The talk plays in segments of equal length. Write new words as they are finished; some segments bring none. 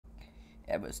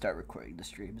I'm gonna start recording the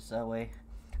streams that way.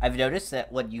 I've noticed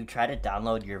that when you try to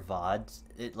download your VODs,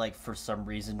 it like for some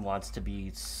reason wants to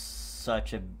be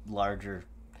such a larger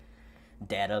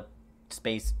data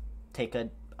space take a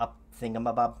up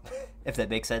thingamabob, if that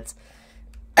makes sense.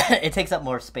 It takes up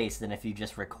more space than if you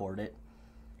just record it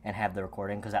and have the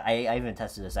recording. Because I even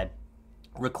tested this. I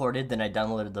recorded, then I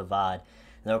downloaded the VOD.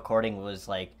 And the recording was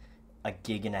like a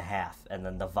gig and a half, and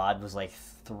then the VOD was like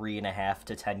 3.5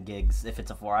 to 10 gigs. If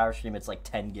it's a 4-hour stream, it's like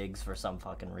 10 gigs for some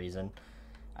fucking reason.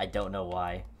 I don't know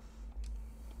why.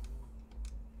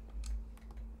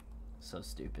 So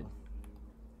stupid.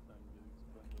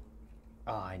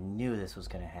 Oh, I knew this was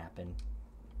gonna happen.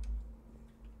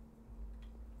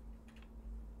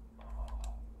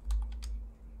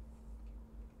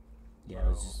 Yeah, it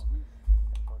was just...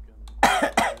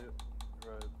 Right,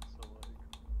 so like,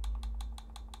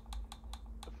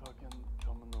 if I can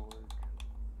come into work,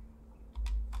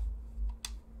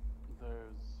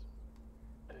 there's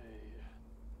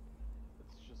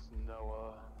it's just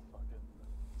Noah, fucking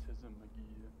Tism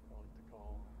McGee, I like to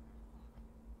call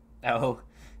him. Oh.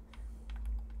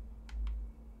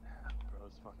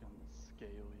 Bro's fucking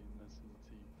scaly and missing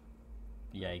teeth.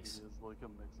 Yikes. He is like a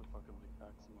mix of fucking like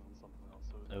eczema and something else.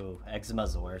 So Oh,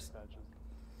 eczema's the worst. Patches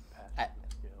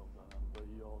with scales on him, but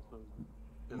he also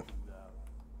isn't out.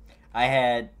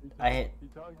 He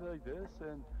talks like this,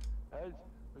 and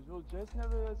well, Jess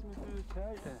never lets me do the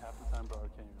tag, and half the time, bro,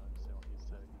 I can't even understand what he's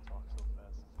saying. He talks so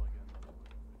fast, it's like another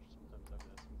language. Sometimes I've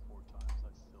asked him 4 times,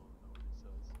 I still don't know what he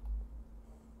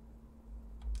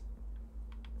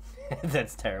says.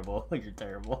 That's terrible. You're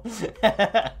terrible.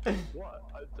 What?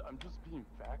 I'm just being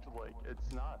factual. Like,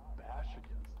 it's not bash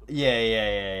against him.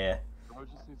 Yeah. Bro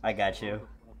just needs to I got slow you. the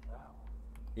fuck down.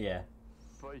 Yeah.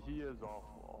 But he is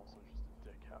also just a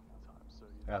dick half the time, so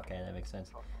you know. Okay, that makes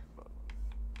sense. But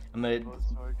I'm gonna...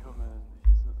 sorry, come in.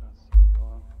 He's go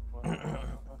on.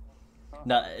 What?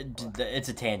 No, it's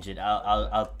a tangent.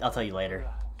 I'll tell you later.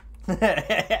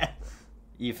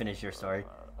 You finish your story.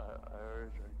 I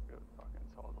already drank a fucking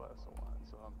tall glass of wine,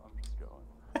 so I'm just going.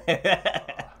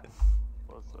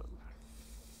 Listen,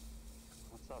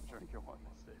 let's stop drinking wine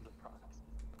and save the products.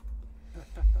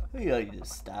 You gotta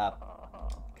just stop.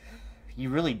 You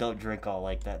really don't drink all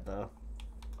like that, though.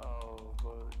 Oh,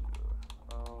 but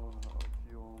oh no,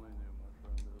 if you only knew my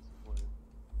friend is like.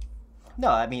 No,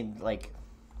 I mean, like,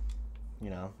 you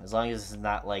know, as long as it's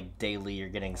not like daily you're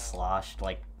getting sloshed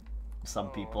like some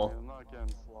people. I mean, I'm not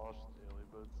getting sloshed daily,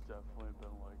 but it's definitely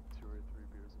been like 2 or 3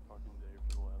 beers a fucking day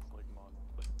for the last like month.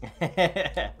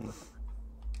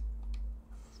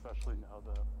 Especially now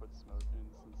that I've quit smoking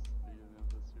since the beginning of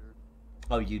this year.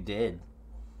 Oh, you did?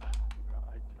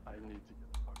 I need to get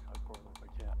the fuck hardcore.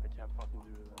 Like, I can't fucking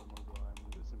do it anymore, bro. I'm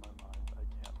losing my mind. I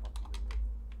can't fucking do it.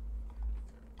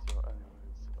 So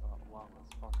anyways, llamas,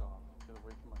 fuck off. Get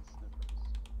away from my snippers.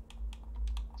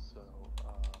 So,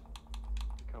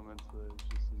 come in today, it's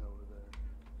just Noah there.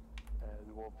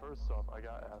 And, well, first off, I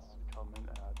got asked to come in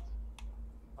at,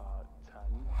 10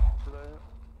 today.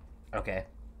 Okay.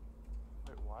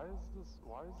 Wait, why is this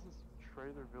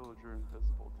trader villager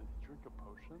invisible? Did he drink a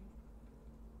potion?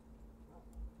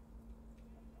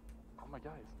 Oh my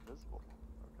god, he's invisible.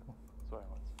 Okay. So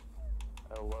anyways,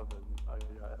 at 11, I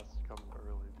got asked to come in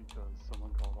early because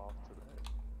someone called off today.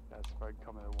 Asked if I could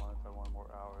come in at 1 if I wanted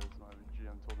more hours. My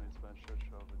GM told me to spend a shit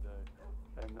show of a day.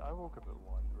 And I woke up at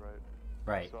 1, right?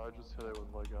 Right. So I just hit it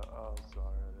with like oh,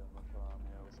 sorry, I didn't have my phone on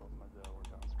me. I was helping my dad work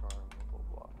on his car, blah,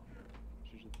 blah, blah.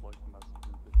 She just like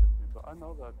messages that hit me. But I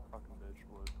know that fucking bitch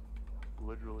would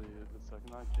literally, the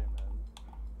second I came in,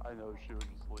 I know she would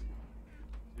just leave.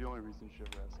 The only reason she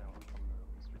ever asked anyone to come in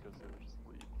early is because they would just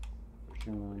leave. Or she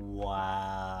would leave.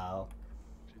 Wow.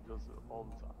 She does it all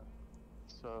the time.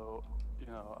 So, you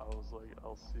know, I was like,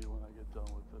 I'll see when I get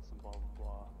done with this and blah blah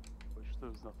blah. Which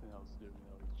there was nothing else to do, you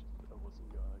know, it's just, I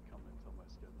wasn't gonna come into my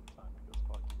scheduled time because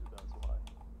fuck you, that's why.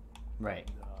 Right.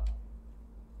 And,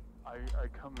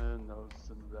 I come in, Noah's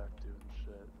in the back doing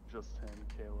shit. Just him,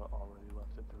 Kayla already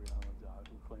left at 3 on the dot,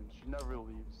 who claims she never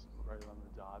leaves right on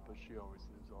the dot, but she always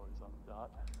leaves always on the dot.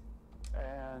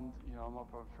 And, you know, I'm up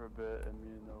for a bit, and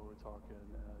me and Noah were talking,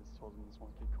 and I told him this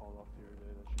one kid called off the other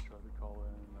day that she tried to call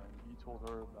in, and then he told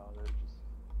her about it, just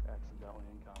accidentally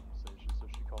in conversation, so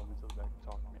she called me to the back to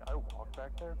talk to me. I walked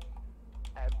back there,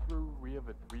 we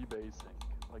have a 3-bay sink,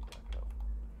 like Gecko.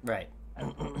 Right.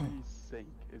 Every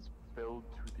sink is filled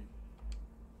to the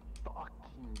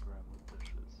fucking brim with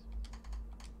dishes.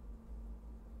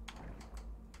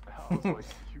 I was like,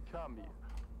 you got me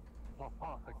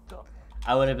fucked up.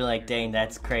 I would have been like, dang,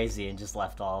 that's crazy, and just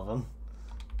left all of them.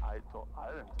 I didn't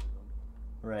do them.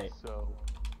 Right. So,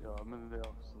 you know, I'm in the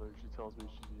office there. She tells me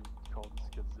she called this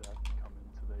kid Zach to come in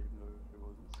today, even though it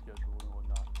wasn't scheduled and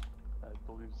whatnot. I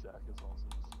believe Zach is also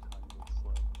just a tiny bit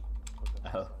slow, but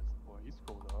that's besides the point. He's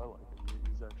cool though. I like him.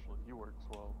 He works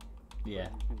well. Yeah.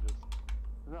 You can just,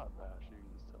 they're not bash. You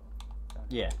can just tell.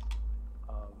 Anyways, Yeah.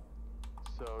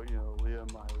 So, you know, Leah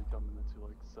and Miley come in the two,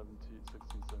 like, 16,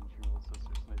 17-year-old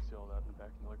sisters, and they see all that in the back,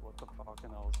 and they're like, what the fuck?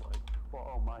 And I was like, well,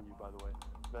 oh, mind you, by the way,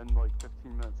 then, like,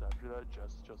 15 minutes after that,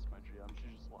 Jess, my GM, she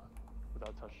just left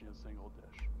without touching a single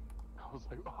dish. I was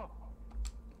like, oh.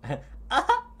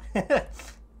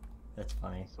 That's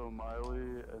funny. So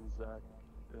Miley and Zach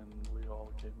and Leah all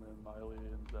came in. Miley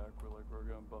and Zach were like, we're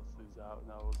gonna bust these out,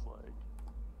 and I was like,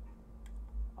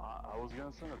 I was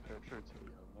gonna send a picture to the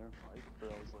owner, Mike,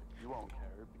 but I was like, you won't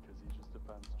care because he just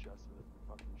defends Jess at every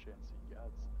fucking chance he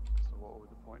gets. So what would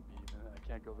the point be? Even I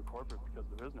can't go to corporate because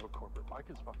there is no corporate. Mike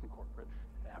is fucking corporate,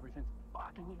 and everything's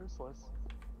fucking useless.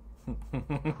 So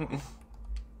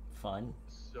Fun.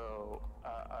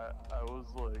 I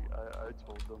was like, I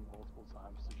told them multiple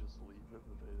times to just leave it,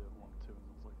 but they didn't want to, and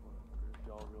I was like, whatever. If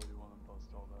y'all really want to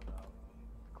bust all that out,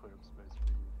 clear up space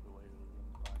for you for later, then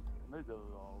fine. And they did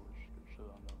it all, which good shit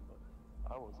on them, but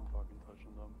I wasn't fucking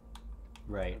touching them.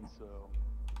 Right. And so,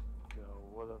 you know,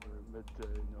 whatever,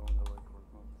 midday, no one I like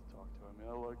working with to talk to. I mean,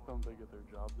 I like them, they get their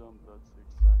job done, but that's the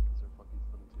extent, because they're fucking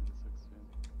 17 to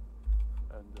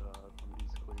 16. And from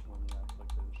East Cleveland, they act like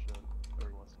they're the shit, or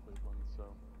West Cleveland, so.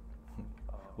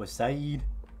 West Side.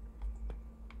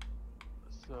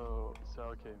 So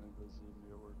Sal came and visited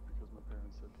me at work because my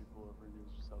parents had people over and he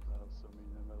was just out the house, so me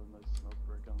and him had a nice smoke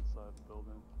break on the side of the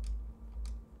building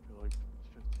for like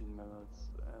 15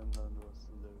 minutes, and then the rest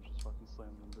of the day was just fucking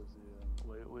slammed and busy. And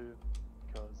lately,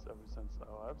 because ever since,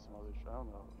 I have some other I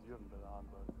don't know, you haven't been on,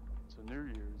 but so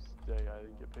New Year's Day I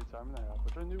didn't get paid time and a half,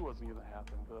 which I knew wasn't gonna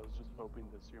happen, but I was just hoping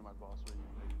this year my boss would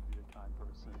maybe be a kind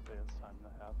person and pay us time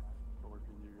and a half for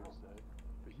working New Year's Day,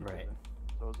 but he didn't.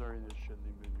 So I was already in a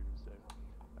shitty mood New Year's Day.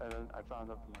 And then I found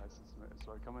out from my assistant,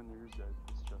 so I come in New Year's Day,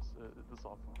 it's just, this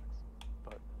all flex,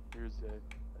 but New Year's Day,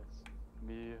 it's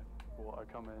me, well, I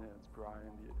come in and it's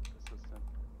Brian, the assistant,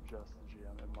 Jess, the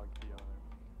GM, and Mike, the owner.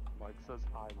 Mike says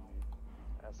hi to me,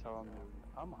 asks how I'm doing.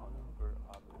 I'm hungover,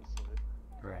 obviously.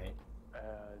 Right.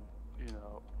 And, you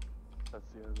know, that's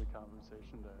the end of the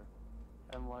conversation there.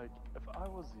 And, like, if I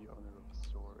was the owner of the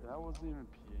store, and I wasn't even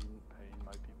paying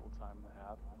my people time and a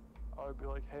half, I would be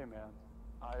like, hey, man,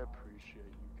 I appreciate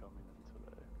you coming in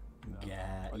today. You know?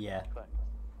 Yeah, like, yeah. Thanks.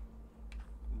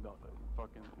 Nothing.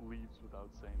 Fucking leaves without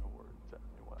saying a word to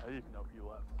anyone. I didn't even know he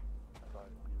left. I thought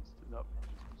he was, nope,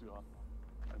 he just was gone.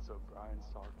 And so Brian's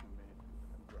talking to me,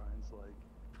 and Brian's like,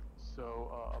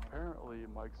 so apparently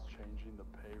Mike's changing the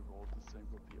payroll to sync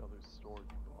with the other store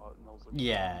he bought. And I was like,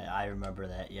 yeah, I remember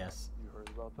that, yes. You heard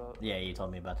about that? Yeah, you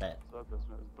told me about that. So that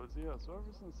business, but yeah, so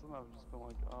ever since then I've just been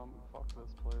like, fuck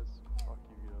this place, fuck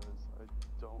you guys, I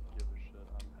don't give a shit,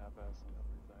 I'm half-assing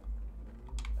everything,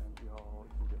 and y'all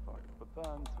can get fucked. But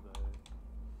then today,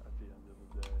 at the end of the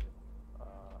day,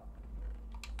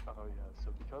 oh yeah,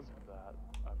 so because of that,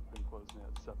 I've been closing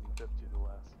at 7:50 the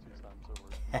last 2 times I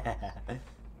worked.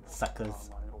 Suckers.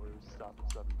 Online orders stop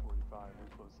at 7:45 and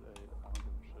close at 8, I don't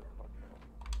give a shit, fuck y'all.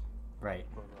 Right.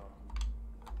 But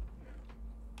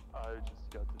I just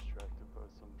got distracted by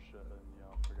some shit and, you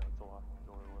know, forgot to lock the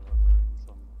door or whatever, and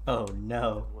some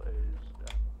middle-aged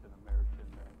African-American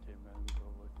man came in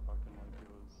and like fucking like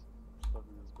he was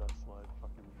living his best life,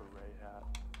 fucking beret hat.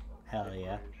 Hell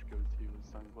yeah. Grayish goatee with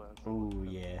sunglasses. Ooh,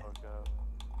 yeah. Fuck out.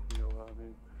 You know what I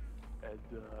mean? And,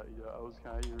 yeah, I was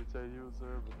kind of irritated he was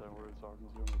there, but then we were talking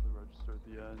to him at the register at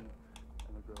the end,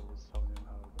 and the girl was telling him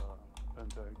how to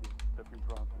Pentag is tipping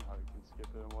prompt and how you can skip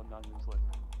it and whatnot, and he was like,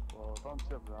 well, if I'm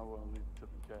tipping, I want to leave the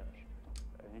tip in cash.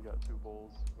 And he got 2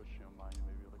 bowls, which, you know, mind you,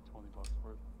 maybe like 20 bucks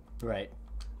worth. Right.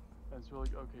 And so we're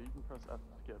like, okay, you can press F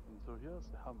to skip. And so he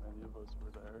asked how many of us were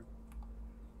there.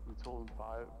 We told him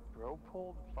 5. Bro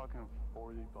pulled fucking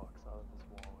 40 bucks out of his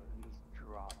wallet and just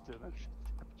dropped it in a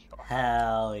tip jar.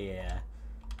 Hell yeah.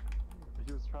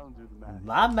 He was trying to do the math.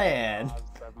 My man.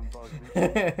 7 bucks each.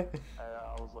 And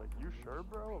I was like, you sure,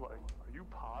 bro? Like, are you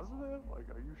positive? Like,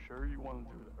 are you sure you want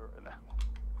to do that right now?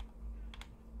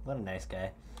 What a nice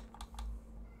guy.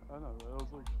 I know, I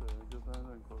was like, shit, I get that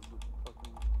and closed it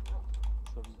fucking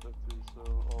 7:50, so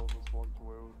all of us walked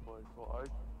away with like, well, I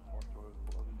walked away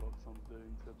with 11 bucks on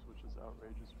dating tips, which is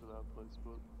outrageous for that place,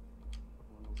 but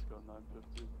everyone else got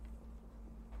 9.50.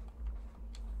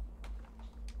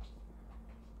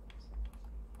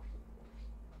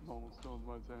 I'm almost done with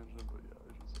my tangent, but yeah,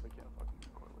 I can't fucking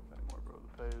record with anymore, bro.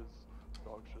 The pay is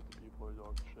dog shit, the people are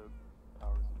dog shit,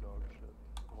 hours are dog shit,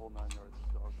 the whole 9 yards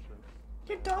is dog shit.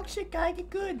 You're dog shit guy, get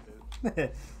good. Fucking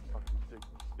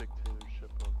dictator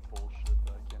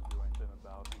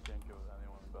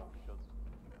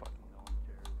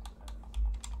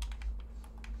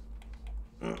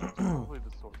It's probably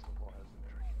the source of why I've been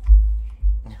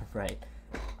drinking. Right.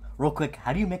 Real quick,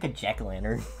 how do you make a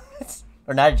jack-o'-lantern?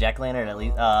 Or not a jack-o'-lantern, at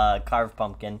least, carved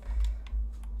pumpkin.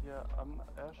 Yeah,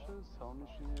 Ashley was telling me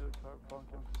she needed a carved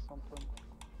pumpkin for something.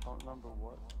 I don't remember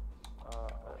what.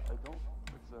 I don't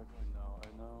exactly know. I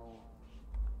know.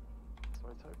 So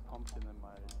I type pumpkin in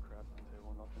my crafting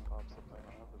table, nothing pops up. I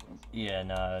don't have the rest. Yeah,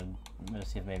 no, I'm gonna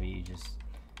see if maybe you just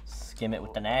skim it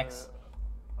with an axe.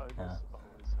 I just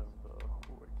always have the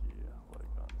wiki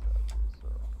like on tab here, so.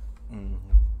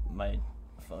 My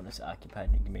phone is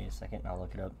occupied. Give me a second, I'll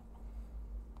look it up.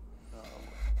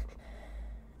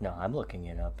 No, I'm looking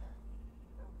it up.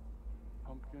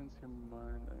 Pumpkins can be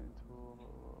mined any tool.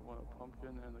 When a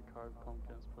pumpkin and a carved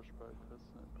pumpkin is pushed by a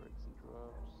piston, it breaks and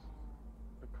drops.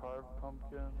 A carved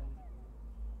pumpkin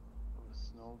of a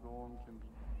snow golem can be.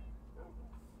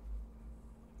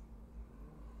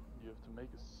 You have to make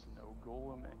a snow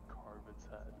golem and carve its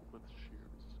head with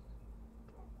shears.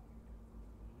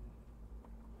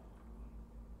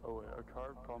 Oh wait, a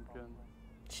carved pumpkin.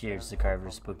 Cheers to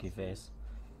Carver's spooky face.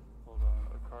 Hold on,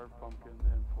 a carved pumpkin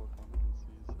and 4 pumpkin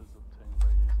seeds is obtained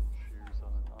by using shears on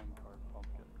an uncarved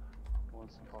pumpkin.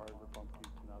 Once carved, the pumpkin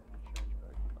cannot be changed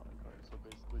back to non-carved. So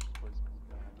basically just place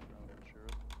pumpkin on the ground and shear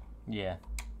it. Yeah.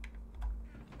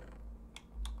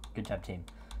 Good job, team.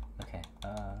 Okay,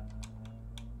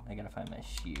 I gotta find my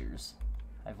shears.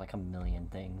 I have like a million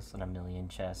things and a million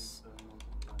chests.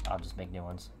 I'll just make new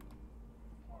ones.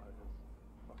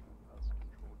 Fucking pest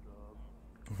control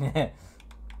job.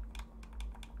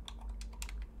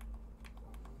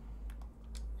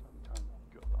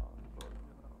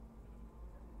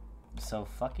 So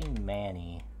fucking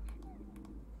Manny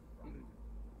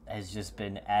has just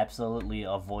been absolutely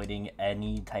avoiding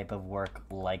any type of work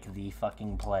like the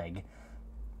fucking plague.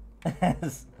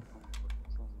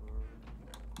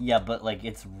 Yeah, but like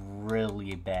it's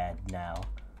really bad now.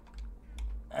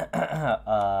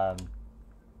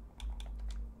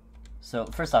 So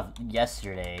first off,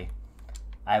 yesterday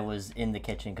I was in the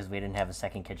kitchen because we didn't have a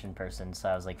second kitchen person, so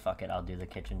I was like, fuck it, I'll do the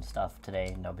kitchen stuff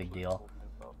today, no big deal.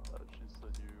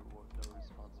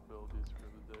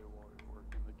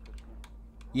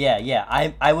 Yeah,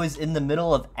 I was in the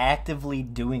middle of actively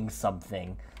doing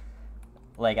something.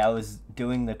 Like, I was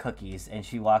doing the cookies, and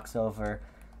she walks over,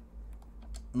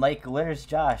 Mike, where's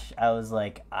Josh? I was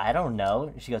like, I don't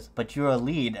know. She goes, but you're a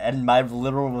lead. And my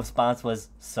literal response was,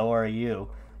 so are you.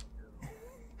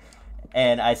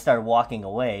 And I started walking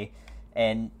away,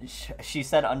 and she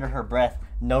said under her breath,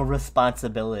 no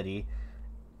responsibility.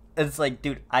 It's like,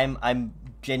 dude, I'm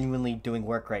genuinely doing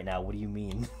work right now. What do you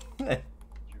mean?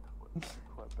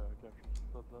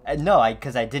 No,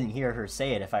 because I didn't hear her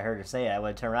say it. If I heard her say it, I would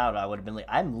have turned around. I would have been like,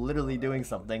 I'm literally doing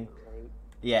something.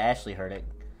 Yeah, Ashley heard it.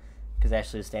 Because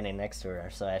Ashley was standing next to her,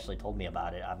 so Ashley told me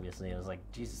about it, obviously. I was like,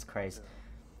 Jesus Christ.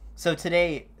 So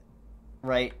today,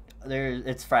 right,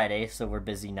 it's Friday, so we're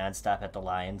busy nonstop at the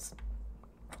Lions.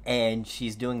 And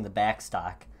she's doing the back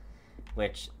stock,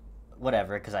 which,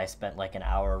 whatever, because I spent like an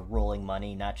hour rolling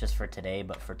money, not just for today,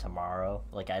 but for tomorrow.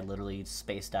 Like, I literally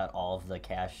spaced out all of the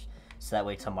cash, so that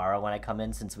way tomorrow when I come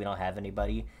in, since we don't have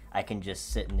anybody, I can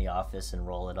just sit in the office and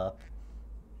roll it up.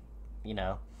 You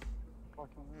know?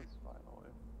 Fucking is,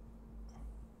 finally.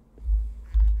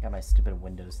 Got my stupid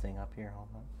Windows thing up here. Hold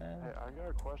on. Hey, I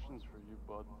got questions for you,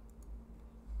 bud.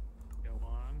 Go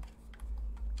on.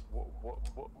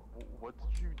 What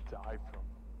did you die from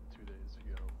 2 days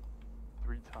ago?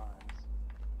 3 times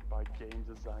by game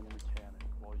design mechanic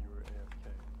while you were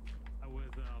AFK. I was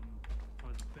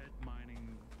bet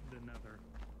mining the nether.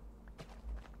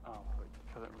 Oh, but you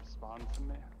couldn't respond to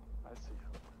me? I see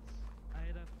how it is. I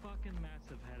had a fucking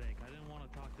massive headache. I didn't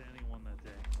want to talk to anyone that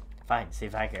day. Fine, see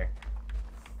if I care.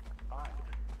 Fine.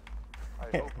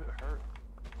 I hope it hurt.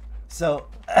 So,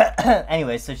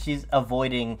 anyway, so she's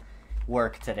avoiding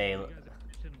work today. You guys are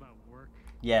bitching about work?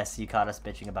 Yes, you caught us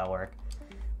bitching about work.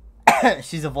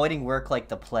 She's avoiding work like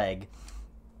the plague,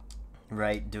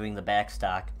 right, doing the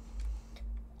backstock.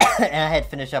 And I had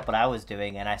finished up what I was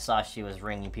doing, and I saw she was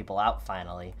ringing people out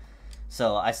finally.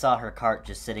 So I saw her cart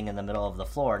just sitting in the middle of the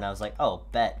floor, and I was like, oh,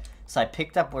 bet. So I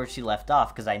picked up where she left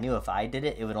off, because I knew if I did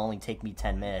it, it would only take me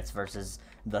 10 minutes versus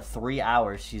the 3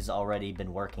 hours she's already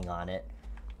been working on it,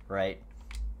 right?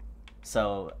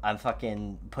 So I'm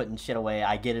fucking putting shit away.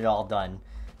 I get it all done.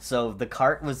 So the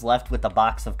cart was left with a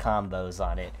box of combos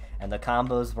on it, and the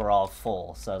combos were all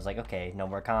full. So I was like, okay, no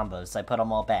more combos. So I put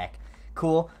them all back.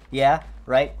 Cool, yeah,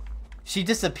 right? She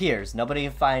disappears. Nobody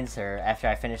finds her after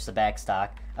I finish the backstock.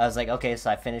 I was like, okay, so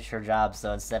I finished her job,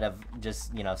 so instead of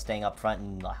just, you know, staying up front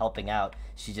and helping out,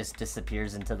 she just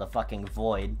disappears into the fucking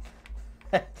void.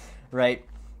 Right?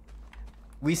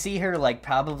 We see her like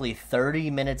probably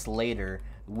 30 minutes later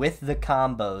with the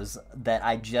combos that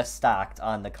I just stocked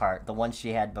on the cart, the ones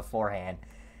she had beforehand.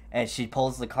 And she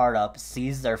pulls the cart up,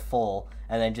 sees they're full,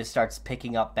 and then just starts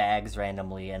picking up bags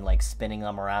randomly and like spinning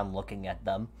them around, looking at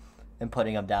them, and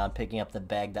putting them down, picking up the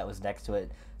bag that was next to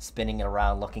it, spinning it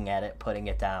around, looking at it, putting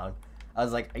it down. I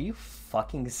was like, are you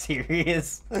fucking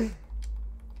serious?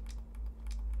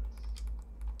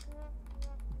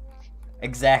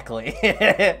 Exactly.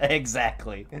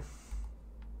 Exactly. Mason,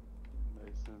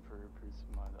 for your peace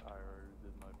of mind, I already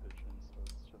did my pitching, so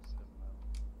it's just him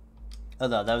now. Oh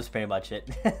no, that was pretty much it.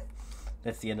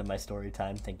 That's the end of my story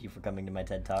time. Thank you for coming to my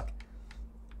TED Talk.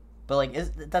 But like,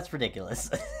 that's ridiculous.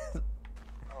 Oh,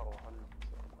 100%.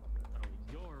 Oh,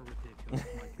 you're ridiculous,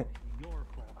 Mike. Your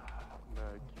fault.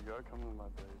 Meg, you gotta come to my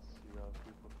base. You gotta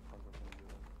pick what the fuck up and do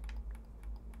it.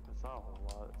 It's not a whole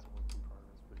lot, it's a work in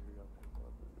progress, but you gotta pick what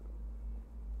up and do it.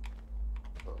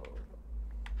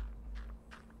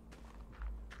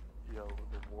 Yo,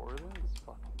 the warden is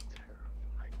fucking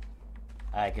terrifying.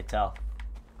 I could tell.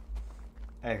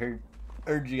 I heard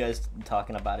you guys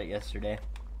talking about it yesterday.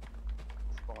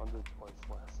 Spawned it twice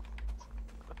last night.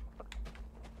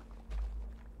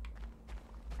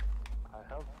 I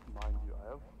have, mind you, I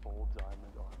have full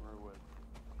diamond armor with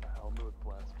a helmet with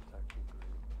blast protection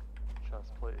 3,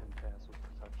 chestplate and pants with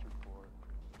protection 4,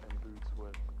 and boots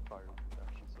with fire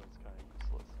protection, so it's kind of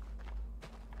useless.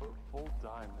 But full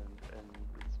diamond, and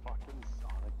this fucking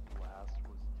sonic blast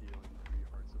was dealing 3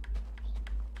 hearts of damage to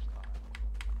me each time.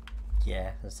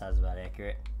 Yeah, that sounds about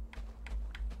accurate.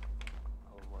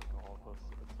 I was like all of us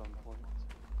at some point.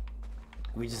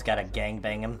 We just gotta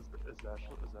gangbang him. Is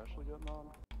Ashley getting on?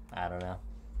 I don't know.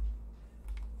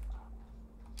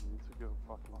 You need to go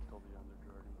fucking kill the Ender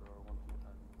Dragon, bro. I want the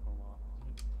time to come on.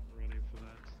 Ready for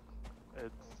that.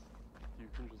 It's, you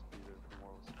can just beat it from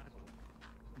World War.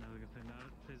 No, like I say, not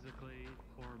physically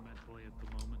or mentally at the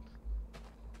moment.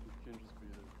 You can just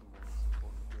beat it from World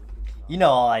War. You know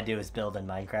all I do is build in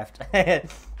Minecraft.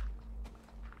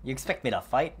 You expect me to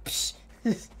fight? Psh.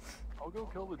 I'll go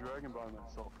kill the dragon by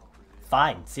myself for free.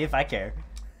 Fine, see if I care.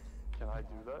 Can I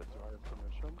do that? Do I have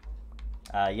permission?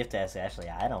 You have to ask Ashley.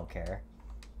 I don't care.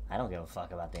 I don't give a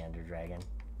fuck about the Ender Dragon.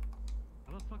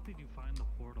 How the fuck did you find the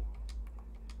portal?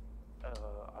 I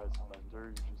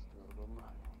surrender, you just threw them.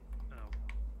 Oh,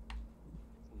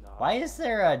 It's not- Why is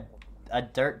there a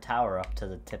dirt tower up to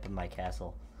the tip of my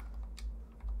castle?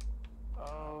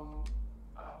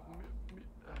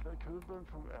 That could have been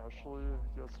from Ashley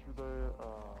yesterday.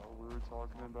 We were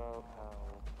talking about how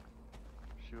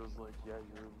she was like, yeah,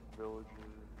 your villager,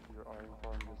 your iron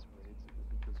farm gets raids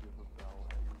because you have a bell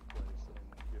at your place and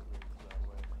you get raids that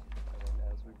way. And then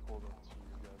as we pulled up to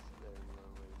you guys today where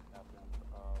a raid happened,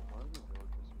 one of the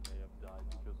villagers may have died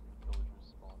because the villagers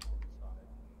spawned inside.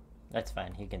 That's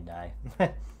fine, he can die.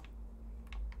 And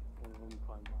then you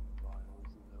find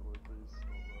vials in there where they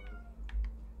still alive.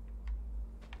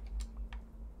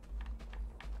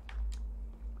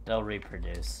 They'll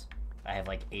reproduce. I have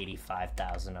like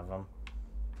 85,000 of them.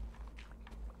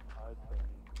 I think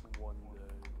one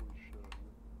day we should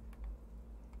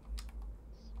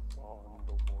spawn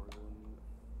the warden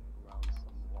around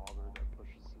some water that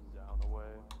pushes him down a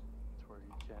way to where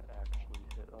he can't actually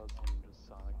hit us and just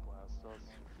sonic blast us,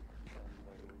 and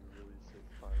then we really save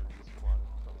fire and squad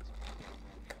and throw us down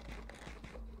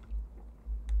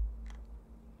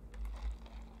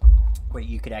there. Wait,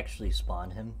 you could actually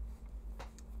spawn him?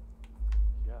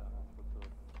 Yeah, with the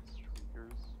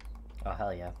streakers, Oh,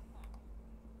 hell yeah.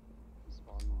 we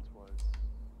spawned them twice.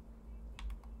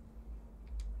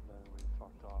 Then we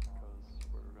fucked off because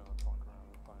we were gonna fuck around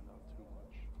and find out too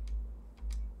much.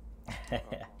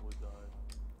 Probably died.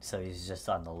 So he's just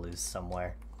on the loose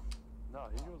somewhere. No,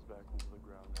 he goes back into the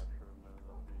ground after a minute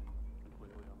of being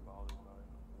completely unbothered by it.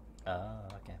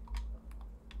 Oh, okay.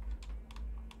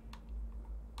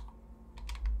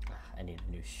 I need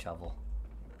a new shovel.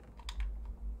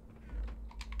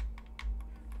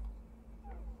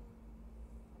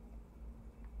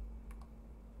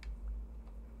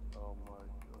 Oh my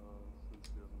god, since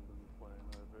you haven't been playing,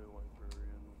 I have a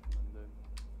librarian with mending.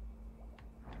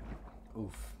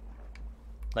 Oof.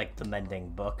 Like the mending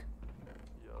book.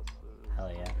 Yes, it is.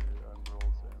 Hell yeah.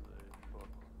 Emeralds and a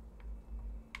book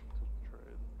to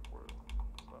trade for it.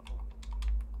 So,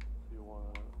 if you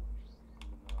wanna just let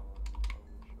me know and I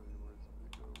will show you where to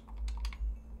go.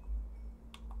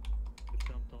 I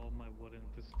dumped all my wood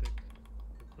into sticks.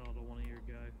 I thought of one of your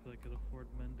guys so I could afford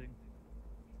mending.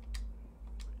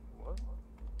 What?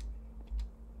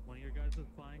 One of your guys was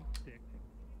buying sticks,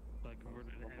 so I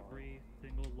converted every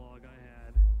single log I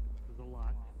had, there's a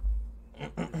lot,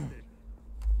 into sticks,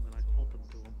 and then I sold them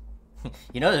to him.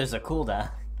 You know there's a cooldown.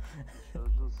 It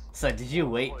was just. So did you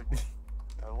wait? I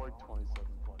have like 27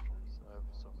 fletchers. I have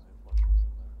so many fletchers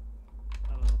in there.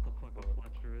 I don't know what the fuck a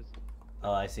fletcher is.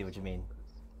 Oh, I see what you mean.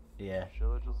 Yeah.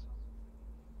 Should have just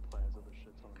planted a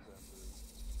shit ton of bamboo.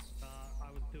 I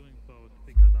was doing both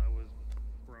because I was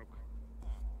broke.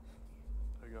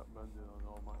 I got mended on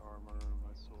all my armor,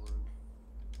 my sword,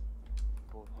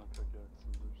 both my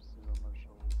pickaxes. They're just, my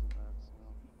shovels and axe,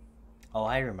 Oh,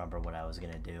 I remember what I was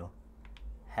gonna do.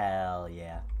 Hell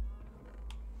yeah.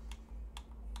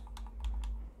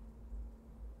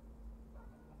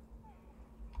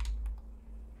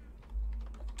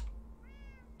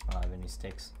 I don't have any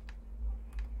sticks.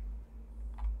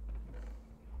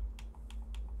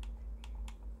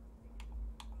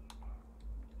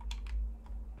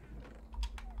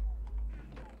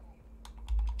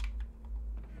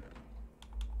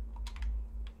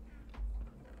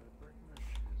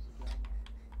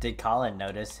 Did Colin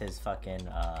notice his fucking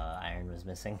iron was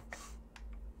missing?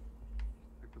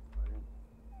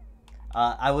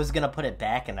 I was gonna put it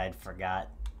back and I'd forgot,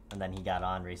 and then he got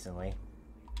on recently.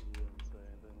 He didn't say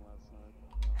anything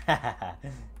last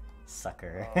night.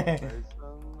 Sucker. Mason,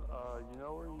 you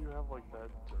know where you have like that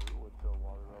dirt with the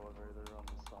water elevator on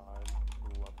the side, to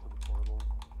the left of the portal?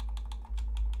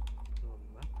 To the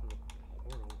left of the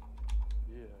portal.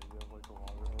 Yeah, you have like a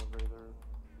water elevator.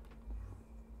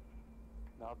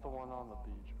 Not the one on the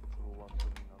beach, but to the left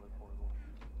of another portal.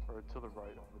 Or to the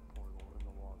right of the portal in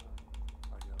the water,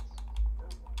 I guess.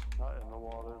 Not in the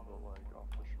water, but like off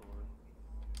the shore.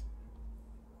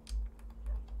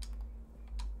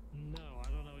 No,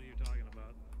 I don't know what you're talking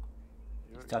about.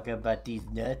 He's talking about these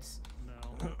nuts. No.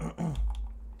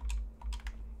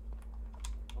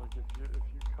 Like if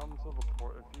you come to the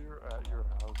if you're at your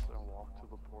house and walk to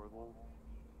the portal,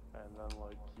 and then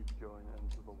like keep going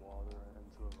into the water and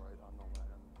to the right on the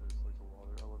land, there's like a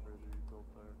water elevator you built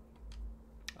there.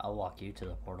 I'll walk you to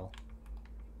the portal.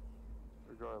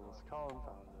 Regardless, Colin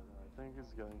found it, and I think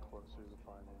he's getting closer to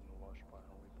finding the lush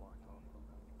biome we blocked off from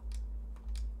him.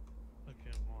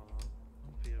 Okay, hold on.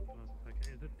 I'll be up in a second.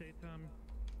 Is it daytime?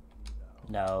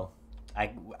 No.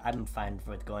 I'm fine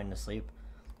with going to sleep.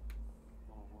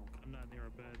 I'm not near a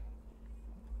bed.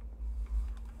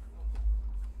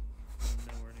 I'm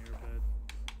nowhere near a bed.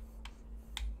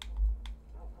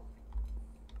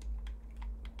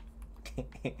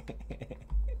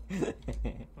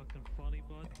 Fucking funny,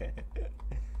 bud.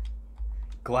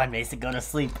 Go on, Mason, go to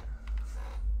sleep.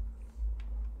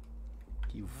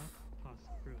 You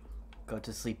go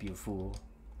to sleep, you fool.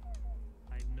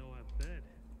 I know a bed.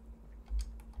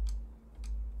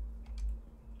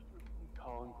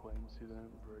 Colin claims he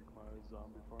didn't break my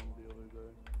zombie farm the other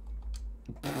day.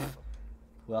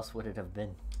 Who else would it have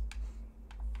been?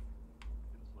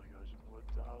 It's like I just went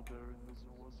down there and this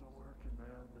wasn't working,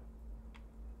 man.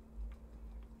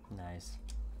 Nice.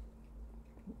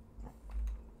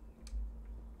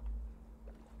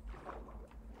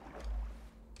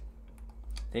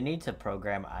 They need to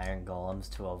program iron golems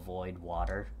to avoid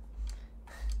water.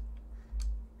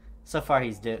 So far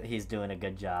he's doing a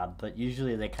good job, but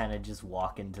usually they kind of just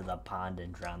walk into the pond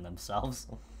and drown themselves.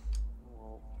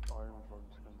 Well, iron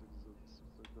farms can't exist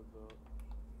if they did that.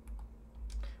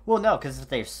 Well, no, because if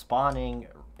they're spawning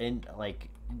in, like,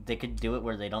 they could do it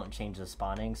where they don't change the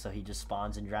spawning, so he just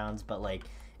spawns and drowns, but, like,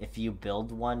 if you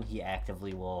build one, he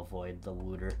actively will avoid the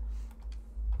looter.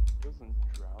 He doesn't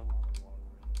drown in the water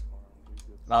in the farm. He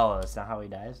gets Oh, that's not how he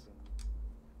dies?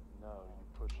 No, you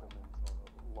push him into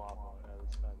lava at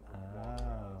his head with water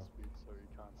at his feet, so he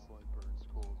constantly burns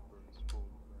coals, burns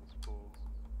coals, burns coals.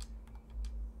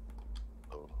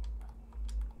 Oh.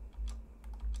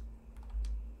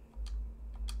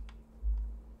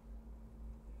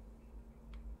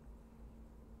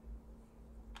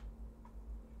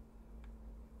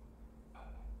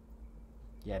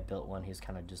 Yeah, I built one. He's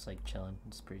kind of just, like, chilling.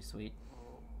 It's pretty sweet.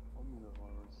 Well, I'm gonna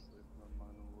want to sleep in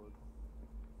mine of wood.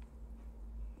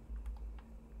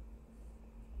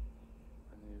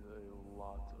 I need a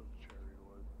lot of cherry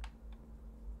wood.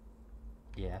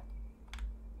 Yeah.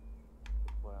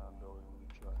 Plan on building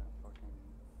a giant fucking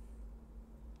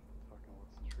what's the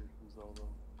tree from Zelda?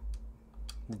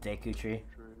 The Deku tree.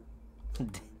 Tree.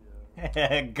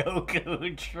 Yeah.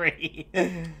 Goku tree.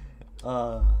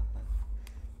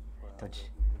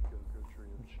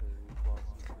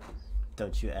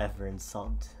 Don't you ever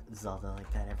insult Zelda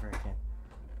like that ever again.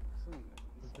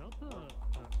 Is Zelda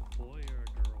a boy or a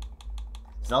girl?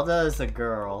 Zelda is a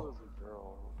girl. Zelda's a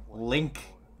girl. Link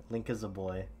is a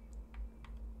boy.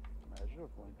 Imagine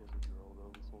if Link was a girl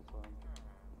though this whole time.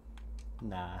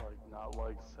 Nah. Like, not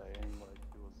like saying like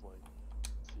it was like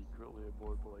secretly a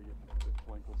boy, but like if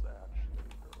Link was actually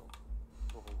a girl.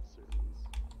 the whole series.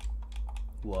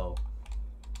 Whoa.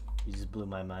 You just blew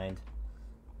my mind.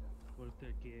 What if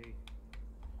they're gay?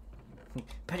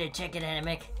 Put a chicken in it,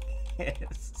 Mick.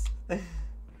 Yes. Yeah,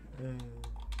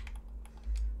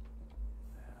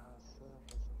 so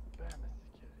that's bam,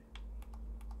 kitty.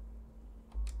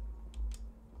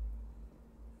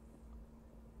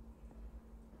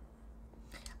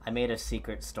 I made a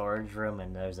secret storage room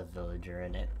and there's a villager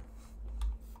in it.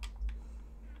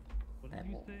 What did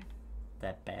you say?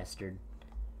 That bastard.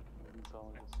 I didn't tell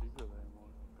him the secret anymore.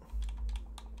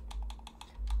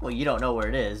 Well, you don't know where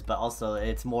it is, but also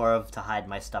it's more of to hide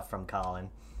my stuff from Colin.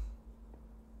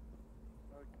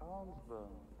 Colin's been.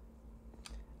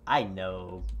 I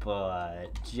know,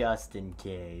 but just in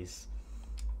case.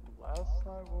 Last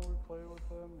night when we played with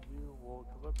him,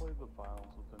 because I played the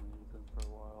finals with him and Ethan for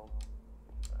a while,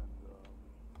 and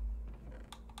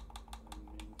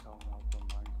me and Colin hopped on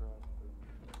Minecraft, and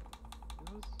he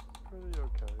was pretty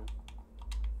okay.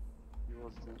 He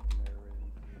wasn't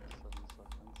narrating for 7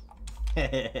 seconds.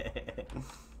 Like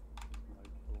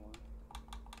the one.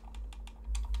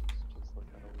 It's just like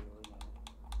how we are now.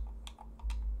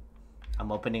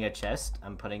 I'm opening a chest.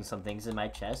 I'm putting some things in my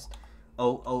chest.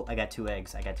 Oh, I got 2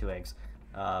 eggs.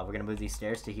 We're gonna move these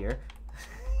stairs to here.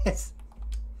 Yes.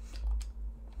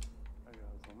 Hey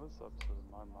guys, on this episode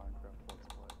of my Minecraft Let's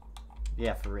Play,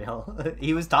 Yeah, for real.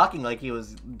 He was talking like he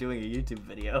was doing a YouTube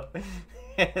video.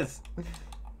 Yes.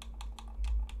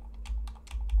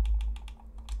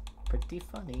 Pretty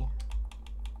funny.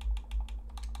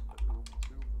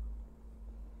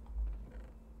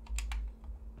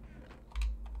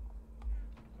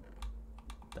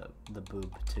 The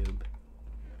boob tube.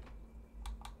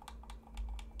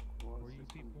 Wanna Were see you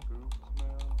some people? boobs, man?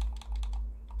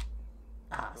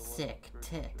 Ah, Go sick on,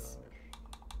 tits. Josh.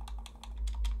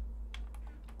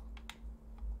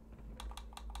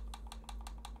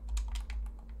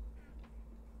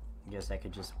 Guess I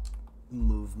could just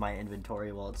move my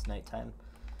inventory while it's nighttime.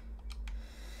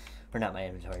 Or not my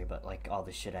inventory, but like all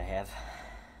the shit I have.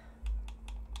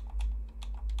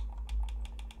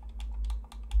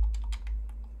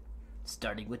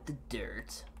 Starting with the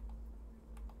dirt.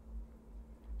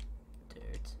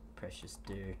 Dirt. Precious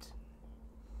dirt.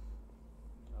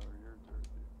 Oh, you're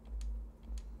dirty.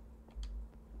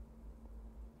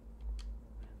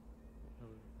 That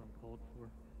was uncalled for.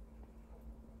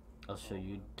 I'll show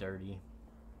you dirty.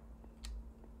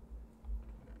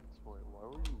 So wait, why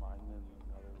were you mining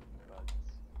another beds?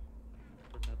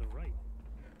 For netherite.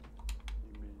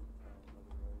 You mean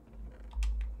netherite?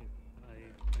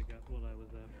 If I got what I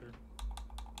was after.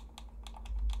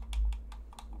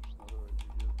 Which netherite did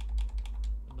you get?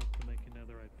 Enough to make a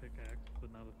netherite pickaxe, but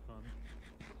not a ton.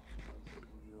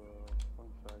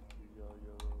 Fun fact, you gotta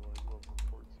go to like level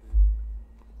 14.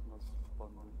 It's the most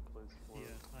abundant place for it.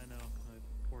 Yeah, I know.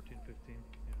 14, 15. Yeah.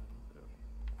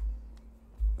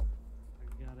 Yeah.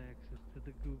 I got access to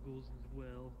the Googles as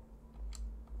well.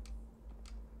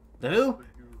 The who? The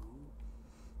goo.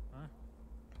 Huh?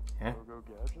 Huh? Go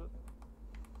gadget?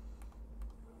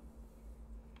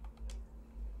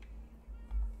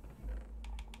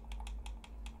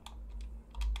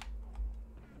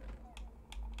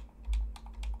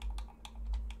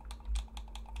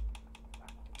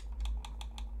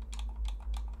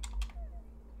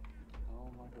 Oh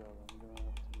my god, I'm gonna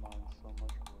have to mine so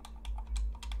much wood.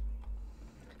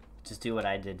 Just do what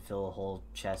I did, fill a whole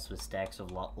chest with stacks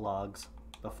of logs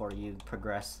before you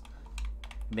progress.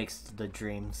 Makes the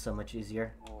dream so much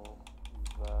easier. Well,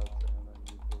 that and I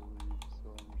need the leaves, so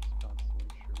I'm just constantly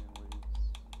shooting leaves.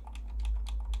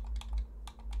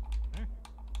 Huh?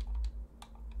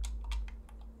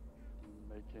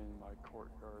 Making my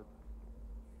courtyard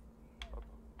up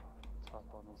top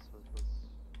on the surface.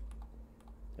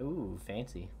 Ooh,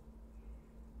 fancy.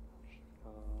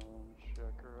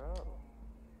 Check her out.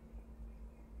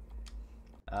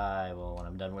 I will when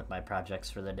I'm done with my projects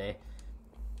for the day.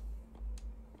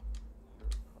 Your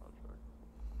project.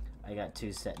 I got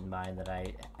 2 set in mind that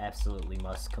I absolutely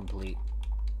must complete.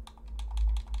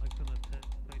 Mike's on a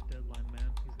tight deadline,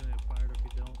 man. He's gonna get fired if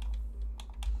you don't.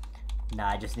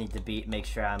 Nah, I just need to make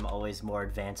sure I'm always more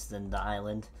advanced than the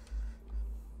island.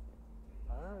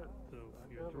 Alright. So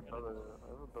I you're have a 3 better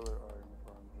iron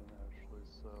farm than Ashley,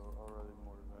 so already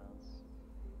more advanced.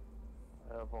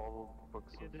 I have all the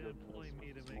books You of did goodness, employ me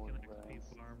to which is make more an XP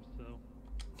advanced. farm, so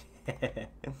I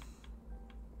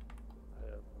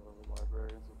have the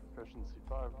librarians of proficiency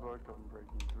 5 book,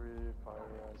 Unbreaking 3,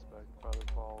 Fire Aspect,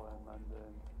 Featherfall, and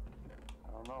Mending. I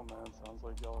don't know, man. Sounds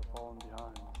like y'all are falling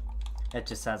behind. That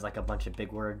just sounds like a bunch of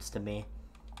big words to me.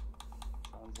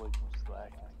 Sounds like you're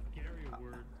slacking. scary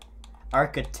word.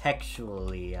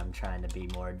 Architecturally, I'm trying to be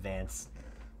more advanced.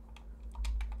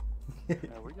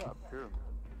 Yeah, we got pyramid.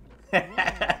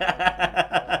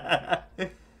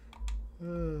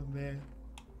 Oh man.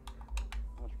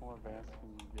 How much more advanced can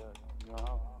you get? You know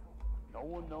how? No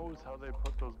one knows how they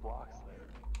put those blocks there.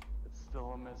 It's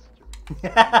still a mystery.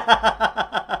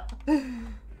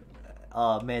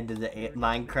 Oh man, did the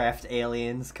Minecraft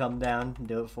aliens come down and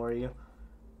do it for you?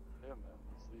 Yeah, man,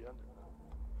 it's the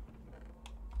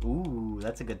Enderman. Ooh,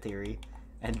 that's a good theory.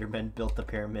 Endermen built the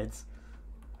pyramids.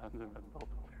 Enderman built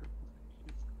the pyramids.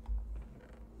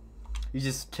 You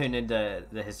just tune into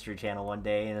the History Channel one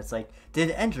day and it's like,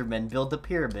 did Endermen build the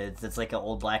pyramids? It's like an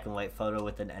old black and white photo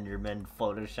with an Enderman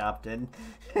photoshopped in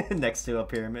next to a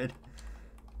pyramid.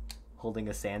 Holding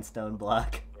a sandstone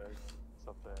block.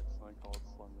 Except they accidentally call it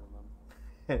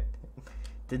Slenderman.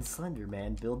 Did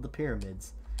Slenderman build the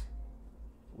pyramids?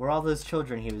 Were all those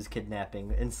children he was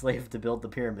kidnapping enslaved to build the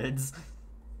pyramids?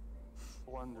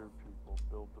 Slender people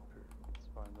build the pyramids.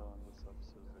 Find out in this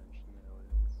episode of Ancient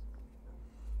Aliens.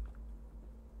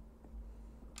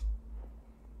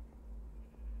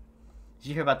 Did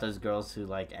you hear about those girls who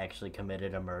like actually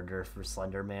committed a murder for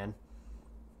Slenderman?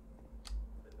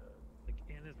 Like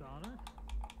in his honor?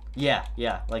 Yeah.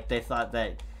 Like they thought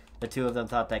that the two of them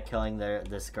thought that killing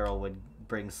this girl would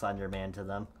bring Slenderman to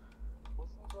them.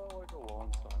 Wasn't that like a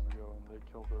long time ago and they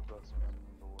killed their best friend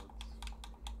in the woods?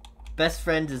 Best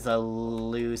friend is a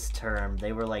loose term.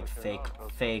 They were like Okay,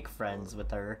 fake friends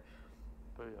with her.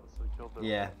 But yes, they killed their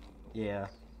Yeah, friend in the yeah.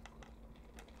 woods.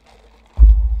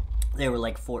 They were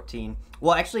like 14.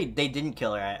 Well, actually, they didn't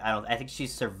kill her. I think she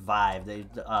survived. They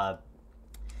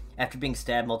after being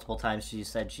stabbed multiple times, she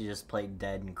said she just played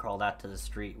dead and crawled out to the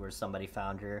street where somebody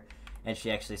found her, and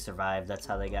she actually survived. That's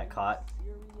how they got caught.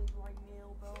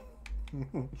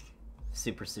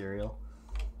 Super serial.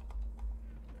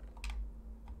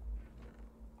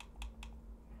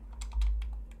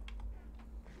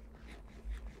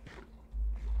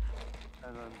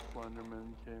 And then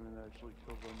Slenderman came and actually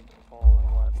killed them all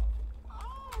and went,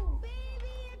 Oh,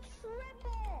 baby, it's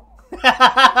triple!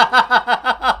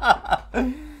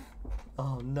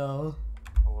 Oh no.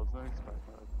 I wasn't expecting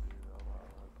that to be that loud,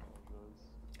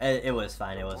 I apologize. It was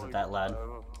fine. It wasn't that loud. I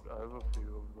have a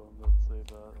few of them that say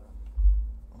that.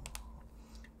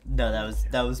 No,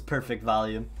 that was perfect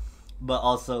volume. But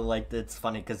also, like, it's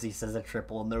funny because he says a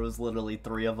triple and there was literally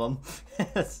 3 of them.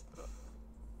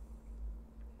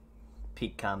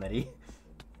 Peak comedy.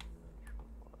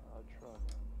 I try,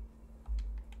 man.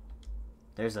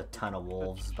 There's a ton of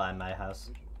wolves by my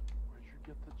house. Where'd you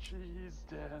get the cheese,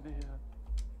 Danny? I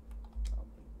don't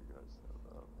think you guys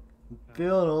know that.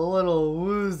 Feeling a little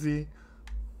woozy.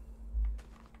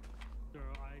 Bro,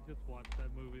 I just watched that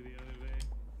movie the other day.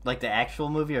 Like the actual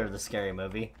movie or the scary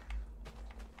movie?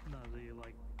 No, the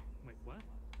like, wait, what?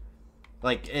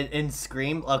 Like in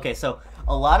Scream. Okay, so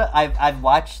a lot of I've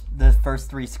watched the first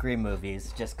 3 Scream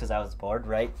movies just because I was bored,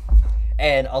 right?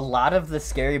 And a lot of the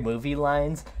scary movie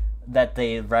lines that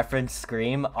they reference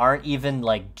Scream aren't even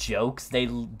like jokes. They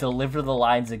deliver the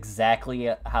lines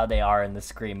exactly how they are in the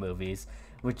Scream movies,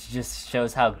 which just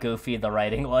shows how goofy the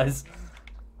writing was.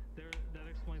 That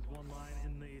explains one line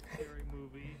in the scary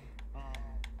movie.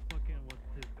 Fucking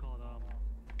what's his called?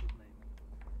 What's his name?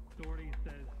 Doherty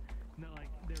says, no, like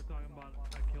they were talking about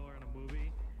a killer in a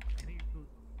movie, and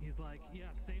he's like, yeah,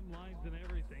 same lines and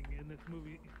everything in this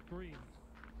movie, Scream.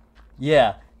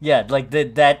 Yeah, like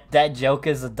that joke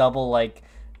is a double like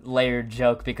layered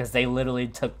joke because they literally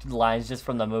took lines just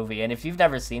from the movie. And if you've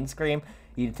never seen Scream,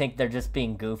 you'd think they're just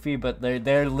being goofy, but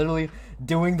they're literally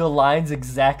doing the lines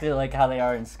exactly like how they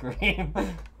are in Scream. Yeah.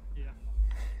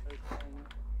 Hey, Tony,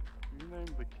 you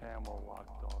named the camel Lock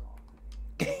Dog.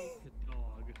 The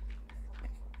dog.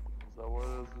 Is that what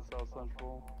it is in South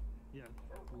Central? Yes,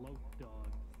 Loaf Dog.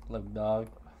 Look, dog.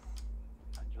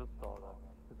 I just thought that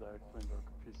because I actually broke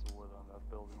a piece of wood on that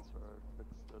building, so I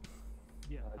fixed it.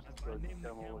 Yeah, I just I said named the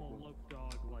camel camel looking. Loaf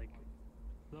Dog like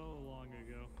so long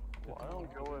ago. Well, I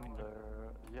don't go in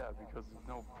there, yeah, because there's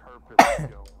no purpose to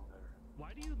go in there.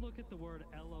 Why do you look at the word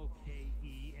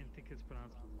L-O-K-E and think it's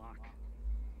pronounced lock?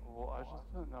 Well, I just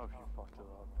didn't know if you fucked it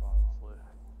up, honestly.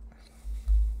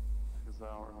 Because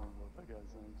I don't remember what that guy's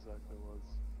name exactly was,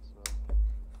 so.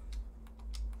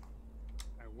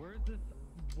 Alright, where's this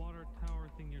water tower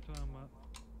thing you're talking about?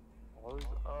 What is,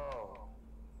 oh.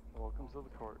 Welcome to the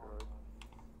courtyard.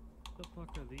 What the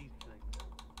fuck are these things?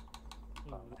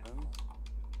 What is this?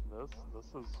 And this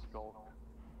is Skulk.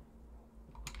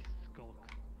 Skulk.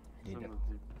 It's in the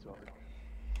deep dark.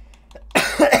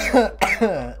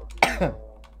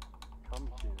 Come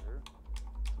here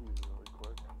to me really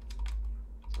quick.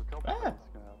 So a couple things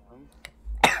can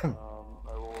happen.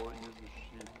 I will use the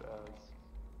sheep as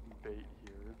bait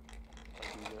here. I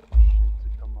can get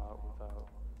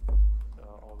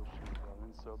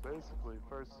basically,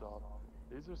 first off,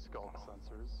 these are skulk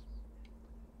sensors.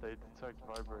 They detect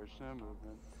vibration and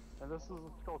movement. And this is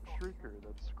a skulk shrieker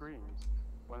that screams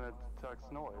when it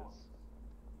detects noise.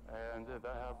 And if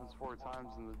that happens 4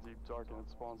 times in the deep dark and it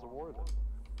spawns a warden.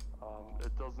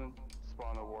 It doesn't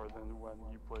spawn a warden when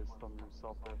you place them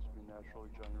yourself. They have to be naturally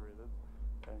generated.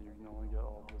 And you can only get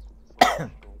all of this with the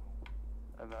celestial.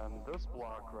 And then this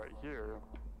block right here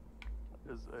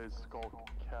is a skulk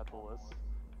catalyst.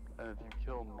 And if you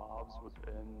kill mobs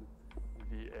within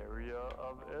the area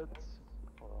of it,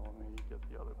 well, let me get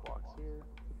the other blocks here.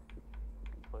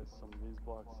 And place some of these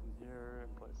blocks in here,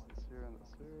 and place this here and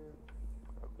this here.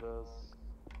 Grab this.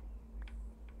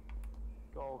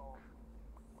 Skulk.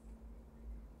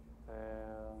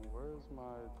 And where's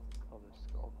my other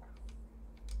skulk?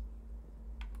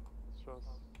 It's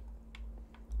just...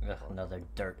 Ugh, another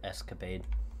dirt escapade.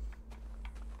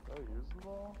 Did I use it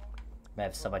all? I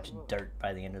have so much dirt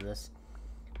by the end of this.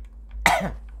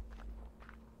 I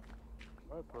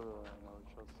might put it in another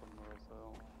chest somewhere else.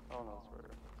 I don't know, it's right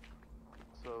here.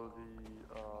 So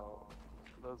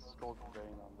that's skulk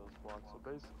vein on this block. So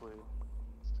basically,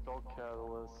 skulk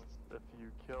catalyst, if you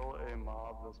kill a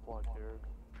mob, this block here,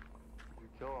 if you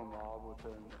kill a mob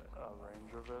within a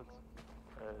range of it,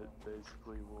 it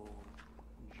basically will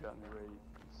generate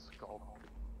skulk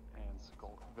and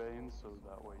skulk vein, so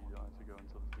that way you don't have to go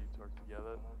into the deep dark to get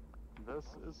it. This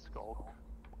is skulk.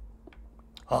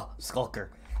 Oh, Skulker.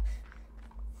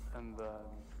 And then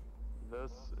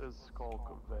this is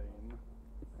skulk vein,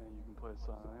 and you can place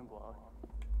it on any block.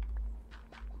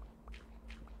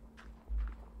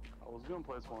 I was gonna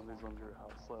place one of these under your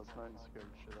house last night and scared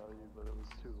the shit out of you, but it was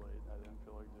too late and I didn't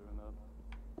feel like doing that.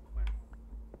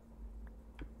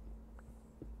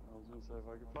 I was gonna say if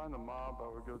I could find a mob, I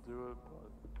would go do it,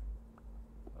 but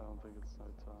I don't think it's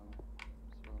nighttime,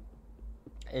 so.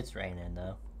 It's raining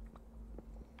though.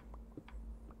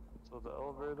 So the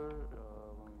elevator,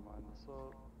 let me mine this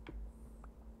up.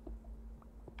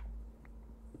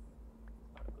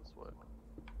 Alright, this way.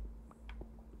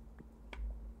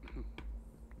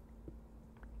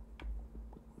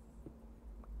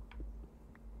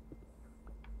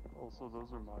 Also,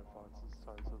 those are my foxes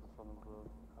tied to the front of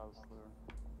the house there.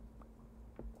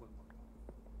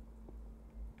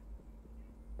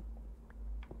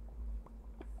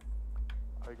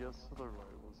 I guess to the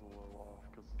right was a little off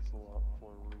because it's a lot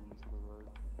more room to the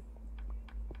right.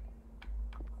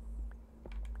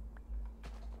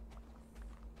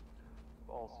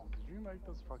 Also, did you make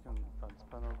this fucking fence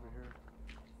pen over here?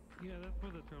 Yeah, that's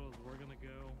where the turtles were gonna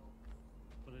go,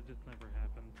 but it just never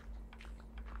happened.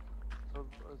 So,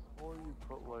 before you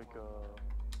put like a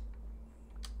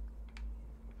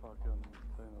fucking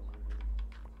thing over here,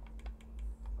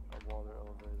 a water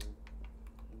elevator,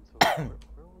 into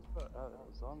where was that at? It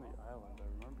was on the island. I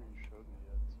remember you showed me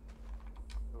it.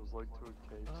 It was like to a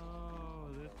cave. Oh,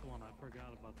 this one. I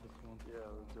forgot about this one. Yeah,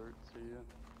 the dirt to you.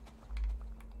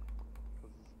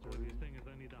 Cause it's What dirty. you're saying is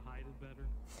I need to hide it better?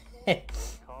 Well,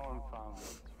 Colin found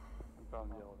it. He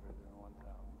found the elevator and went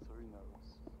down, so he knows.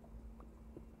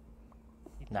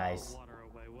 He took Nice. the water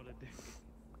away. What a dick.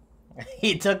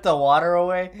 He took the water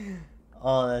away?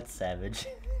 Oh, that's savage.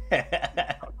 Down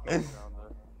there.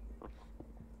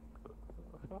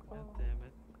 God damn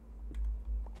it.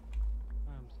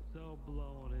 I'm so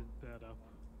blowing his bed up.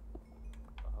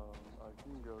 I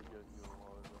can go get you a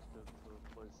water bucket to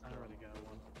replace I already got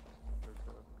one.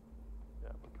 Okay.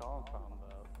 Yeah, but Colin found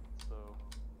that, so...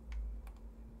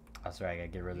 That's right, I gotta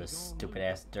get rid of this stupid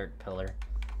ass dirt pillar.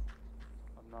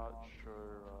 I'm not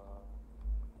sure,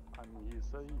 I mean, he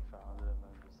said he found it and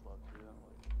then just left it and,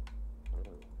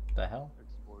 like, The hell?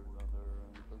 explored another or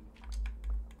anything.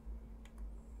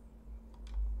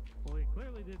 Well, he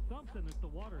clearly did something if the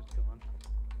water's gone.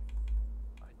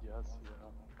 I guess, yeah.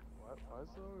 Why does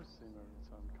it always seem every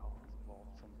time Colin's vault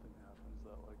something happens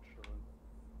that, like, shouldn't?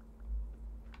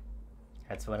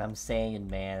 That's what I'm saying,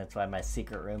 man. That's why my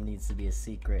secret room needs to be a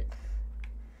secret.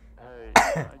 Hey,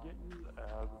 can I get you to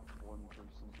add one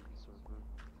person to the server?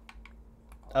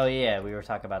 Oh yeah, we were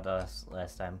talking about this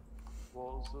last time.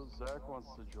 Well, so Zach wants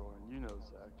to join. You know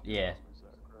Zach. You Yeah. remember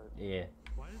Zach, right? Yeah.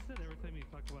 Why is it every time you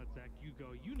talk about Zach, you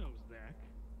go, you know Zach?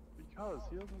 Because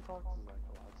he doesn't talk to Zach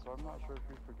a lot, so I'm not sure if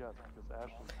he forgets because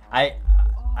Ashley.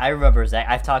 I remember Zach.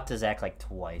 I've talked to Zach like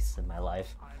twice in my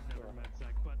life. I've never met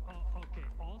Zach, but okay.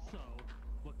 Also,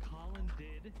 what Colin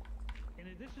did, in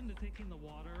addition to taking the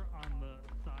water on the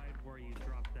side where you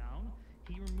drop down,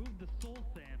 he removed the soul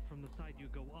sand from the side you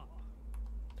go up.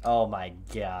 Oh my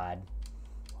god.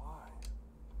 Why?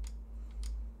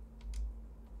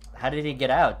 How did he get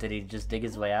out? Did he just dig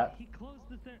his way out? He closed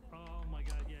the Oh my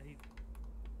god, yeah, he.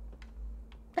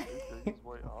 Are you digging his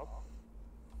way up?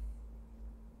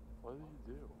 What did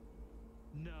he do?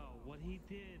 No, what he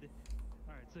did.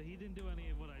 Alright, so he didn't do any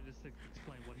of what I just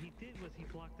explained. What he did was he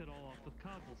blocked it all off with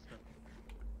cobblestone.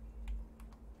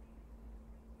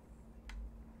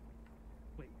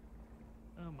 Wait.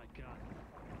 Oh my god.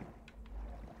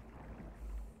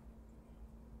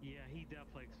 Yeah, he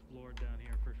definitely explored down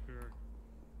here for sure.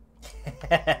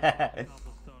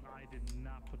 Cobblestone I did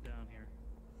not put down here.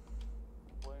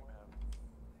 Blame him.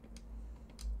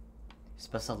 You're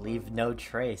supposed to leave no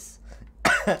trace.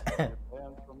 Get banned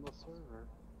from the server.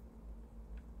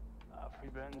 If we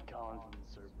banned Colin from the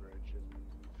server, I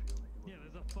genuinely feel like he Yeah,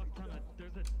 wouldn't there's a fuck ton of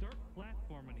there's a dirt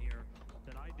platform in here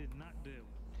that I did not do.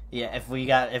 Yeah, if we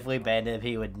banned him,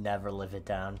 he would never live it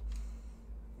down.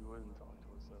 He wouldn't talk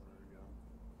to us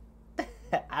ever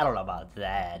again. I don't know about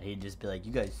that. He'd just be like,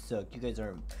 "You guys suck. You guys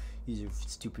aren't. These are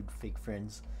stupid fake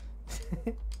friends."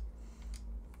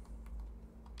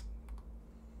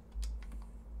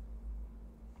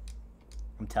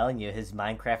 I'm telling you, his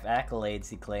Minecraft accolades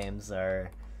he claims are,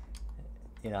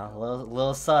 you know, a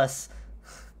little sus.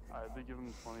 I'd be giving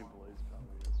him 20 blaze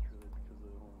probably yesterday because I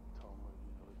don't want to tell him where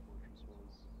the other fortress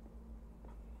was.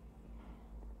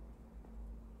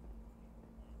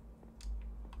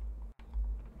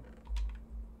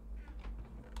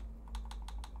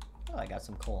 Oh, I got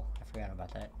some coal. I forgot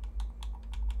about that.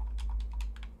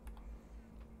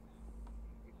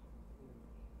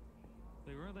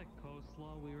 Like, remember that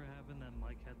coleslaw we were having that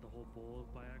Mike had the whole bowl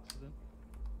of by accident?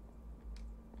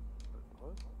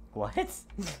 What? What?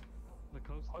 The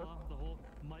coleslaw, the whole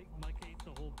Mike ate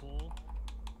the whole bowl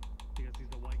because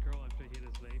he's a white girl after he hit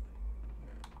his vape.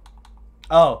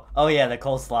 Oh yeah, the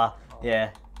coleslaw.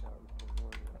 Yeah,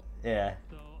 yeah.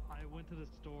 So I went to the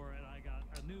store and I got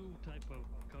a new type of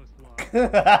coleslaw.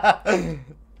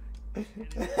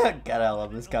 God, I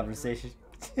love this conversation.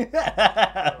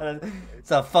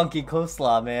 It's a funky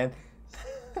coleslaw, man.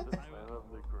 Is it Planet of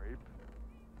the Grape?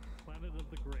 Planet of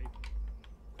the Grape.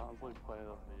 Sounds like Planet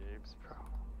of the Apes, bro.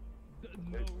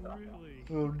 No, really.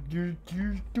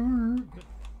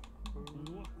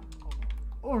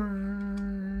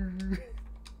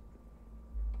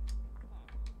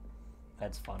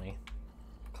 That's funny.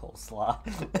 Coleslaw.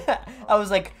 I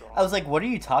was like, what are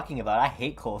you talking about? I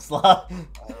hate coleslaw. I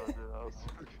was so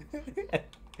confused.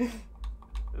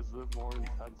 Is it more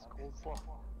intense coleslaw?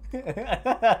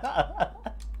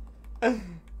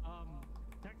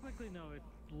 Technically no,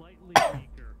 it's slightly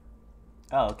weaker.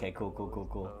 Oh, okay, cool.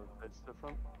 It's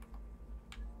different?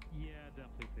 Yeah,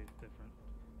 definitely tastes different.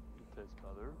 It tastes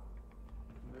better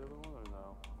than the other one or no?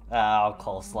 Oh,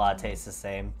 coleslaw tastes the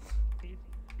same. It's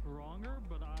stronger,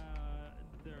 but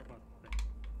they're about the same.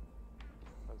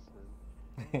 I see.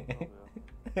 Well,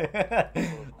 if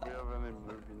we have any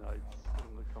movie nights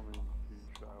in the coming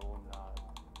future, I will not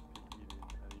be eating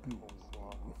any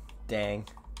coleslaw. Dang.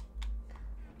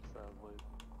 Sadly.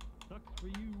 Sucks for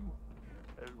you.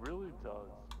 It really does.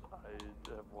 I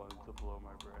have wanted to blow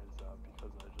my brains out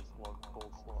because I just love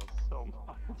coleslaw so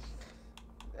much.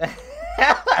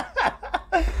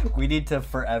 We need to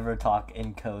forever talk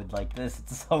in code like this.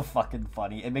 It's so fucking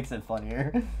funny. It makes it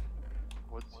funnier.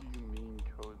 What do you mean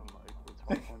code, Mike?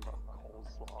 We're talking about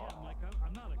coleslaw. Yeah, Mike,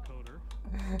 I'm not a coder.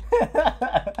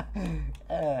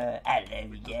 I love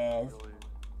you guys.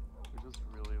 We just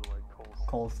really like coleslaw.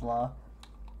 Coleslaw.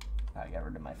 I got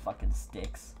rid of my fucking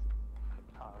sticks.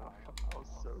 I was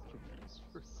so confused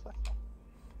for a second.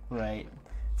 Right.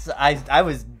 So I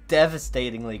was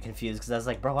devastatingly confused because I was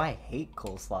like, bro, I hate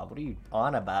coleslaw. What are you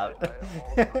on about? I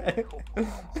also hate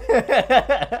coleslaw.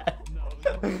 No,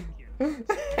 thank you. You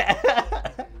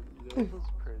know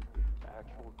what's crazy?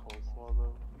 Actual coleslaw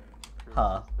though.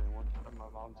 Huh. Craziest thing, one time my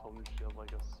mom told me she had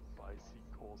like a spicy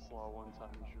coleslaw one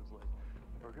time, and she was like,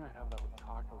 "We're gonna have that with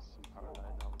tacos tomorrow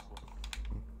night." And I was like,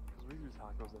 "Cause we do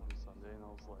tacos every Sunday," and I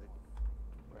was like,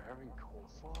 "We're having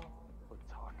coleslaw with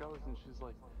tacos?" And she's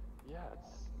like, "Yeah,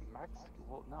 it's Mexican.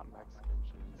 Well, not Mexican,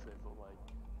 she didn't say, but like."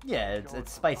 Yeah, going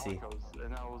it's for spicy. tacos.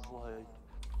 And I was like,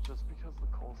 just because the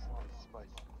coleslaw is spicy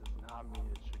does not mean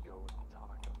it should go with the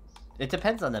tacos. It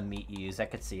depends on the meat you use. I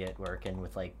could see it working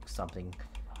with like something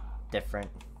different.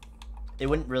 It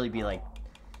wouldn't really be like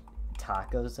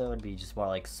tacos though. It'd be just more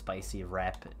like spicy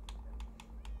wrap.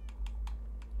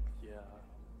 Yeah.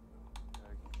 Yeah,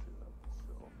 I can see that, but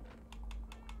still.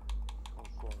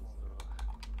 Coleslaw is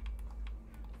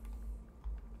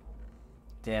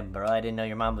Damn, bro, I didn't know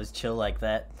your mom was chill like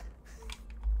that.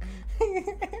 Hey,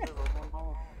 love my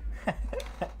mom. I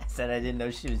said I didn't know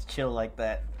she was chill like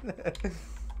that. Yeah,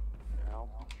 I'll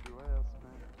beat your ass,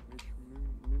 man.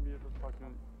 Meet me at the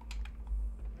fucking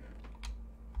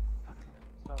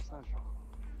South Central.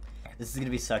 This is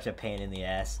gonna be such a pain in the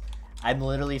ass. I'm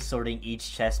literally sorting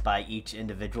each chest by each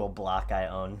individual block I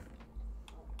own.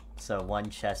 So one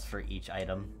chest for each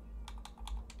item.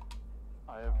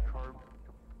 I have compartmentalized.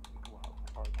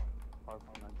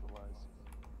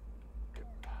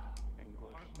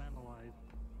 English. Compartmentalized.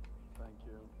 Thank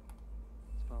you.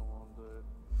 It's been a long day.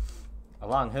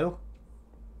 Along who?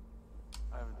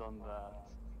 I've done that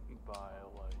by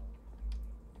like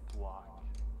block,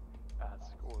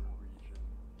 ask, or region.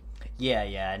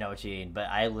 Yeah, I know what you mean. But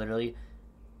I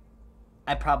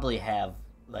probably have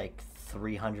like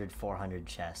 300, 400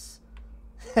 chests.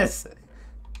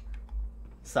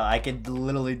 So I could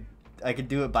do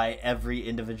it by every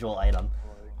individual item.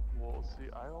 Like, well, see,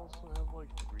 I also have like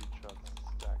 3 chests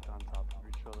stacked on top of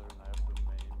each other, and I have the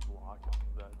main block of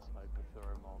that type if there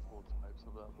are multiple types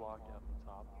of that block at the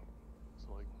top.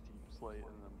 So like deep slate,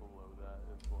 and then below that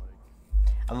is like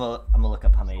I'm gonna look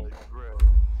up how many. like brick,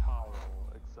 tile,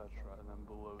 etc. And then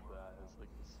below that is like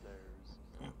the stairs,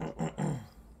 slabs,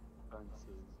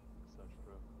 fences,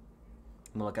 etc.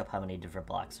 I'm gonna look up how many different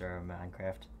blocks there are in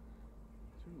Minecraft.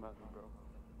 Too many, bro.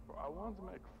 I wanted to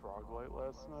make frog light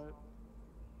last night,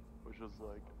 which is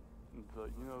like the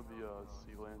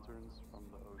sea lanterns from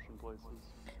the ocean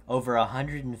places. Over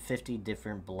 150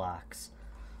 different blocks.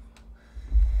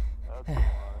 That's a lot.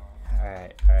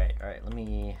 Alright. Let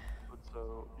me. But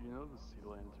so the sea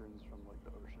lanterns from like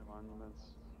the ocean monuments.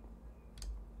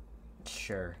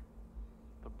 Sure.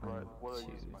 The bright, 1, what I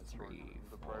 2, use my storage 3, room,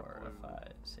 the bright 4, blue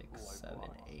 5, 6, light 7,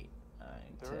 blocks. 8, 9,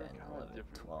 There 10, are kind of 11,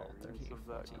 different 12, variants 13, of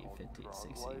that 14, called 15, frog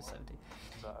 16, light 17,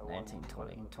 that I wanted 19, to put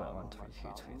 20, in the 21, bottom of my 22,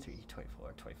 23, fountains.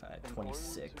 24, 25, In order to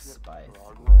 26 get by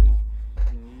frog 3. light,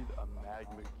 you need a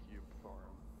magma cube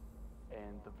farm,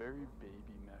 and the very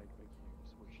baby magma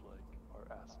cubes, which like are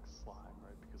ask slime,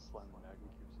 right? Because slime and magma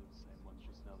cubes are the same ones,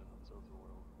 just now they're ones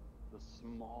overworld. The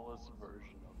smallest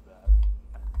version of that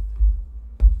entity,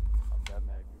 of that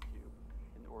magma cube.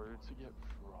 In order to get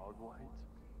frog light,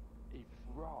 a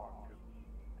frog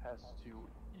has to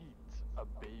eat a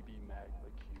baby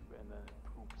magma cube, and then it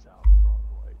poops out frog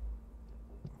light.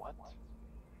 What?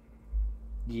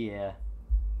 Yeah.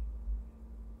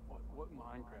 What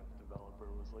Minecraft developer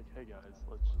was like, hey guys,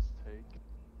 let's just take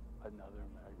another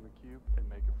magma cube and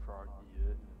make a frog eat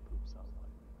it and it poops out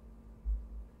light.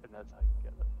 And that's how you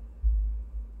get it.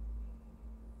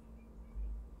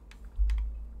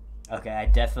 Okay, I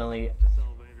definitely. This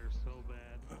elevator's so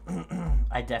bad.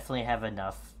 I definitely have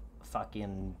enough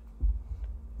fucking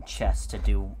chests to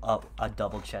do a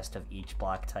double chest of each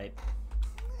block type.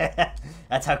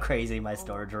 That's how crazy my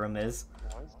storage room is.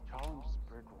 Why is Colin just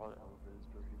break water elevators,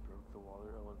 bro? He broke the water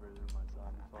elevator in my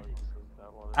time. He thought he broke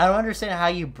that water. I don't understand how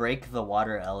you break the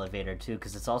water elevator too,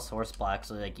 because it's all source blocks.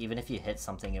 So like, even if you hit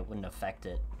something, it wouldn't affect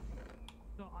it.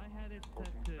 So I had it Well,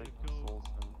 set he to break the go. soul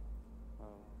stone. Oh,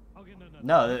 Okay,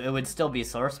 No, it would still be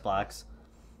source blocks.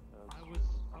 that's I true.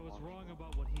 was wrong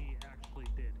about what he actually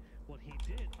did. What he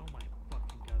did, oh my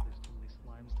fucking god, there's too many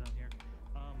slimes down here.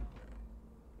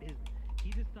 Is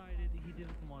he decided he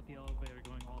didn't want the elevator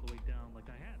going all the way down like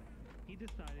I had it. He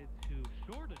decided to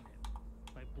shorten it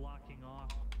by blocking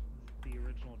off the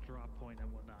original drop point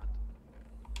and whatnot.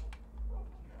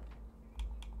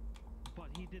 But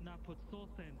he did not put soul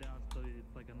sand down so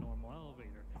it's like a normal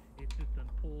elevator. It's just an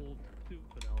old,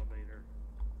 stupid elevator.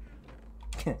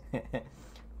 Wild,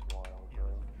 Yeah, bro.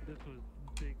 this was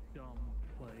big dumb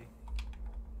play.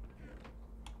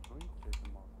 Can we kick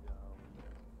him off the island?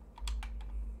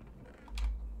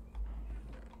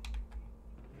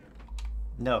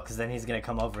 No, because then he's gonna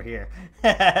come over here.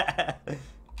 Truly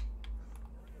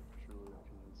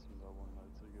convinced him that one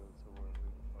night to go to where we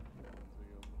fucking wanted to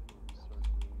go before we start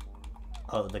doing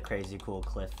more. Oh, the crazy cool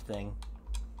cliff thing.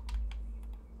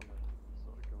 Somebody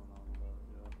started going on about,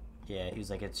 yeah. Yeah, he was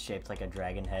like, it's shaped like a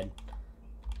dragon head. Yeah,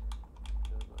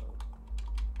 that.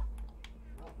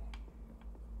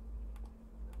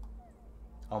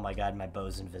 Oh my god, my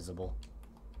bow's invisible.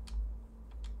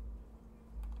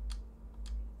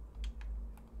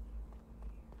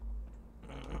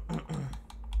 I just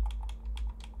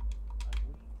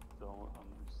don't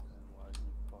understand why he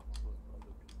fucks with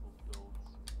other people's builds.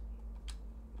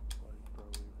 Like, bro,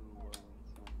 who learns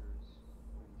singers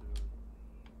and do it.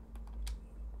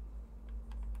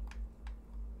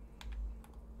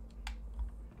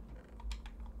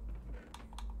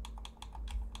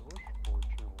 I wish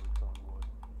Fortune worked on wood,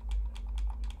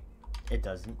 It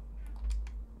doesn't. not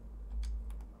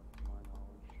to my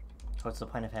knowledge. What's the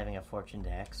point of having a fortuned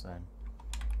axe then?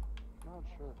 Not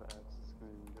sure if Axe is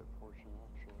gonna even get Fortune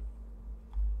actually.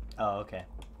 Oh, okay.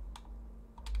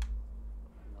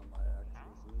 You know, my axe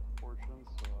isn't Fortune,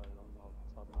 so I don't know off the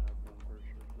top of my head, but I'm pretty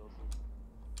sure it doesn't.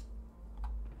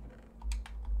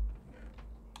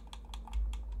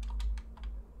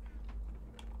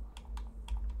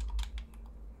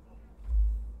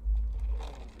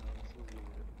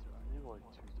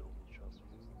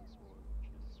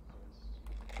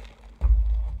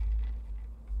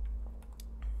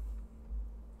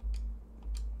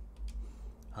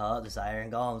 Oh, this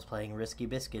Iron Golem's playing risky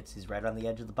biscuits. He's right on the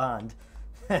edge of the pond.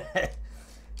 Can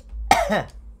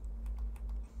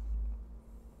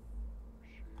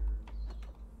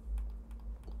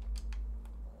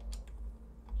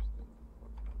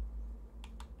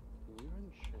you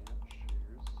enchant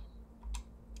shears?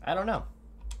 I don't know.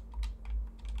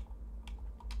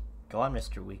 Go on,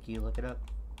 Mr. Wiki, look it up.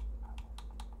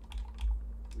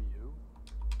 Wii U?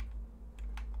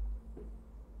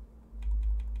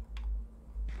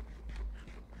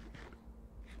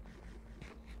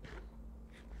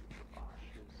 Oh,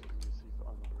 shears can receive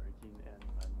unbreaking and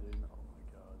mending. Oh my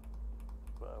god.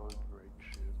 But I would break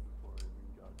shears before I even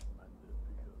got to mend it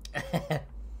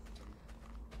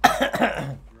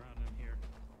because. Around in here.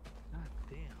 God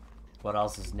damn. What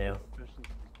else is new?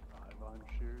 Efficiency 5 on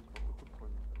shears, but what the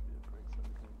point would that be? It breaks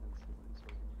everything instantly, so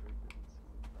I can break it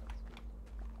instantly faster.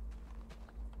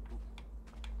 Oop.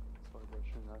 Sorry about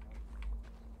your neck.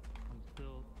 I'm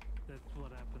still. That's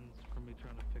what happens from me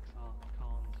trying to fix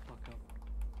Colin's fuck up.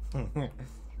 Would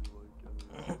you like any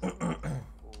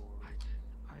or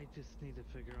I just need to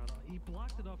figure out. He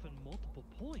blocked it off in multiple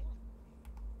points.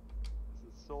 is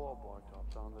it still all blocked off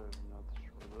down there? Have you not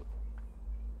destroyed it?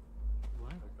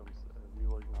 What? Have you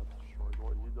like not destroyed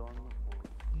what you done? Or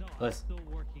No, I'm Listen. still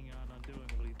working on doing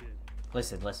what he did.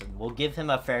 Listen. We'll give him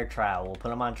a fair trial. We'll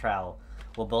put him on trial.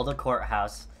 We'll build a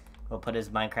courthouse. We'll put his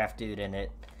Minecraft dude in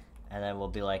it. And then we'll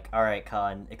be like, alright,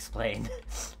 Colin, explain.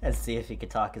 And see if he could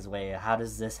talk his way. How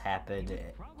does this happen? He was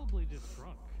probably just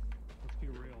drunk. Let's be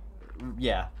real.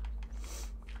 Yeah.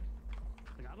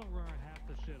 Like, I don't remember half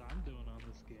the shit I'm doing on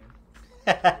this game.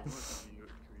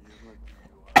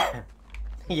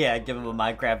 Yeah, give him a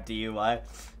Minecraft DUI. Well,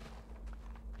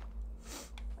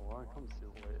 when it comes to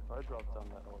wait, if I drop down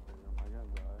that elevator, am I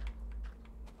gonna die?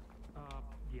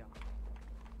 Yeah.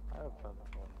 I have feather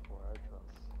fall before, I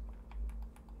trust.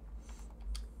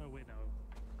 Oh, wait, no.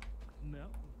 No,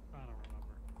 I don't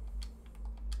remember.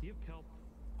 Do you have kelp?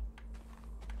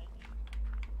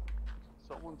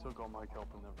 Someone took all my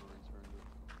kelp and never returned it.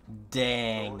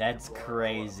 Dang, that's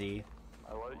crazy.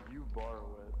 I let you borrow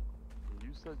it, and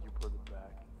you said you put it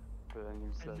back, but then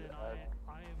you said And then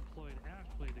I employed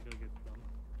Ashley to go get some.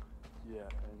 yeah,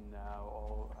 and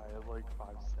now I have like 5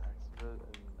 stacks of it,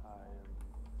 and I am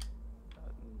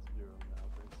at 0 now,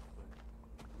 basically.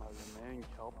 My remaining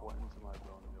kelp went into my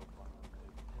bone meal plan I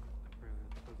made. And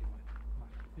I forgot to go get my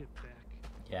bit back.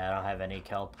 Yeah, I don't have any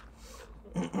kelp.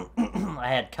 I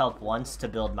had kelp once to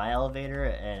build my elevator,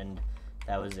 and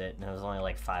that was it. And it was only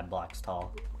like 5 blocks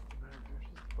tall. Man, there's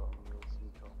just bone meal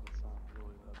some kelp. It's not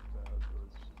really that bad, but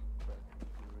it's just bad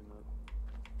doing it.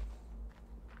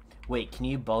 Wait, can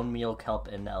you bone meal kelp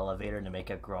in the elevator to make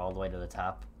it grow all the way to the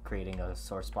top, creating a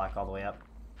source block all the way up?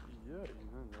 Yeah, you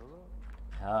didn't know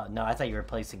that? No, I thought you were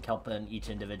placing kelp in each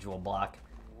individual block.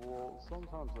 Well,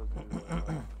 sometimes I do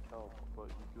that kelp, but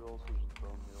you could also just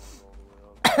bone meal it all the way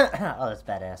up. Oh, that's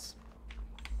badass.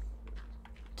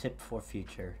 Tip for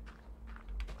future.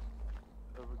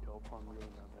 Have a kelp farm going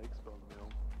that makes bone meal.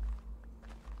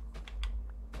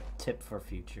 Tip for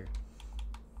future.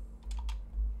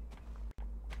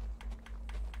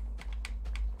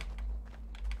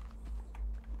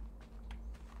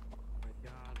 Oh my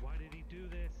god, why did he do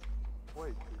this?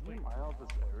 Wait, did you Wait. mine out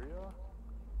this area?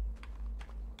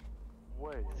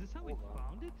 Wait, Is this how we hold on.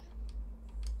 found it?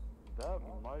 That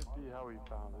might be how we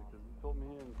found it, because he told me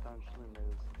he unintentionally made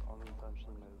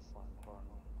a slime farm.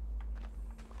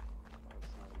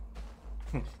 That's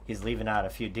not. He's leaving out a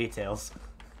few details.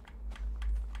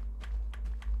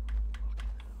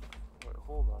 Wait,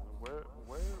 hold on.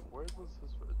 Where does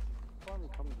this farm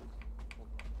come to? Hold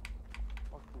on.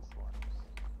 Fuck these slimes.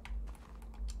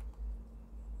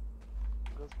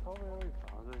 That's probably how he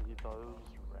found it. He thought it was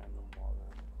just random water.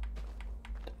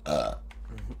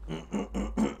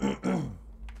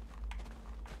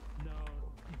 No,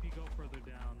 if you go further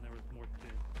down, there was more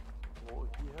shit. Well,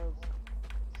 he has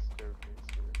staircase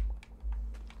here.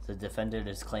 The defendant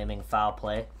is claiming foul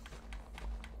play.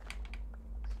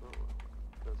 So,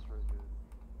 that's right here.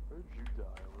 Where'd you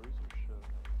die? Where's your ship?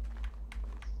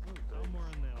 This is Somewhere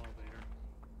in the elevator.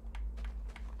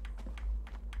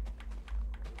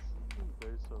 This is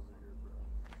base over here, bro.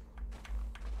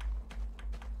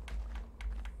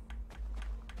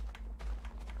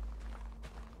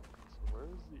 So where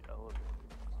is the elevator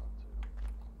going on to?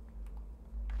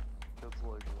 Because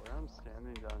like where I'm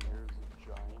standing down here is a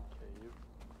giant cave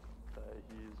that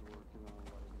he's working on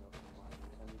lighting up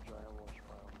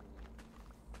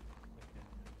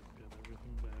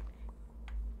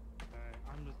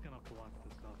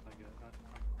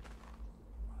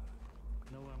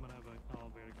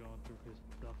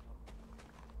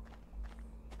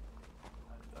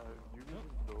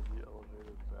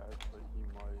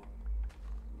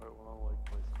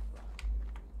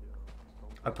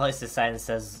Or place a sign that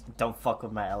says, "Don't fuck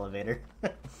with my elevator." I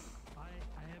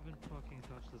haven't fucking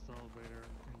touched this elevator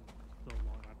in so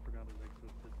long. I forgot it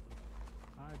existed.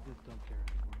 So I just don't care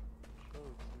anymore. Showed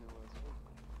it to me last week.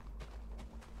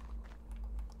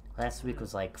 Last week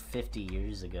was like 50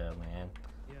 years ago, man.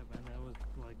 Yeah, man, that was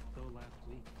like so last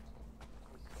week.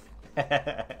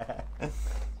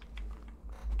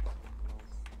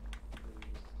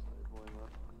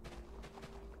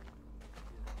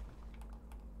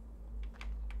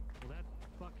 Well, that's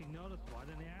fucking noticeable. I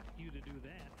didn't ask you to do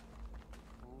that.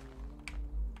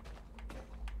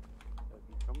 If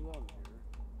you come down here,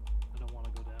 I don't want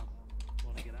to go down. I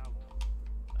want to get out.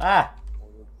 Ah! well,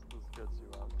 this gets you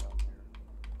out down here.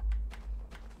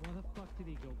 Why the fuck did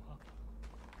he go up?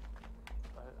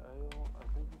 I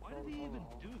think you Why did he even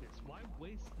do this? Why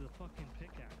waste the fucking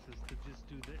pickaxes to just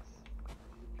do this?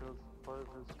 Because part of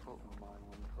his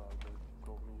mining project, he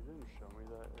told me, he didn't show me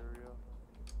that area,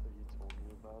 but he told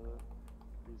me about it.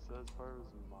 He says part of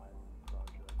his mining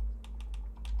project,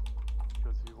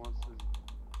 because he wants to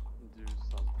do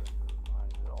something to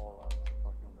mine it all out to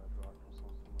fucking bedrock or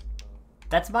something like that.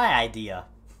 That's my idea.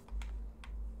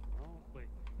 Well,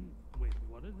 Wait,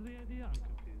 what is the idea? I'm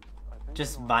confused. I think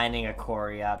Just he wants mining a to-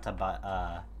 quarry out to But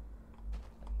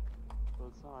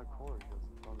it's not a quarry, because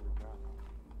it's underground.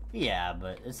 yeah,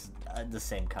 but it's the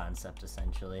same concept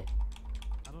essentially.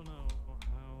 I don't know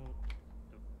how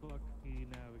the fuck he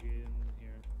navigated in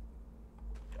here.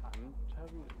 I'm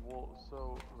having, well,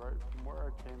 so, right from where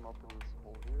I came up in this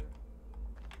hole here,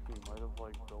 he might have,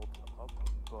 like, built up,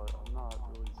 but I'm not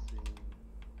really seeing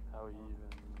how he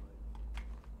even, like,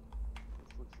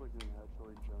 this looks like a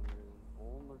naturally generated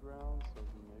hole in the ground, so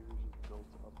he maybe just built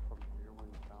up from here when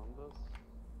he found us,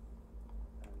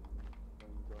 and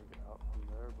then dug it out from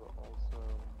there, but also,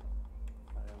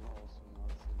 I am also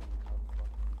not seeing how the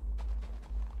fuck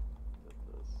he did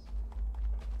this.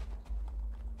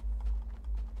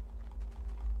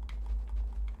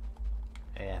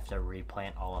 I have to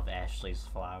replant all of Ashley's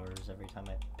flowers every time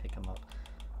I pick them up.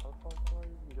 How the fuck do I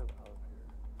even get out of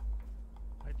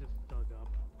here? I just dug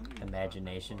up.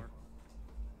 Imagination.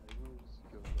 I can just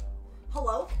go down where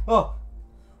Hello? Oh!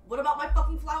 What about my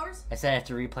fucking flowers? I said I have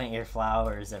to replant your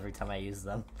flowers every time I use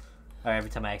them. Or every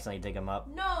time I accidentally dig them up.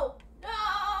 No! No!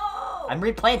 I'm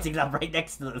replanting them right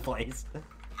next to the place.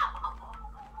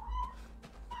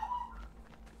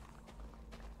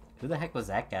 Who the heck was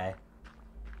that guy?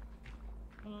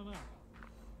 I don't know.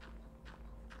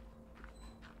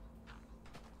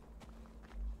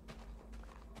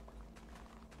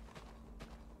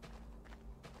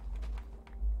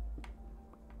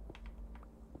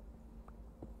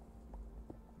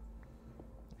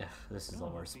 Ugh, this is the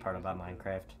worst part about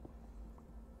Minecraft.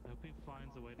 I hope he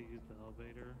finds a way to use the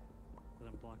elevator that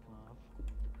I'm blocking off.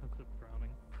 Instead of frowning.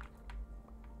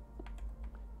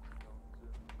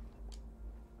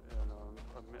 Yeah, no,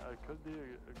 I mean, I could be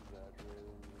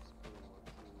exaggerating this putting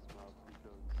words in his mouth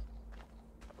because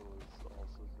I was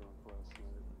also drunk last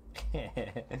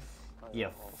night. You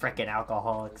frickin'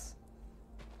 alcoholics.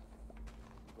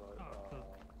 But, Oh, so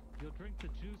you'll drink the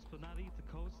juice but not eat the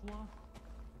coleslaw?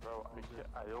 bro,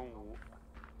 I don't,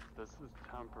 this is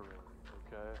temporary,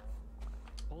 okay?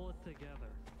 Pull it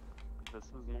together. This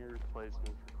is my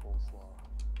replacement for coleslaw.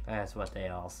 That's what they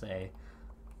all say.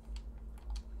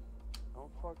 Don't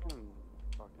fucking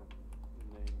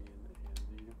name me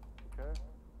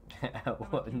an Andy, okay?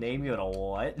 What, name you a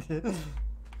what?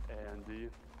 Andy.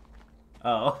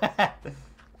 Oh, that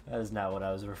is not what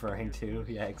I was referring to.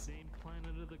 Yikes. Named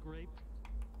Planet of the Grape.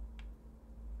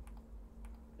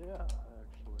 Yeah,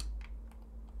 actually.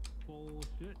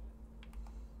 Bullshit.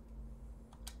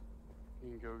 You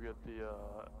can go get the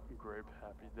Grape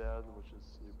Happy Dad, which is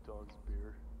Snoop Dogg's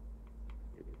beer.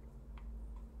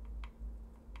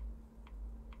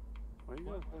 When are you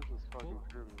gonna finish this fucking Well-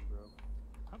 pyramid, bro?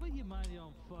 How about you mind your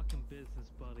own fucking business,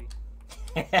 buddy?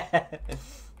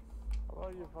 How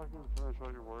about you fucking finish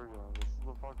what you're working on? This is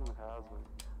the fucking hazard.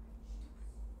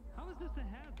 How is this a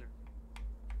hazard?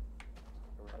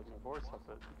 I ride my horse up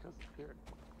it because it's here.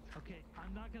 Okay,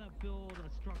 I'm not gonna build a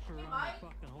structure Hey, around my Mike.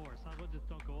 fucking horse. How about just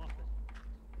don't go up it?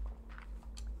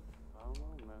 I don't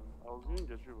know, man. I was gonna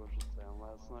get you a bunch of sand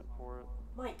last night for it.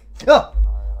 Mike, Oh!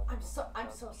 And I,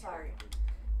 I'm so sorry.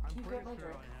 I'm Can you pretty grab my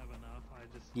sure drink? I have enough.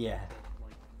 I just Yeah.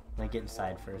 like Let me get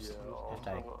inside first. Yeah, After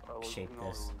I was shape looking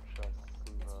this. over your chests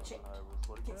and, It's shaped. I was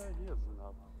like, Yes. yeah, he has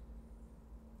enough.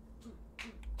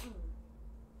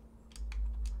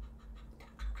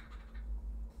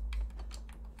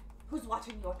 Who's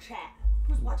watching your chat?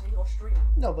 Who's watching your stream?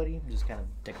 Nobody. I'm just kind of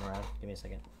digging around. Give me a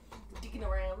second. Digging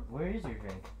around. Where is your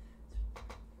drink?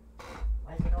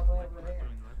 Why is it all the way over we're there?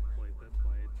 doing let's plays. That's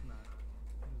why it's not.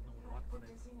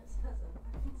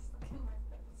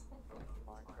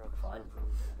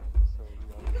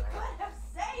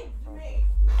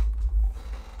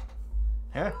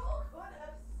 God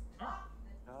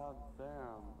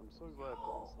damn. I'm so glad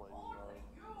for this lightning rod.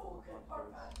 With my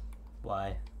face. Why?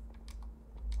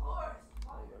 Why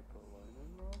did I put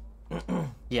lightning rod?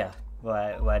 Yeah.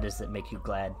 Why does it make you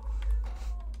glad?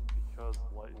 Because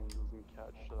lightning doesn't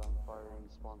catch shit on fire and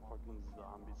spawn fucking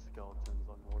zombie skeletons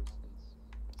on horses.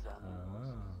 Zombie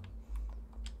horses.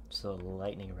 So the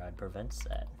lightning rod prevents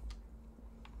that.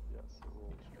 Yes, it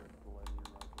will strike the lightning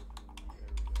rod within the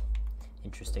area.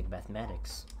 Interesting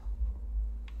mathematics.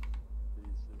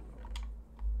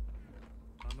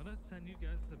 I'm gonna send you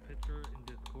guys a picture in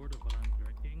Discord of what I'm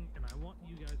drinking, and I want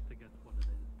you guys to guess what it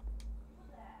is.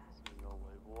 So no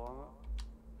label on it?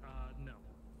 No.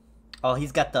 Oh,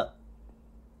 he's got the...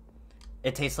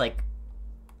 It tastes like...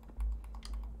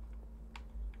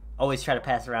 Always try to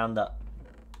pass around the...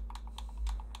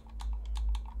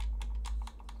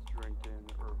 Drinking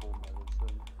herbal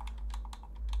medicine.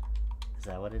 Is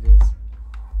that what it is?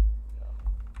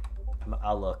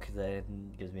 I'll look. That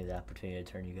gives me the opportunity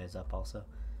to turn you guys up also.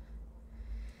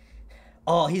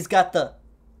 Oh, he's got the...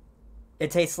 It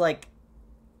tastes like...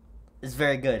 It's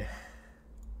very good.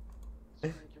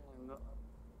 Drinking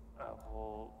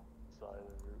apple cider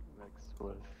mixed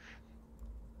with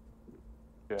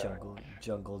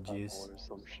Jungle juice. or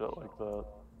some shit like that.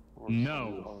 Or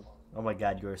No. Oh my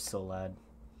god, you are so loud.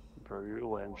 Bro, your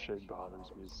lampshade bothers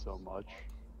me so much.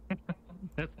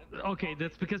 That's okay.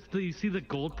 That's because you see the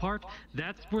gold part.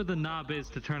 That's where the knob is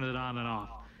to turn it on and off.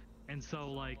 And so,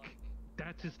 like,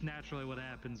 that's just naturally what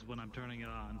happens when I'm turning it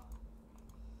on.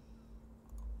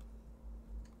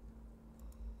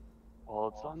 Well,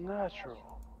 it's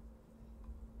unnatural.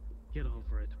 Get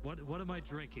over it. What am I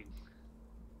drinking?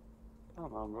 I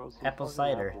don't know, bro. Some Apple fucking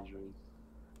cider. apple juice.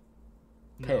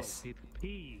 Piss. No, it's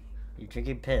pee. You're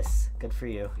drinking piss. Good for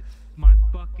you. It's my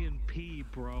fucking pee,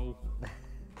 bro.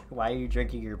 Why are you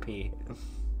drinking your pee?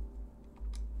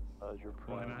 Your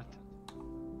Why prime. not?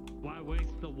 Why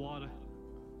waste the water?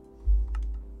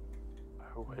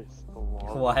 I waste the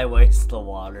water. Why waste the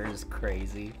water is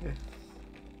crazy.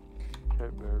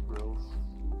 Okay, Bear Grylls.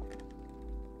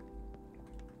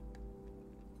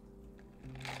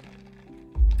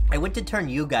 I went to turn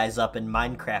you guys up and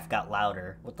Minecraft got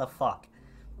louder. What the fuck?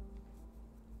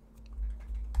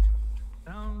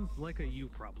 Sounds like a you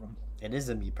problem. It is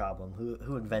a me problem.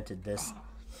 Who invented this?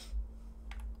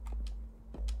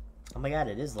 Oh my god,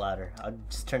 it is louder. I'll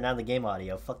just turn down the game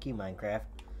audio. Fuck you, Minecraft.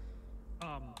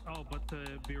 Oh, but to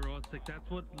be realistic, that's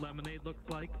what lemonade looks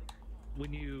like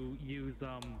when you use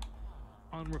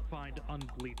unrefined,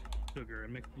 unbleached sugar. It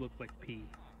makes it look like pee.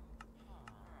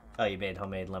 Oh, you made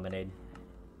homemade lemonade.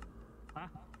 Huh?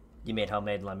 You made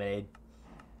homemade lemonade.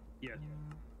 Yes,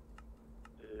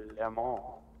 Lemon.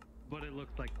 but it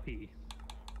looks like pee.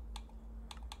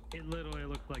 It literally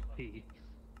looks like pee.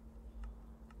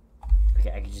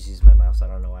 Okay, I can just use my mouse. I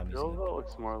don't know why I'm Girl, using that it.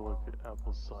 looks more like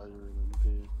apple cider than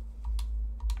pea.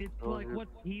 It's Oh, like you're-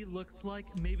 what pee looks like.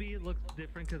 Maybe it looks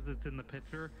different because it's in the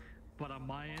picture, but on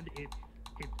my end, it's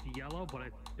yellow, but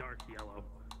it's dark yellow.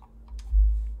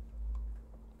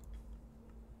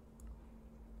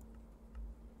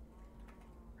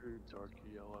 Very dark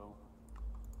yellow.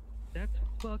 That's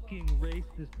fucking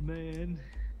racist, man.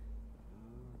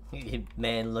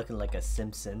 Man looking like a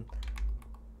Simpson.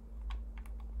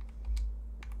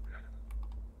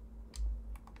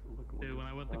 Dude, when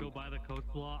I went to go buy the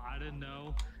coleslaw, I didn't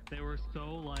know they were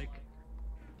so like,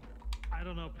 I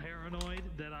don't know, paranoid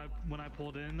that when I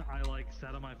pulled in, I like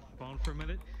sat on my phone for a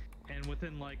minute, and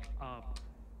within like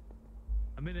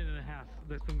a minute and a half,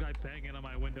 there's some guy banging on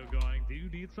my window going, "Do you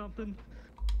need something?"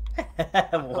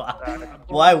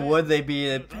 Why would they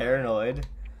be paranoid?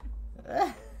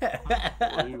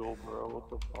 Legal, bro. What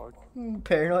the fuck?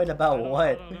 Paranoid about I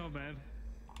what? don't know, man.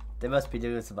 They must be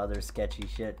doing some other sketchy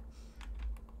shit.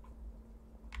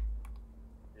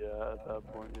 Yeah, at that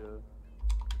point, yeah.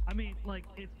 I mean, like,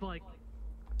 it's like,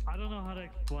 I don't know how to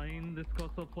explain this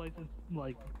coastal place. It's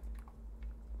like,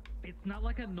 it's not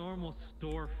like a normal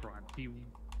storefront. You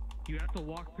have to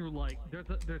walk through, like, there's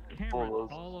cameras those-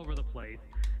 all over the place.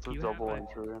 It's a You double have,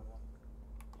 entry.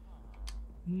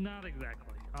 Not exactly.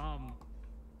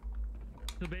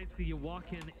 So basically you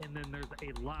walk in and then there's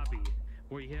a lobby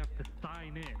where you have to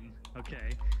sign in, okay?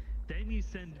 Then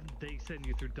they send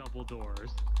you through double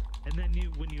doors. And then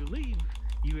when you leave,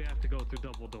 you have to go through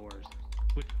double doors,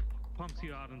 which pumps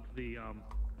you out into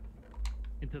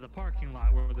the parking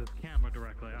lot where there's a camera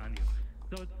directly on you.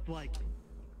 So it's like,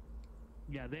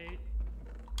 yeah, they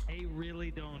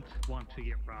really don't want to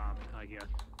get robbed, I guess.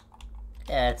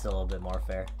 Yeah, it's a little bit more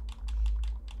fair.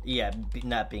 Yeah,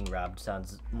 not being robbed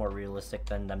sounds more realistic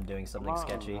than them doing something Come on,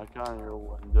 sketchy. that guy on your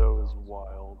window is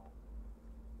wild.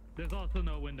 There's also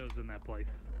no windows in that place.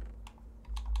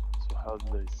 So how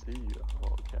do they see you?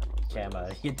 Oh, cameras.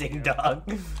 Camera, you ding dong.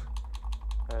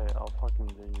 Hey, I'll fucking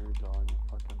ding your dog. You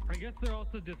fucking. I guess they're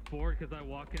also just bored because I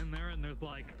walk in there and there's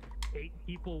like 8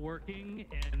 people working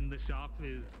and the shop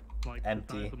is like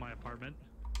Empty. the size of my apartment.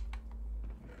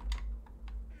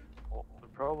 Well, they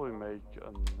probably make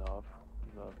enough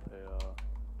that they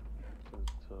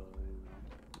to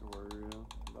you know worry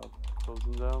about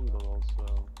closing down, but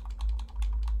also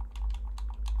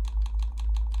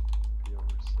be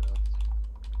overstaffed.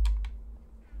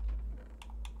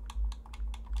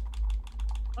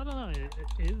 I don't know.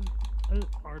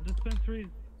 Are dispensaries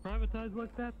privatized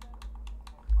like that?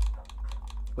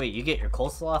 Wait, you get your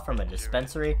coleslaw from a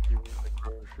dispensary? You mean the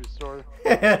grocery store?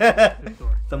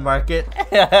 The market?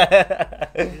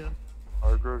 Yeah.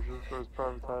 Our grocery store is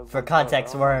privatized. For like that,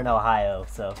 context, huh? we're in Ohio,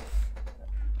 so.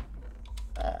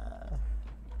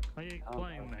 How you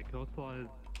explain that coleslaw is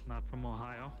not from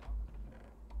Ohio?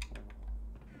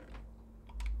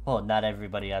 Well, not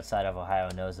everybody outside of Ohio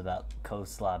knows about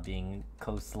coleslaw being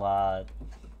coleslawized.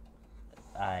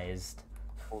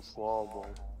 Coleslawable.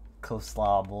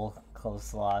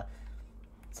 Coleslaw.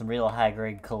 Some real high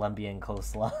grade Colombian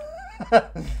coleslaw. I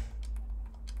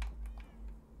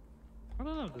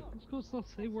don't know. Does this coleslaw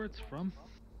say where it's from?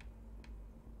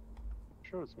 I'm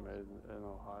sure it's made in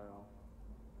Ohio.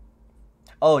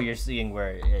 Oh, you're seeing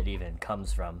where it even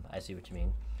comes from. I see what you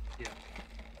mean. Yeah.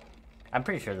 I'm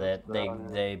pretty sure that they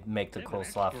make the They have an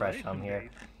coleslaw fresh expiration from here.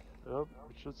 date. Yep,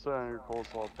 it should say on your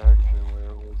coleslaw packaging where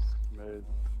it was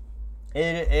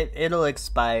made. It'll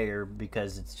expire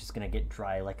because it's just gonna get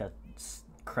dry like a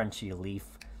crunchy leaf.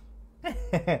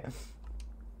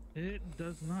 It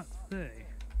does not say.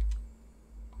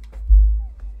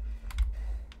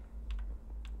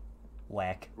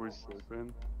 Whack. We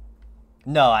sleeping?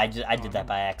 No, I did that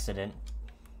by accident.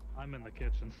 I'm in the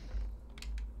kitchen.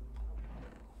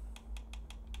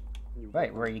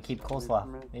 Right, where you keep coleslaw. For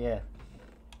me? Yeah.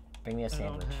 Bring me a I don't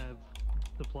sandwich. have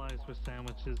supplies for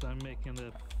sandwiches. I'm making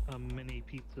a mini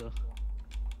pizza.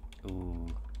 Ooh.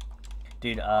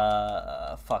 Dude,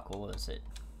 fuck, what was it?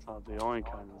 It's not the only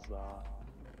kind of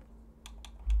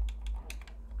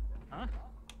Huh?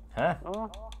 Huh?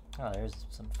 Oh, Oh, there's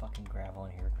some fucking gravel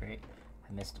in here. Great.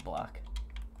 I missed a block.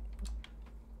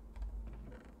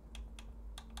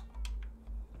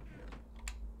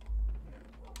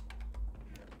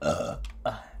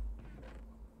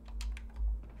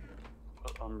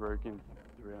 unbreaking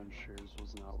 300 shares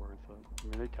was not worth it. I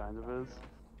mean, it kind of is.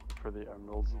 For the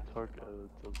emeralds it took,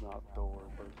 it does not feel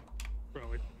worth it.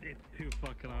 Bro, it's too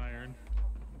fucking iron.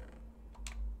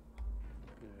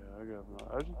 Yeah, I got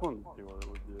no. I just wanted to see what it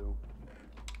would do.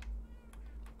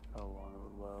 How long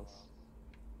it would last.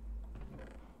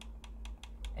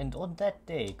 And on that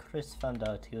day, Chris found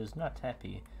out he was not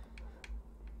happy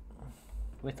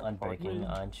with unbreaking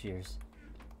on Cheers.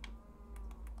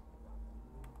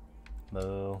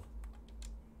 Moo.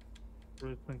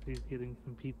 Chris thinks he's getting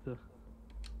some pizza.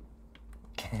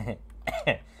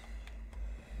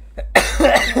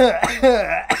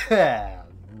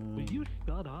 Will you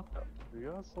shut up? If you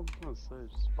got something to say,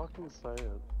 just fucking say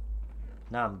it.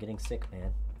 Nah, I'm getting sick,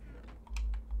 man.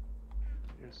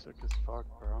 You're sick as fuck,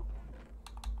 bro.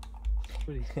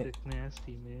 Pretty sick,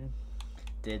 nasty, man.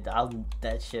 Dude,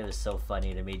 that shit was so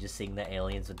funny to me, just seeing the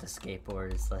aliens with the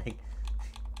skateboards. Like,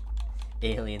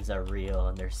 aliens are real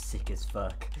and they're sick as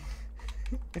fuck.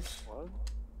 What?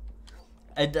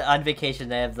 And on vacation,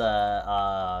 they have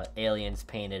the aliens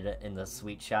painted in the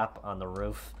sweet shop on the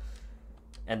roof.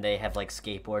 And they have, like,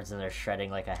 skateboards and they're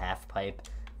shredding, like, a half pipe.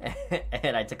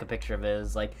 And I took a picture of it. It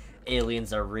was like,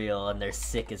 aliens are real and they're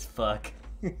sick as fuck.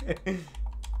 Whoa,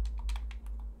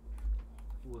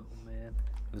 man.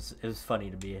 It was funny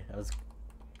to me. I was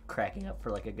cracking up for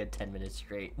like a good 10 minutes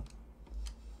straight.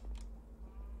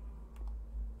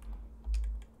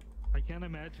 I can't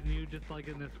imagine you just like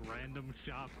in this random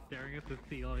shop staring at the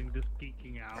ceiling, just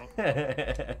geeking out for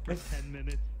 10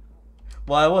 minutes.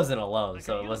 Well, I wasn't alone, Like,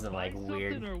 so are it you wasn't gonna like buy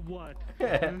weird. something or what?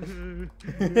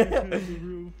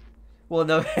 Roof. Well,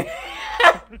 no.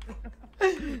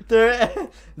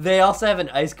 They also have an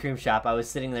ice cream shop. I was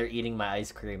sitting there eating my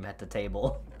ice cream at the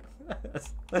table.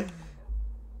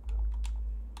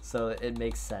 So it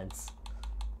makes sense.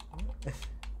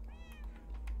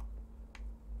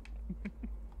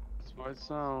 This might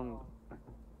sound,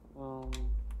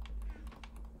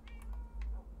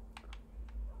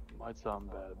 might sound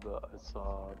bad, but I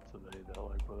saw today that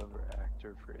like whatever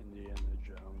actor for Indiana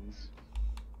Jones,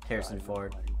 Harrison died in a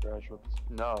Ford. plane crash with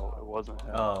his- No, it wasn't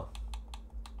him. Oh.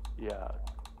 Yeah,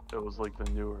 it was like the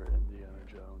newer Indiana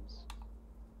Jones.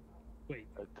 Wait,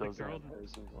 It the doesn't girl, have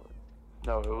Harrison Ford.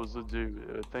 No, it was a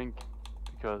dude.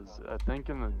 Because I think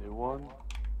in the new one,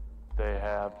 they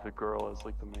have the girl as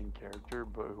like the main character,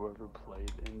 but whoever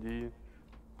played Indy,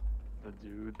 the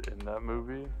dude in that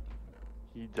movie,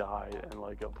 he died in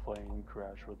like a plane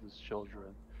crash with his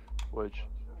children, which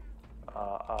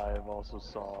I've also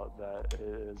saw that it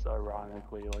is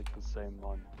ironically like the same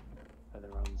month and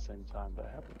around the same time that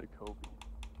happened to Kobe.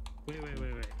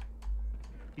 Wait.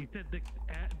 You said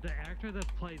the actor that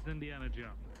plays Indiana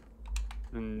Jones.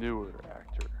 The newer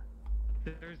actor.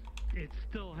 It's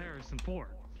still Harrison Ford.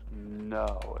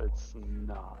 No, it's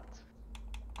not.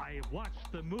 I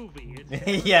watched the movie.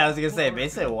 It's Yeah, I was gonna say, Ford.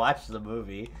 basically watch the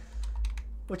movie.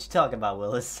 What you talking about,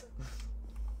 Willis?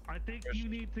 I think you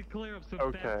need to clear up some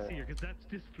Okay. facts here, because that's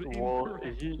just Well,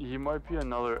 incorrect. he might be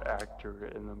another actor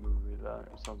in the movie then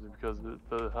or something, because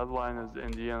the headline is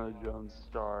Indiana Jones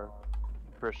star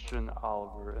Christian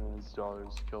Oliver and his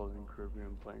daughters killed in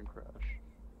Caribbean plane crash.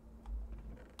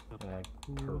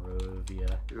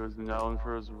 Perovia. He was known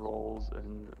for his roles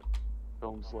in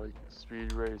films like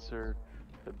Speed Racer,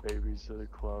 The Babysitter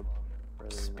Club,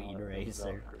 Speed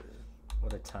Racer.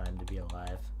 What a time to be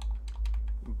alive.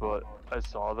 But I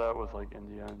saw that with like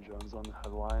Indiana Jones on the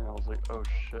headline. I was like, oh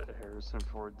shit, Harrison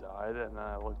Ford died. And then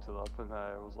I looked it up and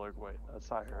I was like, wait, that's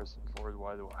not Harrison Ford.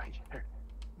 Why do I care?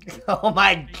 Oh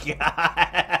my god!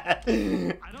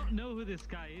 I don't know who this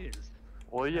guy is.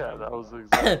 Well, yeah, that was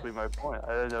exactly my point.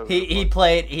 I didn't know. he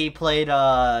played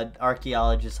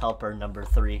archaeologist helper number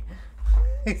 3.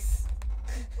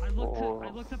 I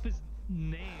looked up his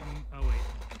name. Oh wait.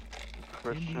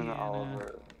 Christian Indiana.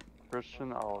 Oliver.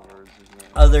 Christian Oliver is his name.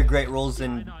 Other great roles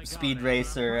in I know, I got Speed it.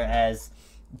 Racer as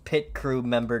pit crew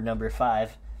member number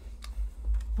 5.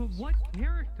 But what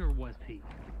character was he?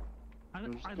 I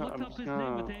I'm just looked gonna- up his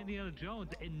name with Indiana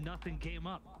Jones and nothing came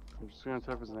up. I'm just gonna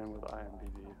type his name with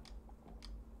IMDb.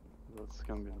 That's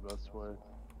gonna be the best way.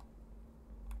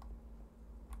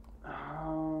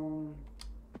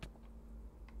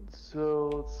 So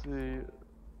let's see.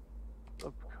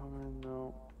 Upcoming,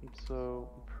 no. So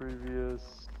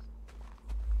previous.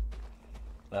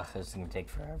 Ugh, this is gonna take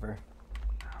forever.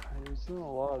 He was in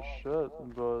a lot of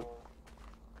shit, but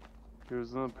he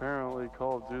was in apparently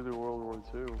Call of Duty World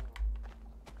War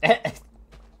II.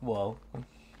 Whoa.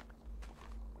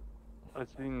 I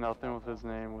see nothing with his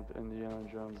name with Indiana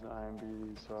Jones and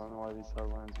IMDb, so I don't know why these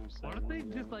headlines are saying. Why don't they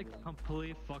Indiana just like Jones.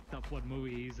 completely fucked up what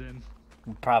movie he's in?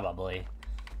 Probably.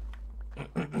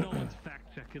 No one's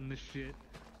fact checking this shit.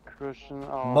 Christian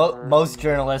Oliver. Most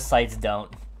journalist sites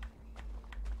don't.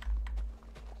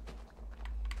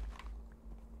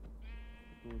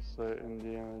 Let's say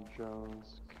Indiana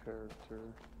Jones character.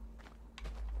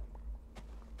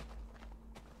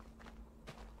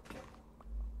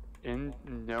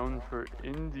 Known for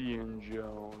Indian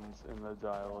Jones in the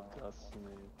Dial of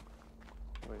Destiny.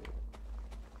 Wait.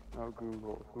 Now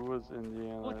Google. Who was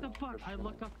Indiana? What the fuck? I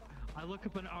look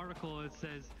up an article that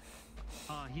says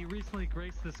he recently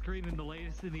graced the screen in the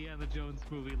latest Indiana Jones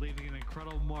movie, leaving an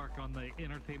incredible mark on the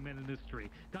entertainment industry.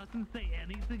 Doesn't say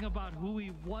anything about who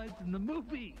he was in the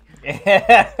movie.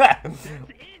 That's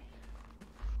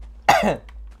it.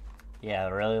 Yeah,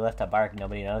 really left a mark.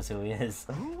 Nobody knows who he is.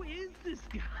 Who is this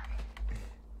guy?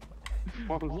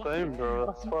 What I'm saying, bro.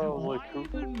 That's why I was Why like, who?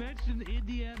 even mention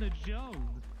Indiana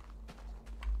Jones?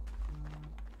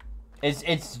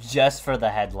 It's just for the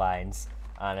headlines,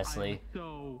 honestly.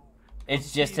 So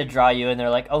It's just to draw you in. They're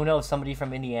like, oh no, somebody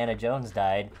from Indiana Jones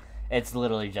died. It's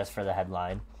literally just for the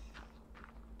headline.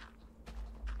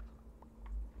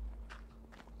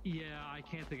 yeah, I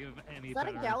can't think of any. Is that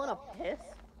a better. gallon of piss?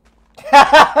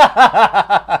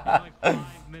 I'm like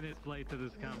 5 minutes late to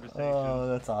this conversation. Oh,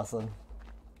 that's awesome.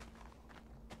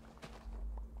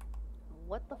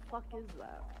 What the fuck is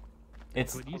that?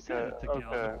 It's When you said it's a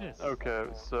gallon of piss. Okay,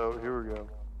 so here we go.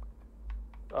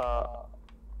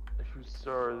 Who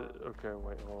started? Okay,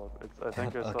 wait, hold on. I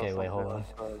think I saw Okay, wait, hold something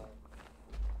that said-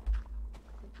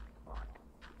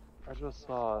 I just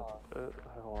saw it.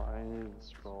 Hold on, I need to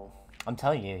scroll. I'm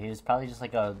telling you, he was probably just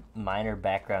like a minor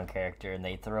background character, and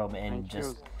they throw him I in think he just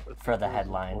was- I for think the he was a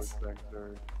headlines. voice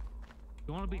actor.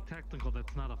 You want to be technical?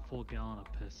 That's not a full gallon of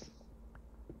piss.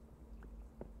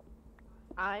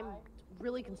 I'm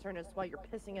really concerned as to why you're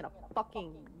pissing in a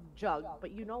fucking jug,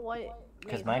 but you know what?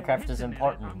 Because Nathan, Minecraft is Pissing in it,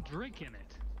 important. I'm drinking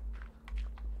it.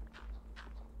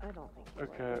 I don't think you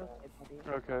Okay. are.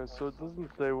 Buddy. Okay, so it doesn't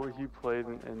say what he played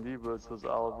in Indy, but it says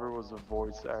Oliver was a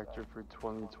voice actor for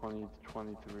 2020 to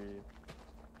 23.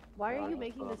 Why are I you just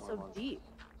making thought this that so was- deep?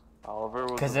 Oliver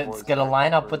was Because a it's voice gonna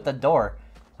line actor up with for- the door.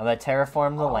 I'm gonna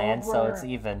terraform the land so it's Oliver.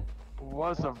 even.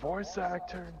 Was a voice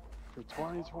actor The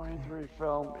 2023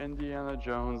 film Indiana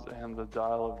Jones and the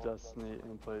Dial of Destiny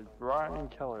and played Brian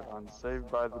Keller on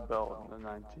Saved by the Bell in the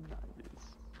 1990s.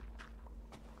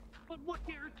 But what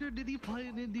character did he play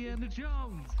in Indiana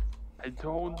Jones? I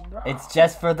don't know. It's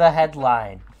just for the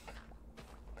headline.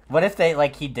 What if they,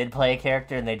 like, he did play a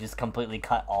character and they just completely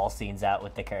cut all scenes out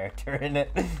with the character in it?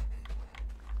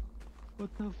 What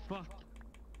the fuck?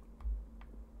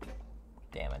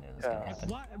 Damn, I knew this was gonna happen.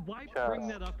 Why bring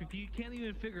that up if you can't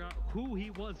even figure out who he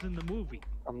was in the movie?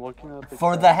 I'm looking at the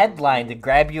For the headline, to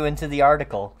grab you into the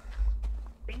article.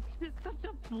 It's just such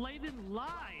a blatant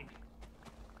lie.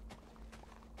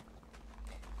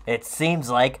 It seems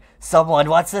like someone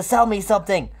wants to sell me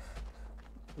something.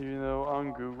 You know,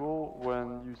 on Google,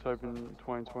 when you type in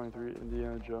 2023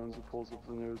 Indiana Jones, it pulls up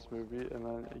the newest movie, and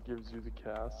then it gives you the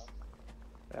cast.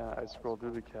 And I scroll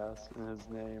through the cast, and his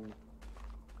name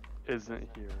isn't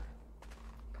here.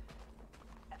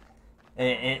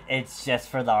 It's just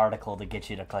for the article to get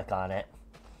you to click on it.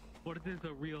 What if there's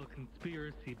a real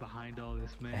conspiracy behind all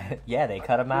this, man? Yeah, they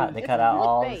cut them out. They cut out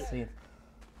all the scenes.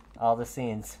 All the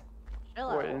scenes.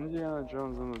 Wait, Indiana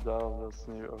Jones and the Dial of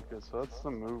Destiny. Okay, so that's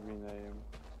the movie name.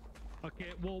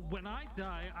 Okay, well, when I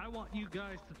die, I want you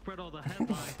guys to spread all the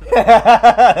headlines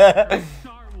about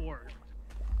Star Wars.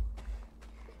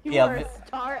 You Yeah, are a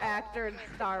star actor in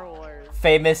Star Wars.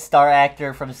 Famous star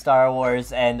actor from Star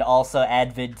Wars and also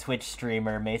avid Twitch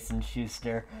streamer Mason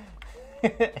Schuster.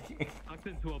 Tucked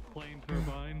into a plane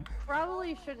turbine.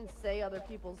 Probably shouldn't say other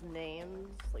people's names,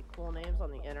 like cool names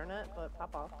on the internet, but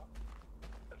pop off.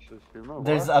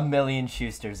 There's a million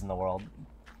Schusters in the world.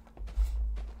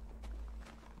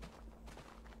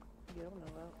 You don't know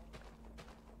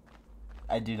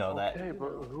that. I do know that. Okay, but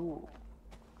who?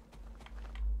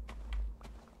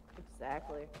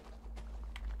 Exactly.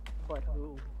 But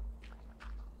who?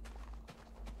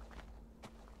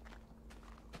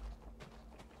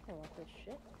 I want this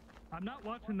shit. I'm not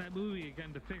watching that movie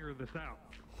again to figure this out.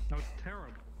 That was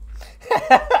terrible.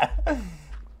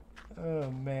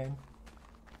 Oh man.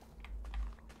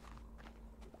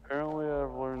 Apparently,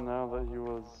 I've learned now that who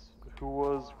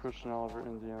was Christian Oliver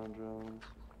Indiana Jones?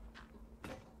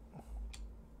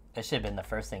 That should have been the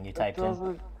first thing you It typed in.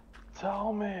 doesn't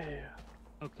tell me.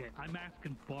 Okay, I'm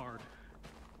asking Bard.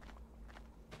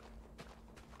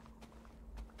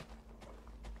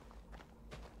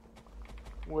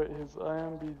 Wait, his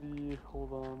IMDb,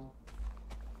 hold on.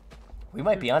 We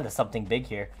might be onto something big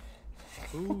here.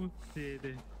 Who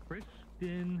did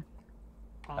Christian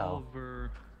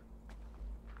Oliver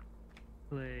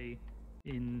play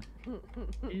in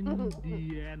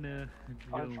Indiana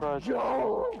I Jones? tried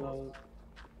to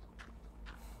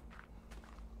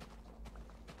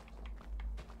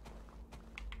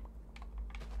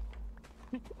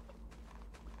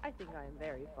I think I am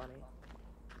very funny.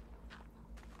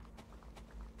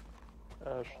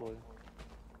 Ashley.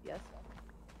 Yes.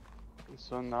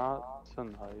 So not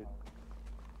tonight.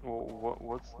 Well,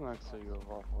 what's the next day you have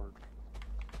off work?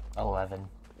 11.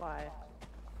 Why?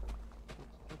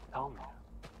 Tell me.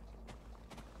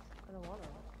 I don't want to.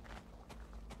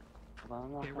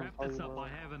 I'm not Okay, gonna wrap tell this you up. what- I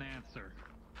have an answer.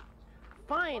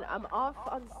 Fine, I'm off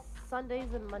on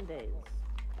Sundays and Mondays.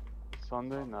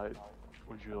 Sunday night,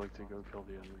 would you like to go kill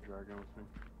the Ender Dragon with me?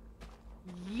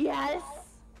 Yes!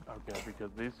 Okay,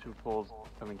 because these two fools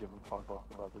gonna give a fuck off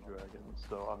about the dragon,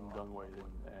 so I'm done waiting,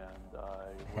 and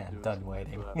I will do it Done soon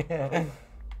waiting. after that.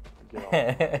 Get off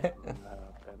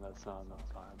and that's not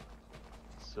enough time.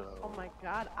 So. Oh my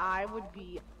god, I would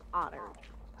be honored.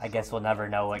 I guess we'll never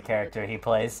know what character he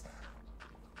plays.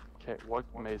 Okay, what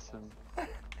Mason?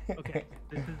 Okay,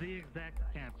 this is the exact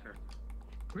answer.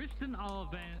 Christian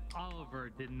Oliver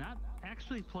did not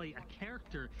actually play a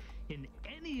character in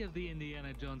any of the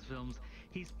Indiana Jones films.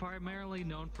 He's primarily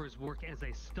known for his work as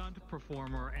a stunt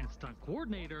performer and stunt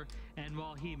coordinator, and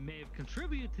while he may have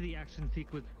contributed to the action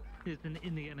sequences in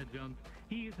Indiana Jones,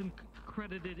 he isn't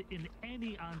credited in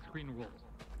any on-screen roles.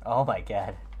 Oh my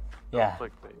god. Yeah.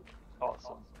 Clickbait.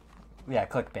 Awesome. Yeah,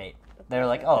 clickbait. They're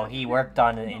like, oh, he worked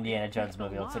on an Indiana Jones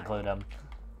movie, let's include him.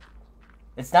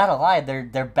 It's not a lie,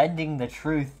 they're bending the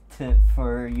truth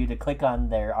for you to click on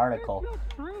their article. There's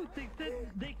no truth. They said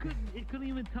it couldn't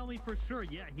even tell me for sure.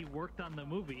 Yeah, he worked on the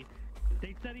movie.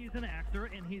 They said he's an actor,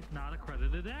 and he's not a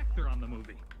credited actor on the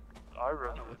movie. I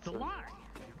read So it it's a said lie.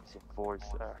 He's a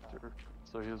voice actor.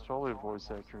 So he was probably a voice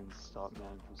actor and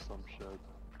stuntman for some shit.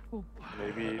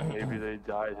 Maybe they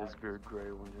dyed his beard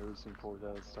gray when Harrison Ford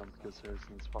had a stunt because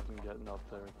Harrison's fucking getting up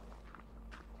there.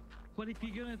 But if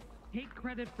you're gonna take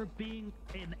credit for being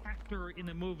an actor in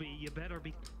a movie, you better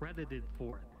be credited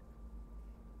for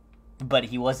it. But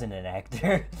he wasn't an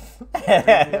actor. Maybe he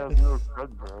has no cred,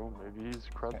 bro. Maybe he's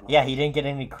credless. Yeah, he didn't get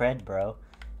any cred, bro.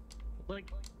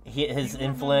 Like, His you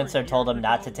remember influencer told years him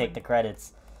not ago to take when- the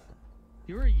credits.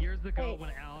 You were years ago Hey.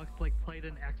 when Alex like played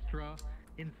an extra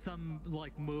in some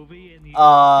like movie and he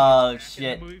Oh, he was back in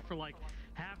shit. the movie for like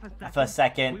half a second. For a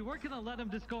second. We weren't gonna let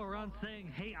him just go around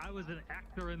saying, "Hey, I was an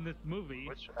actor in this movie."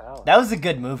 Which Alex? That was a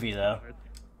good movie, though.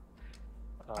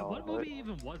 What movie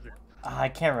even was it? I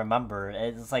can't remember.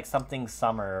 It's like something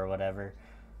summer or whatever.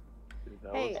 Dude,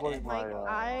 that Hey, was like Mike, my,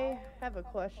 I have a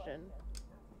question.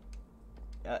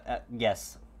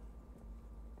 Yes.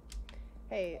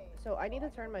 Hey, so I need to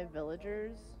turn my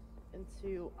villagers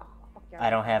into. Oh, fuck yeah. I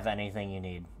don't have anything you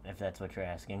need, if that's what you're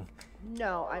asking.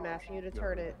 No, I'm asking you to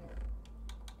turn it.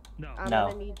 No. I'm No.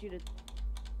 gonna need you to.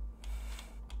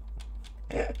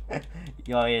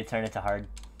 You want me to turn it to hard?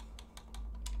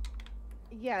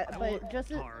 Yeah, I but want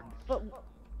just hard.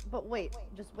 but wait,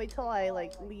 just wait till I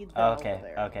like lead them Oh, okay, over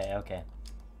there. okay.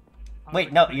 I Wait,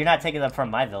 was no, expecting- you're not taking them from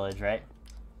my village, right?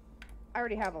 I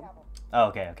already have them. Oh,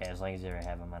 okay. As long as you already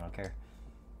have them, I don't care.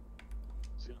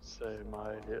 I was gonna say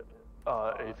my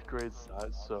 8th grade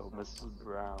science. So Mrs.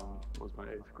 Brown was my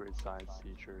 8th grade science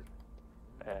teacher,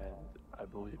 and I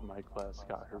believe my class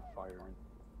got her fired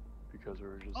because we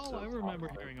were just. Oh, so I remember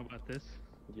toxic. hearing about this.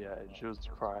 Yeah, and she was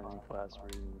crying in class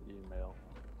reading the email,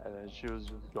 and then she was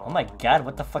just gone. Oh my like, god,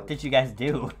 what the for- fuck did you guys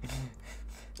do?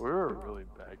 We were a really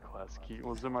bad class. Keaton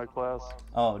was in my class.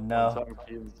 Oh no.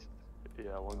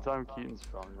 One time Keaton's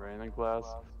phone rang in class,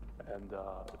 and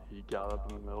he got up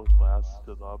in the middle of class,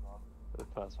 stood up, the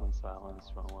class went silent, his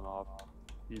phone went off.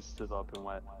 He stood up and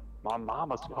went, "My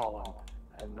mama's calling,"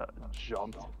 and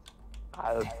jumped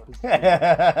out of his seat,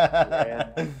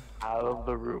 ran out of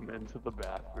the room into the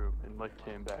bathroom, and like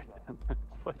came back in.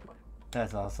 Like,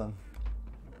 That's awesome.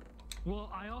 Well,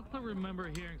 I also remember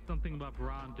hearing something about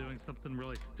Brown doing something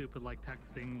really stupid like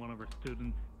texting one of her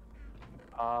students.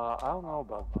 I don't know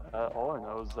about that. All I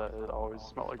know is that it always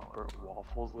smelled like burnt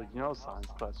waffles. Like, you know, science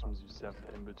classrooms used to have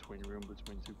an in-between room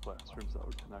between two classrooms that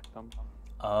would connect them.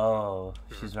 Oh,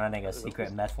 she's running a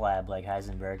secret meth lab like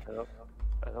Heisenberg.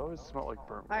 It always smelled like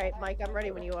burnt All right, Mike, I'm ready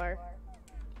when you are.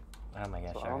 Oh my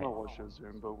gosh, So I don't know alright. what she was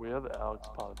doing, but we had Alex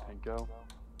Potapinko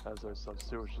as our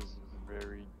substitute, which is a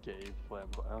very gay,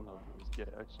 flamboyant. I don't know if he was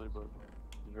gay actually, but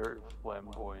very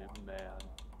flamboyant man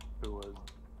who was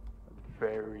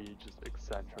very just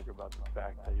eccentric about the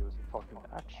fact that he was a fucking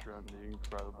extra in The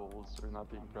Incredibles, or not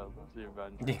The Incredibles, The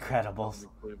Avengers. The Incredibles. in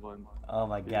Cleveland. Oh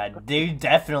my Yeah. god. You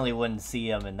definitely wouldn't see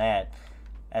him in that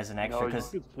as an extra, No, you because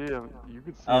could see him. You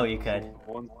could see. Oh, him. you There was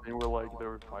could. One thing where like they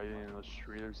were fighting in the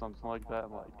street or something like that,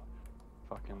 and like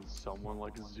fucking someone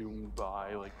like zoomed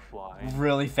by, like flying.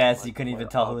 really fast, you Like, couldn't went even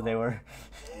tell who up. they were.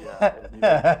 Yeah.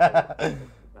 And he,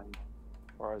 like,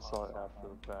 or I saw it after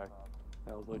the fact,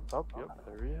 and I was like, oh, yep,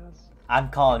 there he is. I'm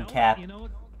calling Cap. You know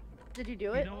what? Did you do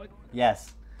You it? know what?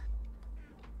 Yes.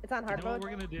 It's on You hard know what mode. we're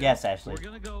gonna do? Yes, Ashley.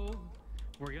 We're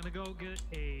gonna go get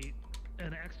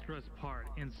an extras part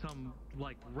in some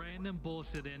like random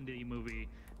bullshit indie movie,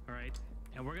 all right?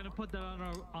 And we're gonna put that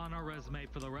on our resume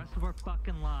for the rest of our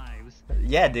fucking lives.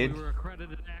 Yeah, We dude. were a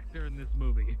credited actor in this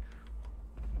movie.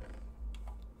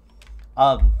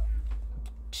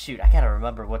 Shoot, I gotta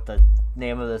remember what the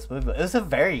name of this movie was. It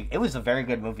was a very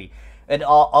good movie. And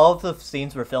all of the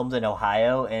scenes were filmed in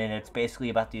Ohio, and it's basically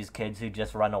about these kids who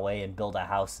just run away and build a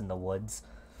house in the woods.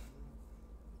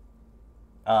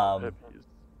 Hippies.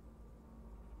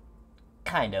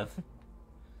 Kind of.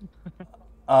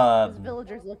 This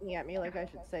villager's looking at me like I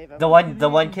should save him. The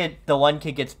one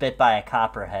kid gets bit by a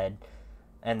copperhead,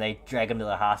 and they drag him to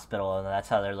the hospital, and that's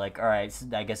how they're like, all right,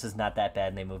 I guess it's not that bad,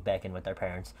 and they move back in with their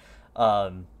parents.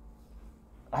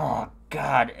 Oh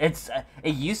god, it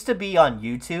used to be on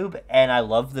YouTube, and I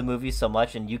love the movie so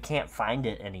much, and you can't find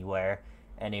it anywhere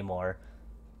anymore.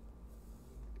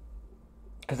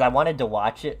 Because I wanted to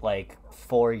watch it like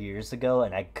 4 years ago,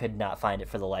 and I could not find it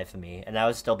for the life of me, and that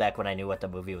was still back when I knew what the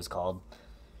movie was called.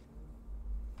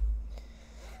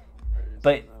 Crazy,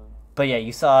 man. But yeah,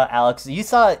 you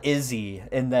saw Izzy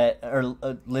in that, or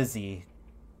Lizzie.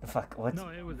 Fuck, what's No,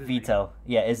 it was Izzy. Vito?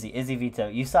 Yeah, Izzy Vito.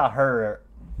 You saw her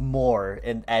more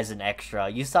as an extra.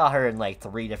 You saw her in like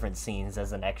 3 different scenes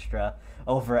as an extra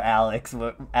over Alex.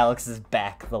 Alex's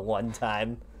back the one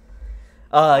time.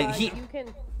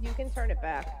 You can turn it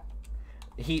back.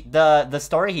 The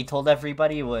story he told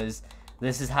everybody was,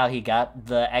 this is how he got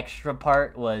the extra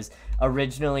part, was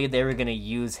originally they were going to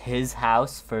use his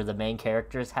house for the main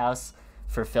character's house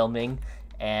for filming,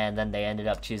 and then they ended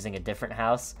up choosing a different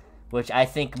house, which I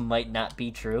think might not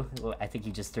be true. I think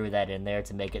he just threw that in there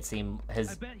to make it seem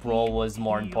his I bet role was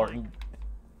more he, important.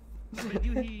 They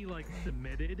knew he like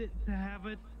submitted to have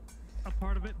it, a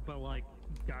part of it, but like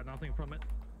got nothing from it.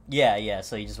 Yeah,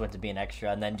 so he just went to be an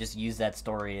extra and then just used that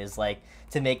story as, like,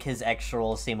 to make his extra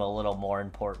role seem a little more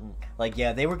important. Like,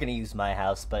 yeah, they were gonna use my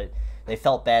house, but they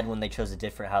felt bad when they chose a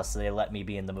different house, so they let me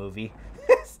be in the movie.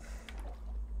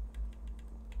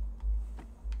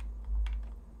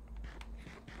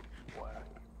 Whack.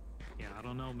 Yeah, I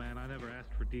don't know, man. I never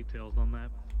asked for details on that.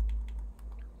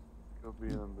 Go be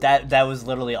in the That was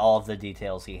literally all of the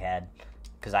details he had.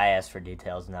 Because I asked for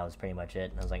details, and that was pretty much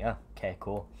it. And I was like, oh, okay,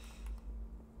 cool.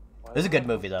 It was a good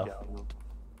movie, though.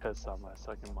 Piss on my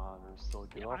second monitor still.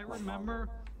 Get Yeah, off I my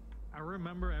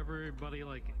remember everybody,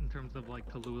 like, in terms of, like,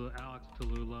 Tallulah, Alex,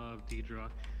 Tallulah, Deidre,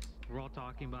 we're all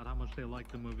talking about how much they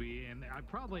liked the movie, and I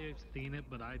probably have seen it,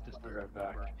 but I just Be right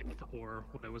back. or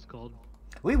what it was called.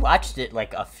 We watched it,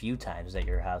 like, a few times at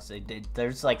your house.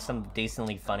 There's, like, some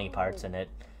decently funny parts in it.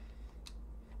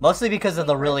 Mostly because of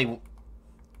the really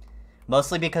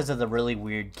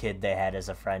weird kid they had as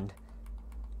a friend.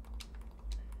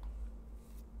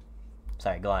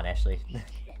 Sorry, go on, Ashley.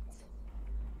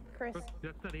 Chris.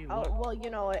 Just that he Oh, looked- well, you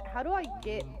know what? How do I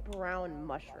get brown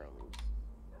mushrooms?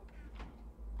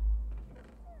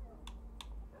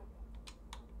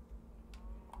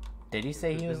 Did he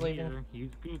say he was in leaving? here,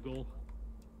 use Google.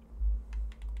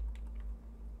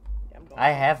 Yeah, I'm going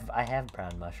I have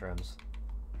brown mushrooms.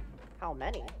 How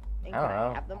many? And I don't can know.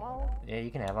 I have them all? Yeah,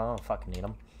 you can have them. I don't fucking need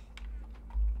them.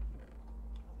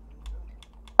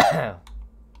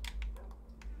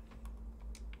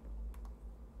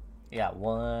 You got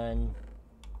 1,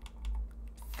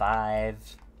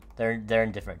 5. They're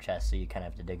in different chests, so you kind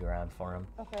of have to dig around for them.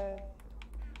 Okay.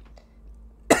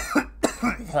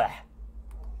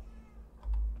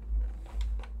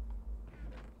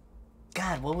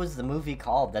 God, what was the movie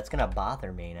called? That's gonna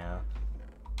bother me now.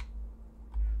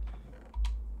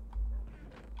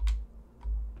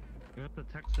 You have to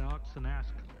text Alex and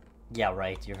ask. Yeah,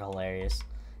 right. You're hilarious.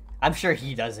 I'm sure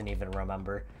he doesn't even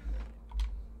remember.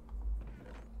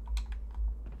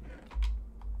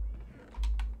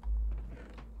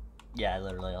 Yeah, I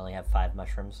literally only have 5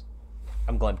 mushrooms.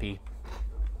 I'm going pee.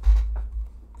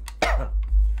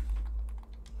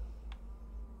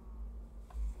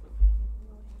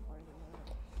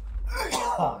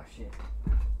 Oh, shit.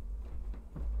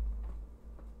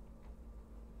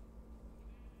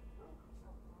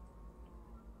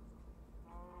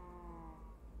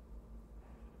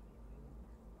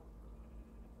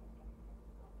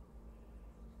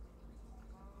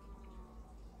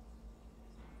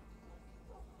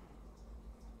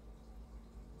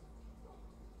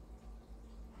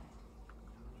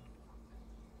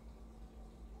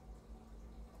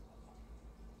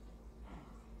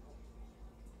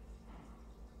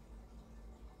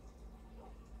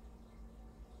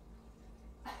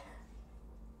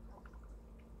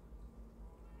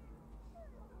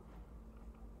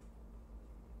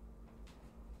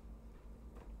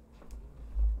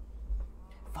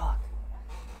 Fuck.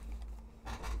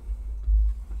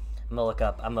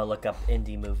 I'm gonna look up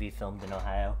indie movie filmed in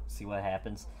Ohio. See what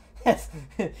happens.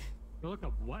 You look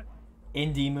up what?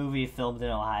 Indie movie filmed in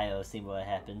Ohio. See what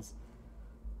happens.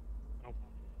 Oh,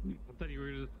 I thought you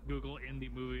were gonna Google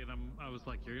indie movie, and I was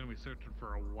like, you're gonna be searching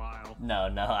for a while. No.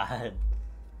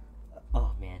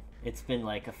 Oh man, it's been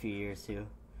like a few years too.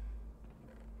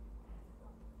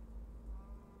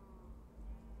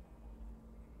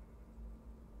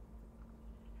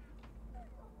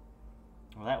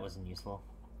 Well, that wasn't useful.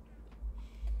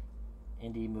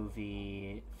 Indie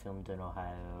movie filmed in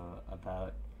Ohio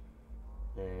about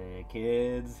the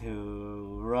kids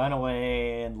who run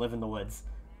away and live in the woods.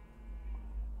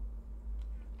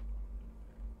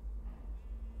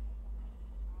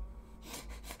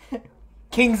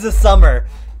 Kings of Summer.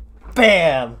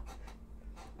 Bam!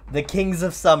 The Kings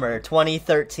of Summer,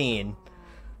 2013.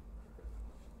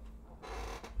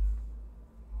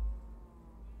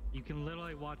 You can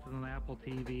literally watch it on Apple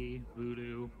TV,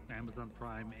 Vudu, Amazon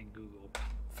Prime, and Google.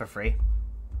 For free?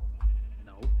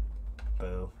 No,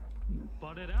 Boo.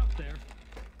 but it out there.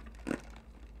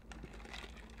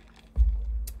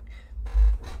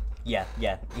 Yeah.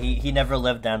 He never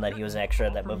lived down that he was an extra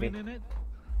in that movie. Offerman in it?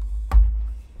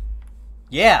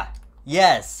 Yeah.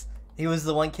 Yes. He was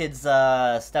the one kid's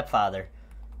stepfather.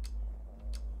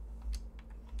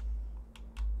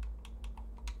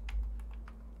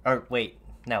 Or wait,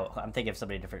 no, I'm thinking of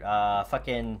somebody different.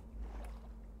 Fucking.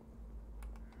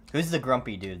 Who's the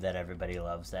grumpy dude that everybody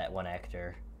loves? That one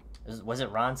actor. Was it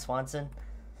Ron Swanson?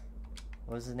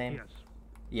 What was his name?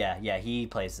 Yes. Yeah. He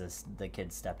plays the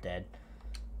kid's stepdad.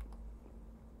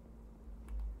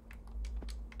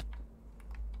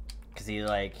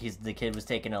 because the kid was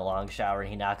taking a long shower and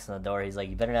he knocks on the door. He's like,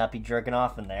 "You better not be jerking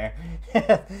off in there."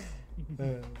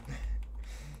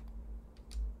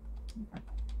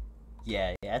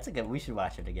 Yeah, it's a good. We should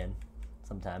watch it again,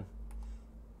 sometime.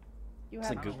 You It's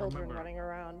a have good- children running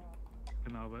around.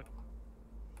 No, but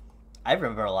I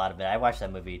remember a lot of it. I watched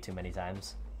that movie too many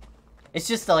times. It's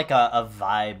just like a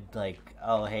vibe, like,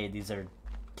 oh hey, these are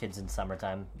kids in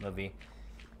summertime movie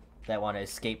that want to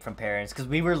escape from parents, because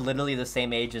we were literally the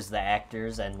same age as the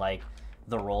actors and like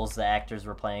the roles the actors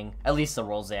were playing. At least the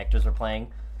roles the actors were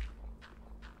playing.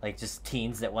 Like just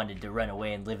teens that wanted to run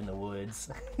away and live in the woods,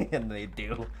 and they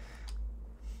do.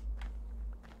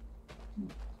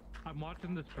 I'm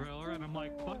watching this trailer and I'm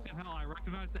like, fucking hell, I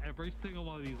recognize every single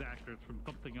one of these actors from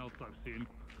something else I've seen.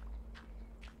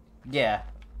 Yeah,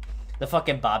 the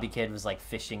fucking Bobby kid was like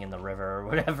fishing in the river or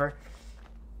whatever.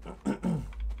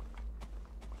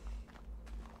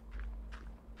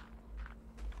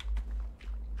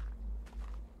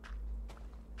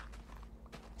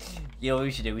 You know what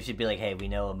we should do? We should be like, hey, we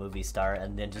know a movie star,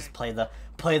 and then just play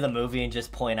the movie and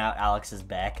just point out Alex's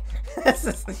back.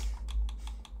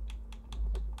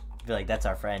 Be like, that's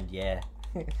our friend, yeah.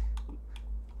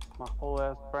 My whole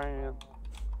ass friend.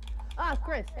 Ah,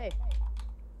 Chris, hey.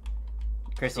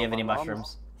 Chris, do you have So any my mom's-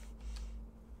 mushrooms?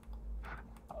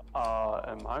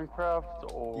 In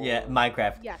Minecraft or? Yeah,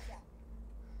 Minecraft. Yes.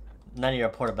 None of your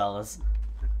portabellas.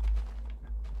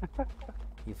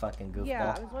 You fucking goofball.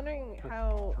 Yeah, I was wondering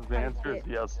how. The I answer is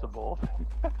get- yes to both.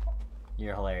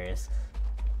 You're hilarious.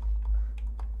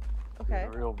 Okay.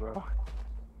 Be real, bro.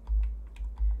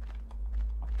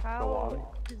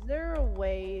 How is there a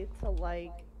way to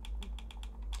like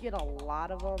get a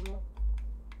lot of them?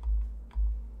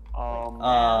 Um.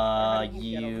 do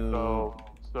you get 'em?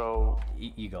 So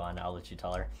You go on, I'll let you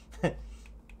tell her. you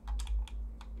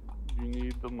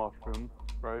need the mushroom,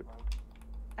 right?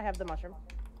 I have the mushroom.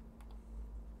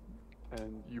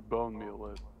 And you bone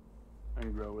meal it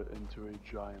and grow it into a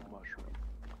giant mushroom.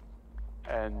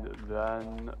 And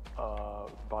then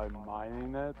by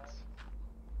mining it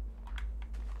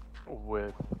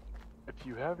with, if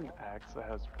you have an axe that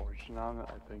has fortune on it,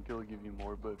 I think it'll give you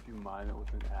more, but if you mine it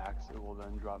with an axe, it will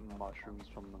then drop mushrooms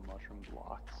from the mushroom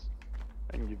blocks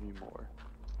and give you more,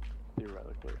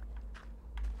 theoretically.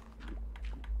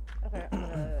 Okay, I'm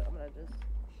gonna just.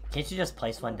 Can't you just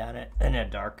place one down in a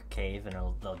dark cave and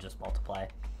they'll just multiply?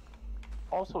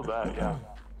 Also that, yeah.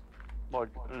 Like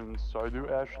in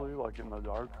Stardew, Ashley, like in the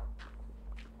dark.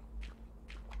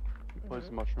 You place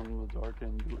a mushroom in the dark,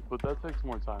 but that takes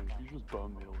more time. If you just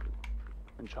bone meal it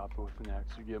and chop it with an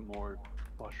axe, you get more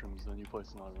mushrooms than you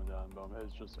place another one down and bone it.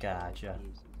 It's just Gotcha.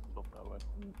 It's built that way.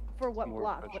 For what more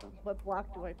block? efficient. What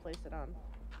block do I place it on?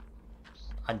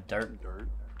 On dirt. Dirt.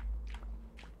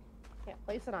 Can't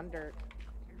place it on dirt.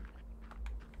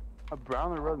 A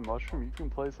brown or red mushroom you can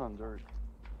place on dirt.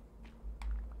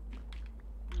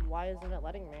 Why isn't it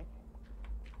letting me?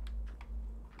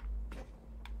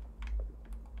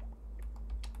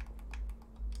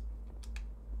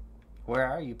 Where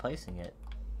are you placing it?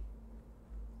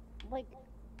 Like,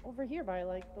 over here by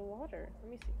like the water.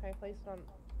 Let me see. Can I place it on?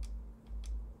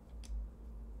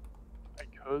 I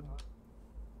could.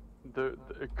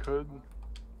 It could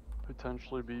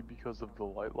potentially be because of the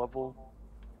light level.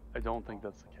 I don't think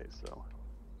that's the case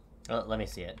though. Let me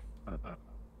see it.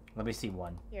 Let me see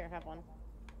one. Here, have one.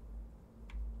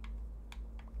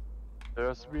 There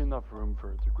has to be enough room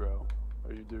for it to grow.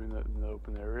 Are you doing that in the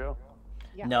open area?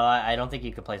 Yeah. No, I don't think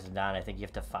you could place it down. I think you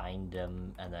have to find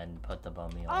them and then put the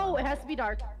bone meal Oh, on it has to be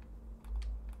dark.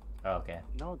 Oh, okay.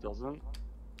 No, it doesn't.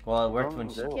 Well, it worked Don't when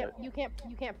do she... it. You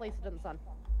can't place it in the sun.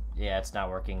 Yeah, it's not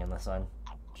working in the sun.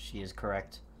 She is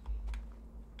correct.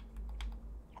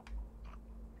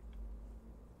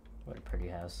 What a pretty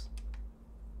house.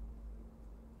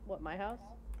 What, my house?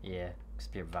 Yeah,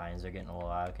 except your vines are getting a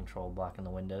little out of control, blocking the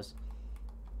windows.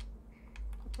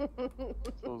 So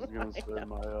I was gonna say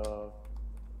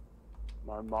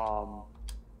my mom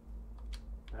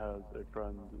has a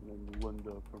friend named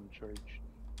Linda from church.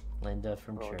 Linda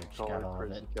from Or church, call got her all of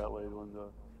Crazy it. Cat Lady Linda.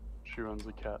 She runs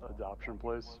a cat adoption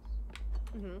place.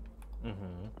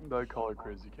 Mm-hmm. I call her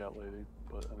Crazy Cat Lady,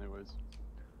 but anyways.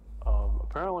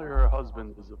 Apparently her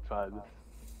husband is a Fed.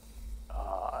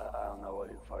 I don't know what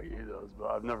the fuck he does,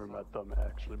 but I've never met them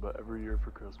actually, but every year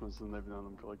for Christmas, and they've known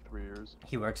them for like 3 years.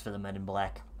 He works for the Men in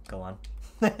Black. Go on.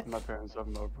 My parents have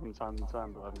them over from time to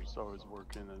time, but I'm just always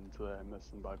working, and today I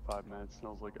missed them by 5 minutes, and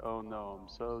I was like, oh no, I'm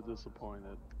so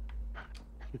disappointed.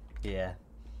 Yeah.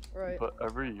 Right. But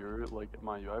every year, like,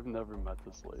 mind you, I've never met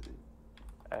this lady,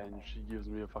 and she gives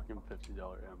me a fucking $50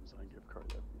 Amazon gift card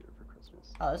every year for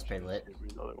Christmas. Oh, that's And she pretty just lit. gave me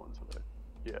another one today.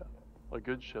 Yeah. like,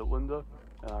 good shit, Linda.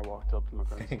 And I walked up to my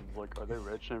parents and was like, are they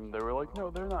rich? And they were like, no,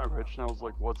 they're not rich. And I was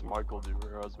like, what's Michael do?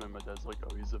 Her husband. My dad's like,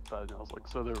 oh, he's a Fed. And I was like,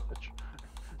 so they're rich.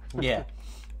 Yeah.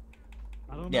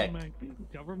 I don't Yeah. know, man.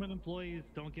 Government employees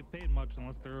don't get paid much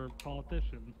unless they're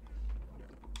politicians.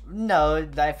 No,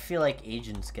 I feel like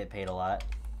agents get paid a lot.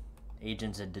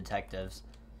 Agents and detectives.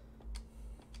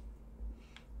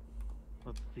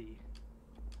 Let's see.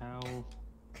 How...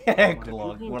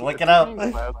 We'll look it up.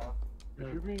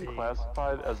 If you're being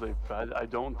classified as a Fed, I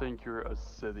don't think you're a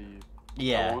city. I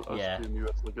Yeah, won't yeah. assume you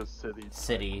as like a city.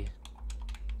 City.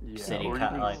 Yeah, City or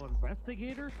cut, even- like-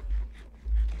 investigator?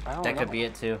 I don't That know. could be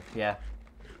it too, yeah.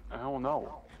 I don't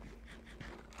know.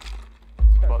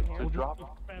 Start But to to hear. Or drop,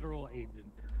 just a federal agent?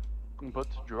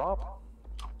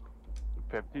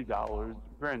 $50,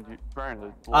 granted,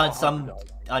 On some,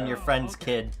 $100 on your Oh, friend's okay.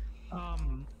 kid.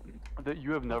 that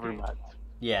you have never Okay. met.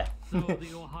 Yeah. So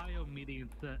the Ohio median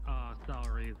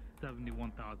salary is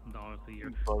 $71,000 a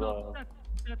year. But, So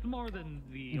that's more than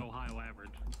the Ohio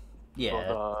average. Yeah.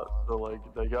 So like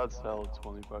they got sell a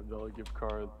 $25 gift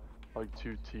card, like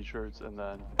 2 T-shirts, and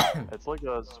then it's like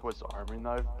a Swiss Army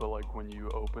knife. But like when you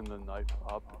open the knife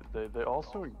up, they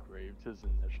also engraved his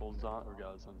initials on, or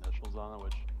got his initials on it,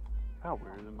 which kind of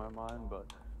weird in my mind. But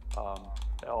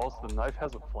it also the knife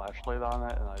has a flashlight on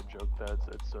it, and I joked that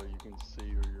it's so you can see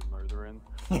who you're murdering.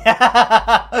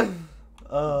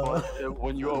 Oh. But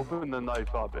when you open the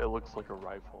knife up, it looks like a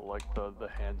rifle. Like the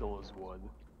handle is wood.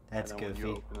 That's And then goofy.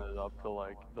 when you open it up,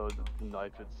 the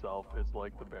knife itself is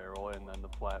like the barrel, and then the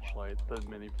flashlight, the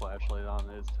mini flashlight on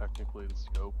it is technically the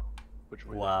scope, which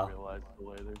we Wow. didn't realize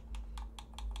till later.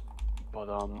 But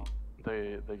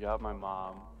they got my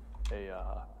mom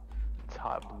a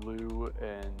top blue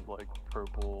and like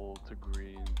purple to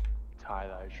green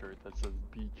tie-dye shirt that says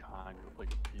 "Be kind" with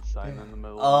like a peace sign in the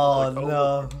middle. Oh, I was like,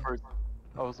 no.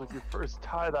 I was like, your first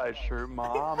tie-dye shirt,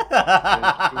 mom. And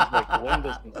she was like,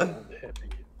 Linda's an old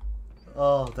hippie.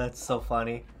 Oh, that's so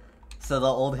funny. So the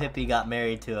old hippie got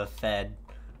married to a Fed.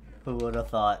 Who would have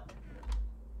thought?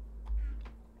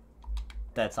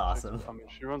 That's awesome. I mean,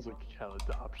 she runs a cat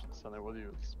adoption center. What do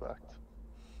you expect?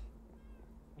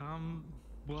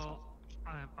 Well,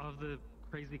 of the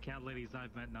crazy cat ladies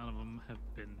I've met, none of them have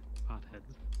been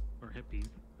potheads or hippies.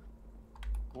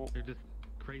 Well, They're just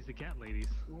crazy cat ladies.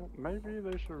 maybe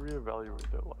they should reevaluate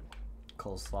their life.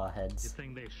 Coleslaw You heads.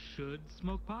 think they should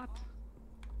smoke pot?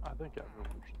 I think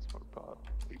everyone should smoke pot.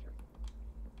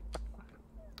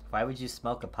 Why would you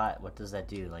smoke a pot? What does that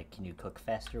do? Like, can you cook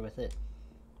faster with it?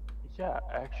 Yeah,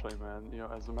 actually, man. You know,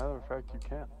 as a matter of fact, you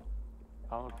can.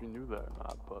 I don't know if you knew that or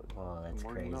not, but Oh, the that's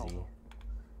more you crazy. know.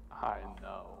 I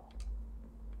know.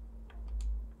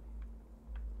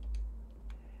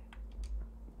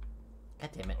 God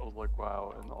damn it. I was like,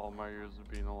 wow, in all my years of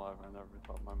being alive, I never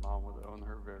thought my mom would own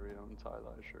her very own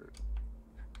tie-dye shirt.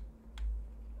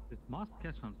 Did moss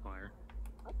catch on fire?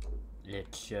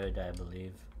 It should, I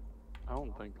believe. I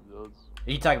don't think it does.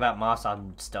 Are you talking about moss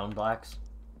on stone blocks?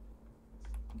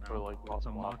 Or like it's moss a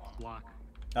block. moss block.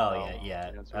 Oh, No,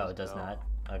 yeah. the answer Oh, is it does no. not?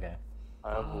 Okay. I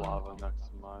have lava next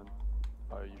to mine.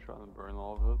 Are you trying to burn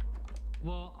all of it?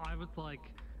 Well, I was like,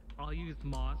 I'll use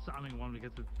moss. I mean, one,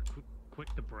 because it's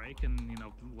quick to break and, you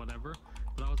know, whatever.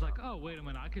 But I was like, oh, wait a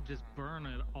minute, I could just burn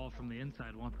it all from the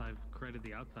inside once I've created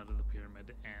the outside of the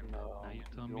pyramid. And No. now you're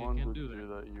telling If me you I wanted can't to do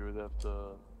that. you would have to.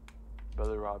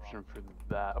 Better option for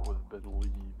that would have been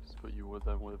leaves, but you would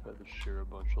have had to shear a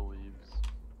bunch of leaves.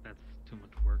 That's too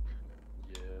much work.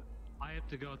 Yeah. I have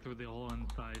to go through the whole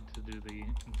inside to do the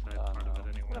inside I part of know.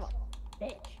 it anyways.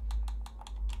 Bitch.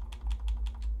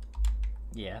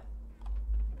 Yeah.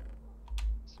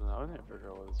 So now I need to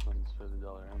figure out what to spend this $50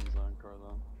 Amazon card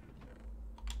on.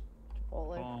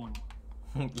 Chipotle.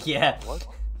 Yeah. What?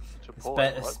 Chipotle,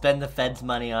 Spend, what? spend the Fed's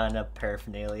money on a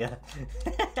paraphernalia.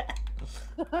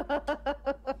 I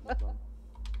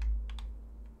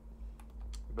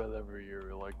bet every year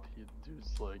we like to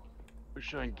dudes like, we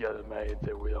shouldn't get them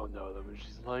anything, we don't know them. And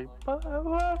she's like, but I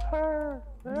love her.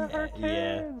 They're her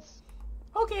Yeah. kids.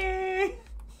 Okay.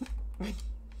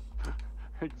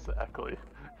 Exactly.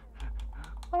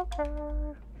 Okay.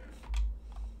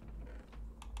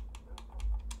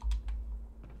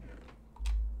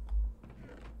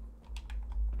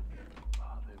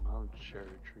 Oh, the amount of cherry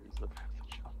trees that I have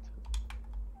to chop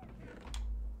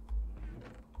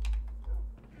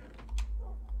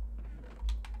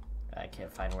I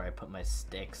can't find where I put my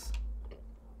sticks.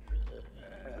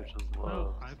 to, which is Oh,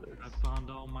 low. I found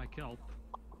all my kelp.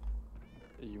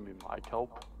 You mean my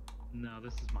kelp? No,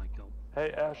 this is my kelp.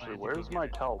 Hey I Ashley, had to go where's get my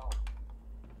it. kelp?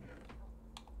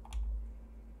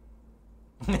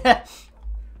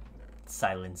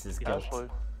 Silence is guilt. Ashley.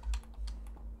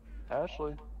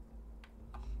 Ashley.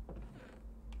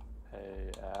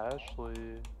 Hey,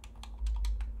 Ashley.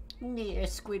 Yeah,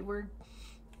 Squidward.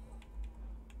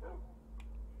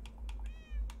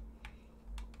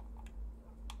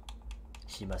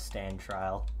 She must stand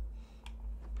trial.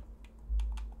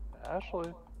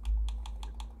 Ashley.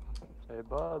 Hey,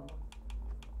 bud.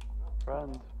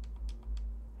 Friend.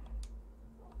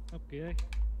 Okay.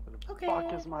 Where the Okay.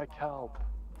 fuck is my kelp?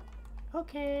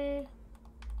 Okay.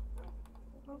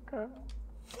 Okay.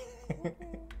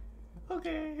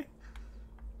 Okay.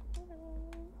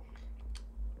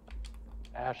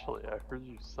 Ashley, I heard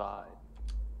you sigh.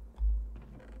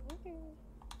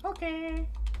 Okay.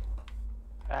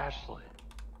 Ashley,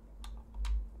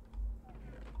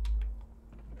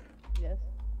 Yes.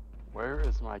 where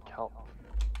is my kelp?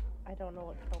 I don't know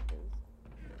what kelp is.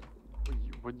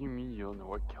 What do you mean you don't know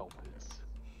what kelp is?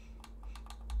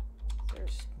 Sir,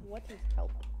 what is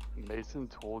kelp? Mason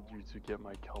told you to get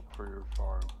my kelp for your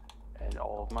farm, and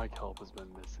all of my kelp has been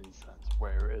missing since.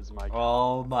 Where is my kelp?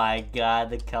 Oh my god,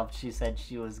 the kelp she said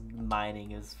she was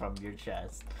mining is from your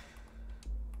chest.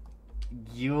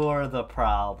 You're the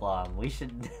problem. We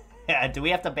should... Do we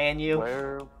have to ban you?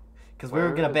 Where? Because we were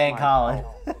where gonna is ban my Colin.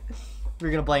 kelp? We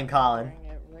were gonna blame Colin. Gathering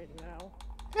it right now.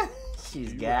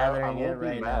 She's I gathering won't it be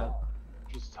right mad. now.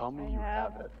 Just tell me I you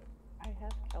have- have it. I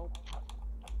have kelp.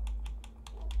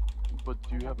 But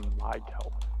do you have my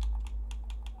kelp?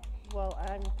 Well,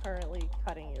 I'm currently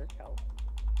cutting your kelp.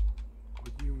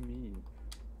 What do you mean?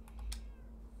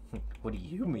 What do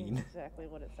you That's mean? exactly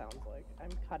what it sounds like. I'm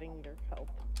cutting your kelp.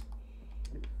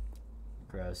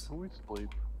 Gross. Can we sleep?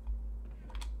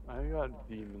 I got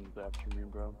demons after me,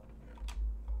 bro.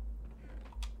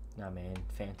 Nah, man.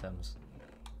 Phantoms.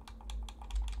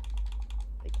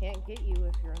 They can't get you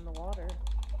if you're in the water.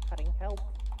 Cutting kelp.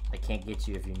 They can't get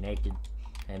you if you're naked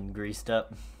and greased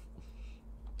up.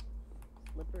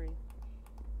 Slippery.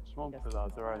 Just want to put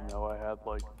out there, I know I had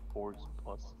like 4+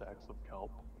 stacks of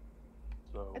kelp.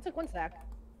 So, I took one stack.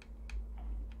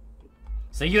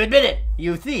 So you admit it,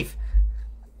 you thief.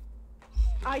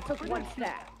 I took one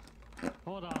stack.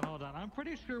 Hold on. I'm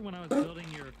pretty sure when I was building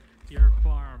your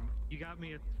farm, you got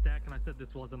me a stack and I said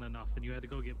this wasn't enough and you had to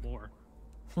go get more.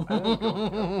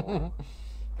 I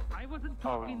wasn't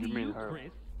talking you to mean you, her.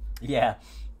 Chris. Yeah,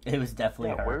 it was definitely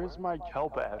yeah, her. where's my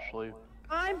kelp, Ashley?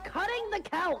 I'm cutting the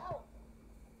kelp!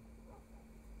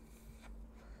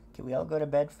 Can we all go to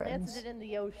bed, friends? Planted it in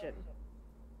the ocean.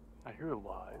 I hear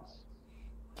lies.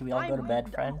 Can we all go to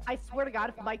bed, friends? I swear to God,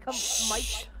 if Mike comes,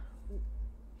 Mike.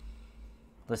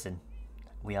 Listen,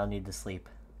 we all need to sleep.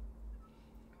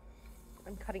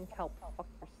 I'm cutting kelp. Fuck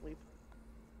your sleep.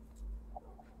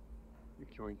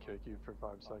 Can we kick you for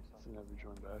 5 seconds and have you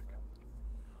join back?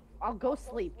 I'll go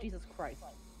sleep. Jesus Christ.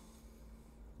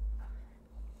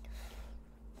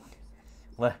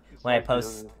 When It's I like the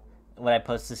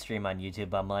post the stream on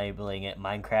YouTube, I'm labeling it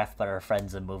Minecraft, but our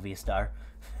friend's a movie star.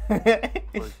 Like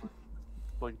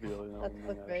the other night, That's me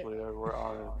and clickbait. Ashley were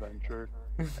on an adventure,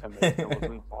 and Mason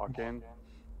wasn't talking,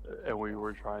 and we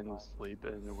were trying to sleep,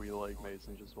 and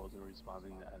Mason just wasn't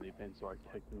responding to anything, so I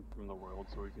kicked him from the world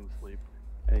so he can sleep.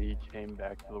 And he came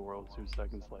back to the world 2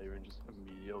 seconds later and just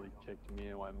immediately kicked me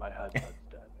and went, my headset's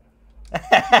dead.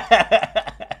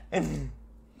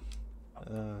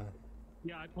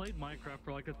 Yeah, I played Minecraft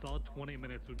for like a solid 20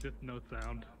 minutes with just no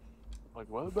sound. Like,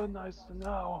 would have been nice to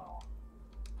know.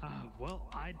 Well,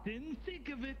 I didn't think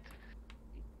of it.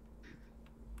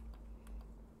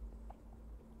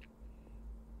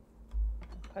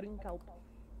 Cutting kelp.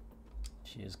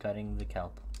 She is cutting the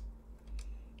kelp.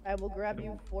 I will grab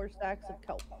you 4 stacks of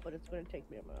kelp, but it's going to take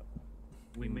me a minute.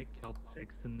 We make kelp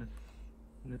sticks in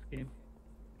this game.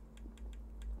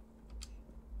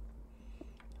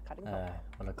 Cutting kelp.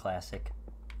 What a classic.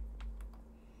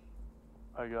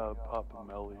 I gotta pop a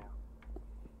melly.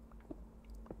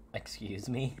 Excuse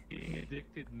me? Being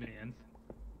addicted, man.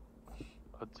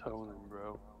 Atoning,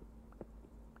 bro.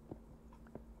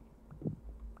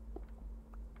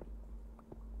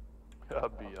 Gotta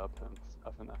be up and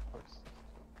stuff in that first.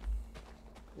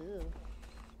 Ew.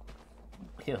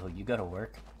 Ew, you go to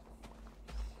work?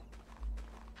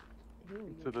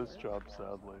 Ew, To this you job,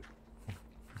 sadly.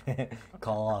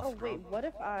 Call off. Oh wait, what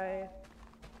if I...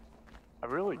 I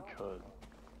really could,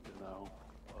 you know,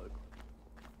 but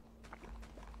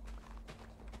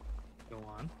Go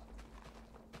on.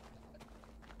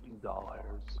 doll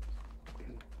hairs.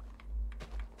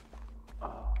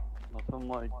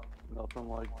 Nothing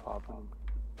like popping,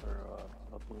 or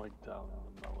nothing like down on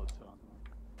the melatonin.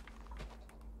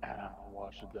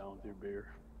 Wash it down with your beer.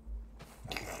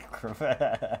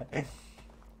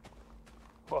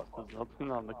 What? There's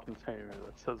nothing on the container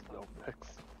that says no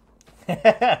mix.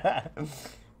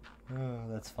 Oh,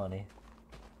 that's funny.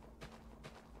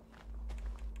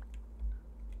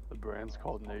 The brand's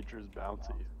called Nature's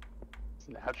Bounty. It's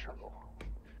natural.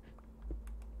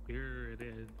 Here it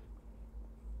is.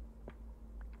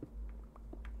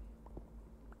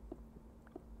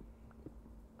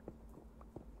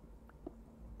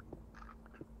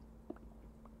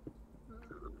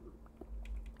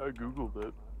 I googled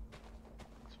it.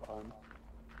 It's fine.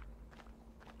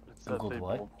 It said Googled they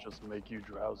what? won't just make you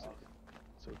drowsy.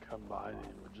 So combining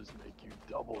would just make you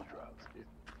double drowsy.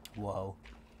 Whoa.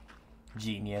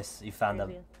 Genius. You found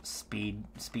the speed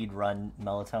run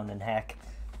melatonin hack.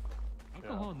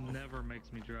 Alcohol never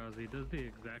makes me drowsy. It does the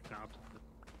exact opposite.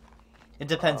 It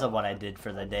depends on what I did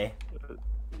for the day.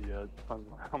 Yeah, it depends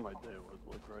on how my day was.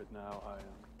 Like right now, I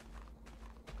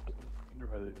am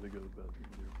ready to go to bed in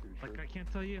the near future. Like, I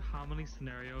can't tell you how many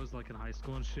scenarios, like in high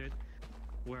school and shit,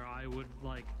 where I would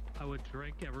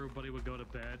drink, everybody would go to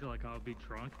bed, like I would be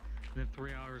drunk, and then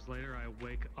 3 hours later I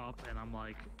wake up and I'm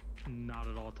like not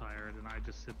at all tired, and I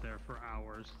just sit there for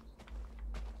hours.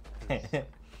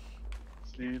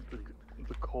 See,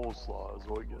 the coleslaw is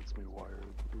what gets me wired,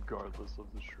 regardless of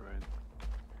the strain.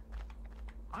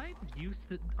 I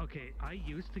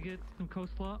used to get some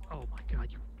coleslaw. Oh my god,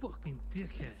 you fucking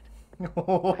dickhead.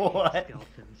 What?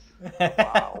 Skeletons.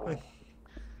 Wow.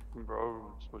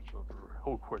 Bro, switch up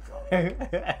real quick.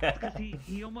 Cause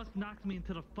he almost knocked me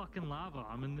into the fucking lava.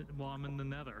 While I'm in the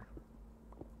nether.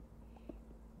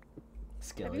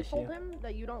 Skill Have you issue. told him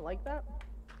that you don't like that?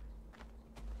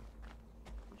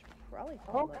 You should probably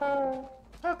tell him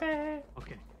that. Okay.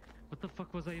 Okay. What the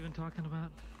fuck was I even talking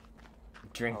about?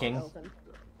 Drinking. Skeleton.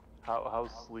 How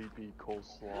sleepy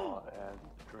coleslaw and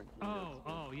drinking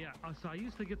is. Yeah. So I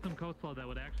used to get some coleslaw that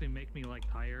would actually make me like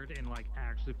tired and like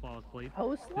actually fall asleep.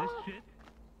 Coleslaw? This shit.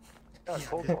 Yeah, Yeah,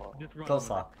 coleslaw. just run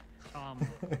Coleslaw.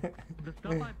 with it. The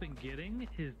stuff I've been getting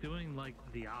is doing like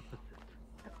the opposite.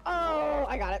 Oh,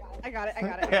 I got it.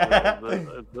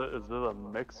 Is it a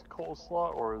mixed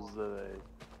coleslaw or is it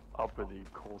a uppity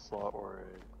coleslaw or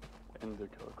a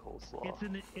indica coleslaw?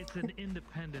 It's an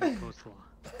independent coleslaw.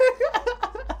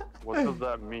 What does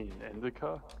that mean?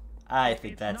 Indica? I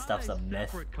think It's that not stuff's a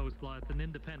myth. separate coleslaw. It's an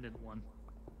independent one.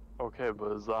 Okay,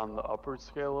 but is it on the upper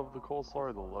scale of the coleslaw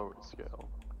or the lower scale?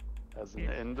 As an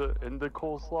It's- India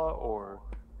coleslaw or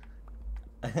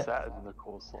sat in the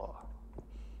coleslaw?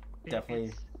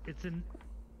 Definitely. It's an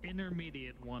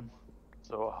intermediate one.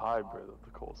 So a hybrid of the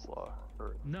coleslaw.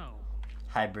 Or, No.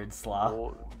 Hybrid slaw.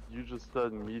 well, you just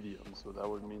said medium, so that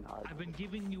would mean hybrid. I've been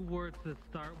giving you words that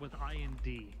start with I and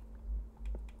D.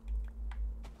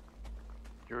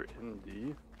 You're in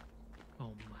D?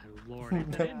 Oh my lord.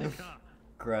 It's an indica.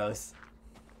 Gross.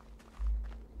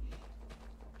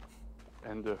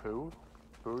 And who?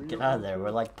 Who are you Get out of there. into?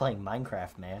 We're like playing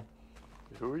Minecraft, man.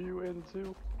 Who are you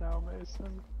into now,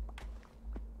 Mason?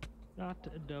 Not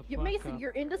the You, fuck Mason, up.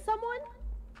 you're into someone?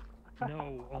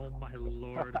 No, oh my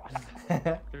lord.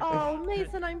 Oh,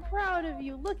 Mason, I'm proud of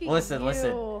you. Look at you. Listen.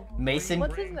 Mason.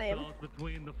 What's his name?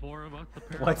 Between the four of us,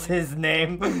 apparently. What's his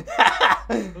name? That's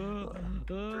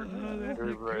a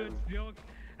Very brave. good joke.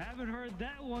 Haven't heard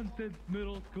that one since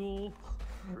middle school.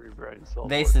 Free brain cell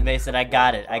Mason, I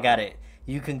got it.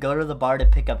 You can go to the bar to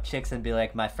pick up chicks and be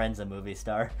like, my friend's a movie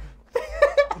star.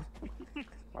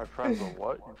 My friend's a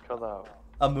what? You cut out.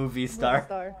 A movie star.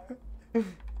 Star.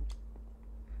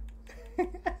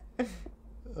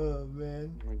 Oh,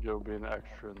 man. I'm gonna go be an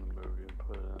extra in the movie and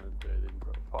put it in a dating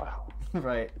profile.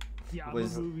 Right. Yeah, I'm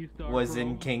Was- a movie star. Was bro.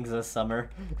 in Kings of Summer.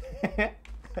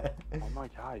 Oh my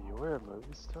god, you were a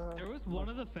movie star? There was one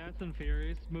of the Fast and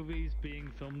Furious movies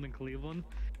being filmed in Cleveland,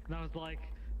 and I was like,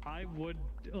 I would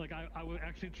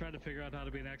actually try to figure out how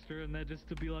to be an extra, and then just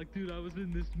to be like, dude, I was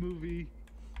in this movie,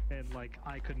 and like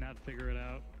I could not figure it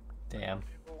out. Damn.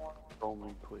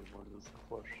 Only Cleveland is the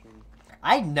question.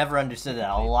 I never understood that.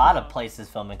 A lot of places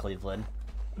film in Cleveland.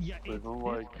 Yeah, it's Cleveland,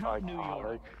 like, kind of New iconic.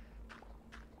 York.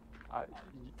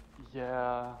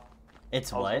 Yeah.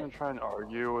 It's I was what? gonna try and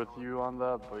argue with you on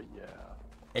that, but yeah.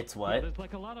 It's Yeah, what? there's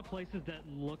like a lot of places that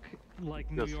look like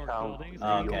New Just York how- buildings,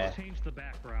 Oh, and you okay. just change the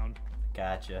background.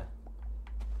 Gotcha.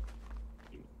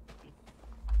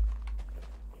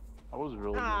 I was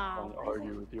really gonna try and Ah,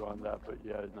 argue with you on that, but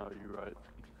yeah, no, you're right.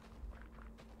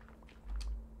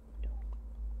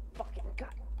 Fucking god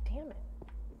damn it.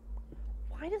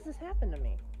 Why does this happen to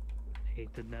me?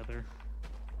 Hate the Nether.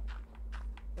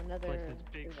 Another. Like this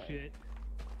big is like- shit.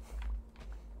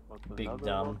 What's Big another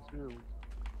dumb. one, too?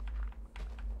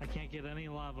 I can't get any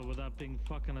lava without being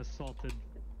fucking assaulted.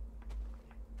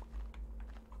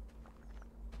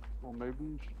 Well, maybe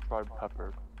you should try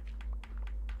pepper.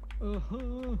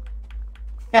 Uh-huh.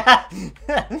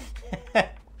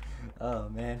 Oh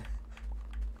man.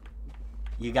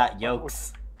 You got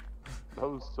yolks. That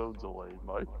was so delayed,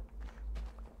 Mike.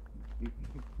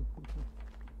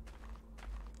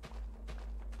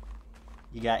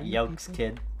 You got yolks,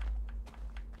 kid.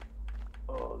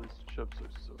 Oh, these chips are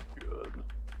so good.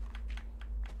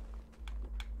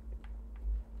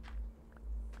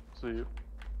 See,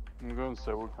 I'm gonna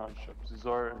say what kind of chips these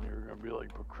are, and you're gonna be like,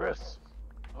 but Chris,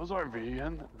 those aren't vegan.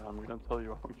 And I'm gonna tell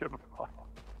you I don't give a fuck.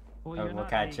 Well, Oh, you're what not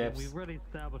kind of vegan. chips? We've already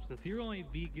established this. You're only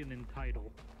vegan in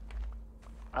title.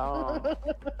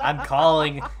 I'm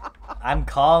calling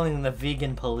the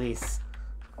vegan police.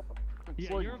 It's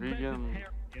Yeah, like you're vegan.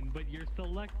 vegetarian, but you're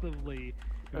selectively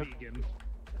vegan.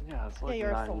 Yeah, it's like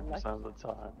you're 90% of the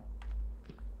time.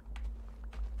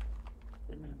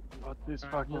 But these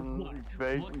Alright, fucking what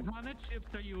baked, kind of chips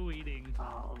are you eating?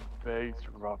 baked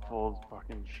Ruffles,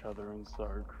 fucking cheddar and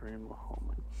sour cream. Oh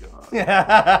my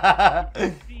god.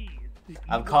 Cheese.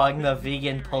 I'm You calling are the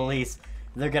vegan vegetarian. police.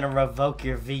 They're gonna revoke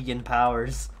your vegan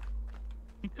powers.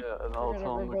 Yeah, and We're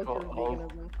gonna revoke your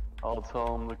veganism. I'll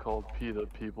tell them to call PETA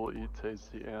People Eat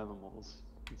Tasty Animals.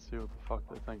 And see what the fuck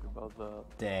they think about that.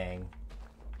 Dang.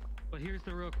 But here's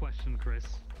the real question, Chris.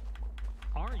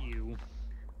 Are you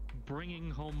bringing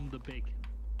home the bacon?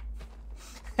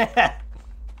 I'm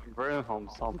bringing home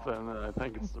something, and I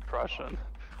think it's depression.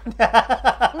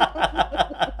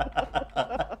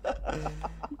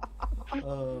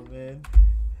 Oh man.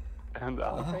 And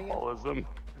alcoholism.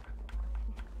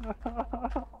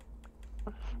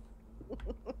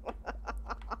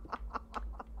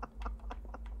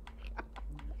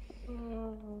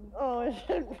 Oh, it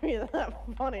shouldn't be that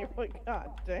funny, but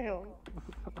goddamn.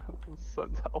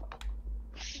 Send help.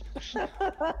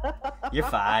 You're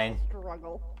fine.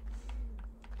 Struggle.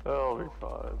 That'll be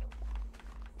fine.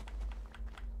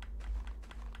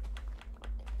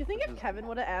 Do you think if Kevin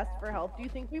would have asked for help, do you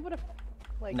think we would have,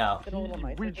 like, No. been a little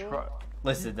nicer We to him? tried.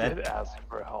 Listen, He did that ask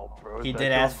for help, bro. he That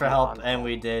did ask goes for help, beyond and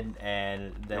we did,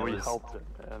 and that and we was helped him,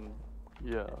 and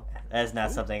yeah. that's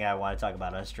not something I want to talk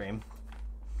about on stream.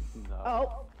 No.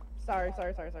 Oh, sorry.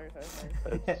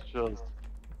 It's just,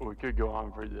 we could go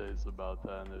on for days about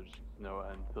that, and there's no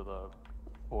end to the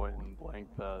point in blank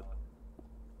that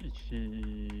if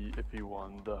he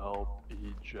wanted the help,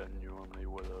 he genuinely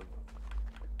would have.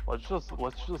 Let's just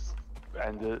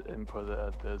end it and put it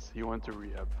at this. He went to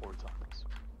rehab 4 times.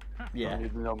 Yeah. Don't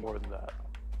need to know more than that.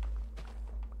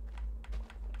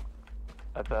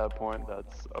 At that point,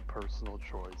 that's a personal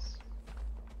choice.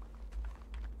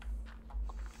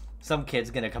 Some kid's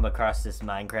gonna come across this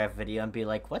Minecraft video and be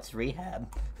like, "What's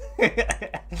rehab?"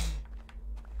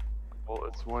 Well,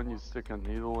 it's when you stick a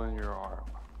needle in your arm.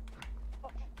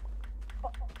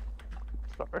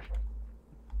 Sorry.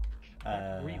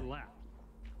 Relapse.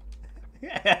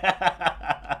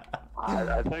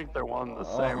 I think they're one and the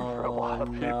same for a lot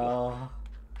of people. No.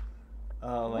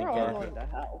 Oh my We're all god. going to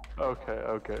hell.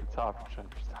 Okay, topic change.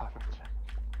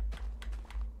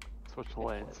 Switch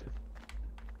lanes.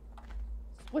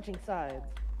 Switching sides.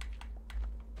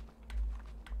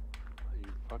 Are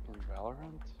you fucking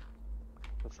Valorant?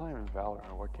 That's not even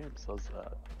Valorant. What game says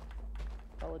that?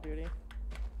 Call of Duty.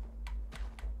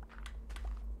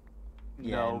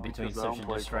 Yeah, No, in between because I don't search and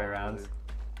play destroy Call of rounds. Duty.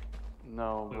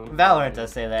 No. Valorant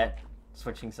does say that.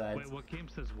 Switching sides. Wait, what game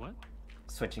says what?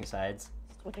 Switching sides.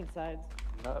 Switching sides.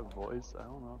 That voice, I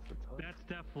don't know if it does. That's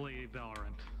definitely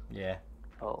Valorant. Yeah.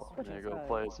 Oh, I'm Switching gonna go sides.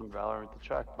 play some Valorant to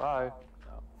check. Bye.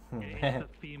 It's a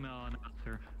female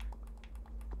announcer.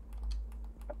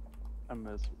 I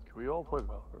miss it. Can we all play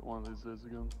Valorant one of these days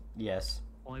again? Yes.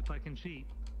 Only if I can cheat.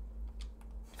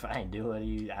 Fine, do what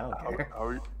you. I don't care. How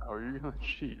are you gonna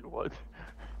cheat? What?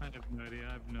 I have no idea.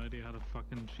 I have no idea how to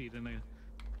fucking cheat in a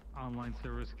online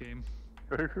service game.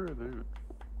 Dude.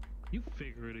 You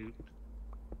figure it out.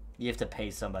 You have to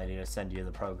pay somebody to send you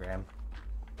the program.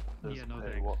 Yeah, no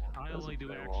pay thanks. well. I Doesn't only do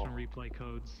pay action well. replay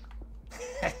codes.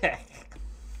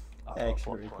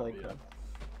 Action What's replay funny, code.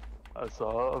 I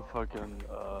saw a fucking,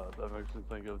 that makes me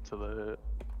think of today,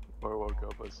 where I woke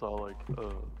up, I saw like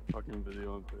a fucking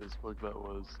video on Facebook that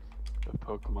was if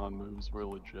Pokemon moves were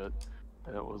legit,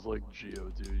 and it was like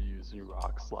Geodude using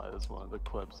Rock Slide as one of the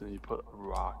clips, and he put a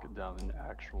rock down an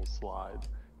actual slide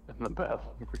in the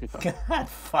bathroom arena. God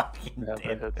fucking Yeah,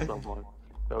 they damn. hit someone.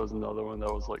 There was another one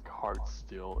that was like Heart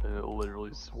Steel, and it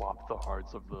literally swapped the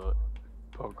hearts of the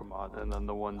Pokemon, and then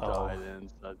the one Oh. died and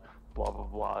said, blah blah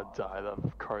blah, died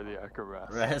of cardiac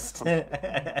arrest. Rest.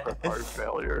 Or heart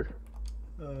failure.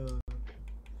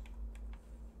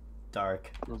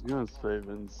 Dark. I was gonna save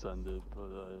and send it,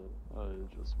 but I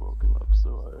just woken up,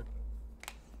 so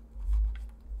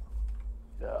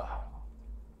yeah.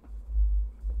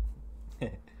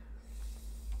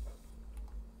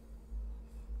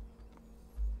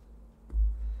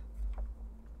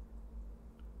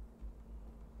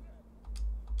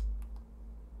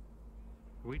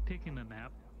 taking a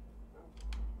nap?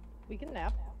 We can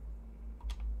nap.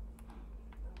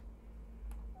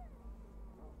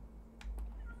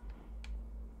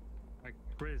 Like,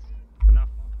 Grizz, enough.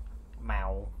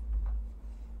 Meow.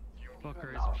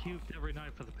 Fucker has puked every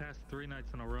night for the past 3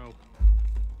 nights in a row.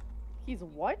 He's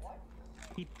what?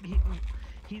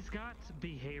 He's got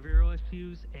behavioral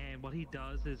issues, and what he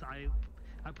does is I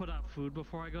put out food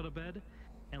before I go to bed,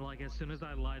 and like as soon as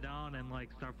I lie down and like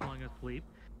start falling asleep,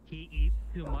 he eats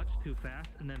too much too fast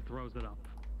and then throws it up.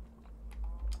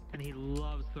 And he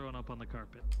loves throwing up on the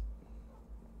carpet.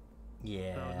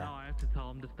 Yeah. So now I have to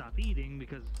tell him to stop eating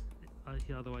because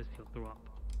otherwise he'll throw up.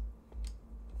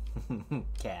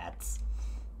 Cats.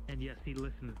 And yes, he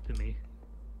listens to me.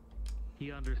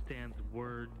 He understands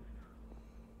words.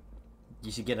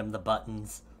 You should get him the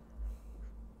buttons.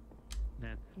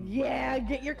 Yeah,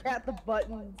 get your cat the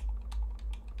buttons.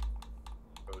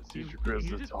 Oh, teach your Chris He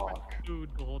to just talk. wants food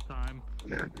the whole time.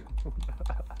 Like,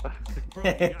 bro,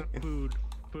 you got food.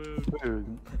 Food.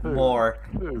 Food. More.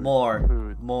 Food. More.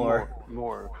 Food. More.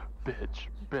 More. Bitch.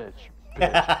 Bitch.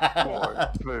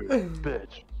 More. Food.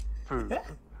 Bitch. Food.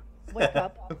 Wake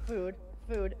up. Food.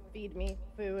 Food. Feed me.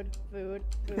 Food. Food.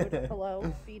 Food.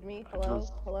 Hello. Feed me. Hello.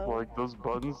 Just, Hello. like, those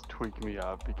buttons tweak me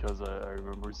out because I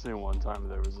remember seeing one time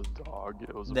there was a dog.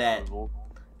 It was a That- poodle.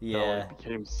 Yeah. That like,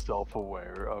 became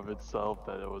self-aware of itself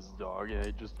that it was a dog, and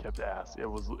it just kept asking. It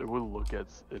would look at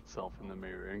itself in the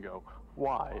mirror and go,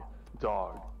 "Why,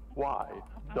 dog? Why,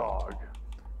 dog?"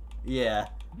 Yeah.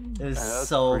 It was And that's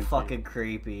so creepy. fucking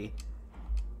creepy.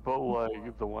 But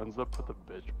like the ones that put the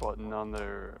bitch button on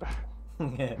their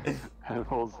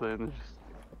animals, then just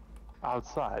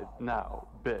outside now,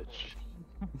 bitch.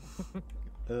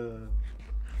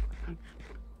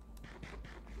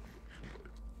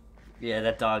 Yeah,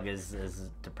 that dog is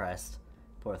depressed.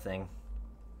 Poor thing.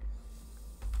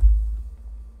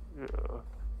 Yeah.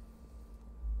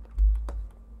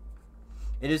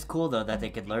 It is cool though that they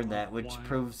could learn that, which Why?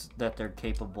 proves that they're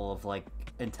capable of like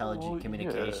intelligent Well,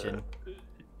 communication.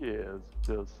 Yeah, it's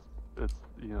just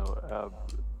you know,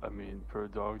 I mean, for a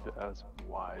dog to ask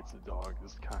why it's a dog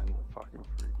is kind of fucking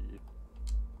freaky.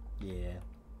 Yeah.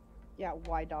 Yeah,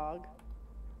 why dog?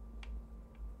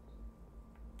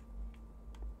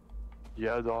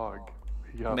 Yeah, dog.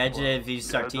 Yeah, Imagine dog. if you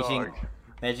start teaching. Dog.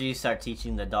 Imagine you start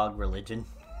teaching the dog religion.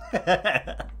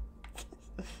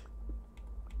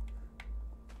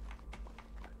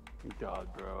 God,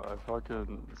 bro, I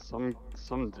fucking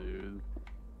some dude.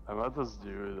 I met this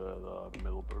dude at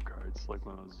Middleburg Heights, like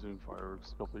when I was doing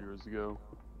fireworks a couple years ago,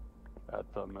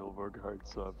 at the Middleburg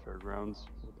Heights fairgrounds.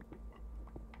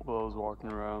 While I was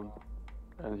walking around,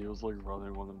 and he was like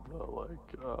running one of the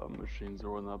like machines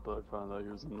or whatnot. But I found out he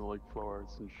was into like flow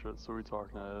arts and shit. So we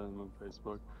talking at him on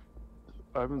Facebook.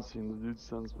 I haven't seen the dude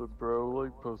since, but bro,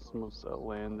 like posts the most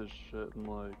outlandish shit and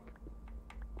like.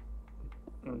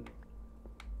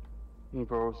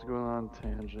 Bro was going on a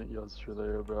tangent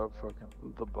yesterday about fucking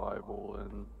the Bible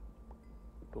and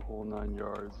the whole 9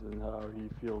 yards and how he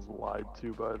feels lied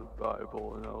to by the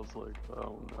Bible, and I was like,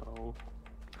 oh no.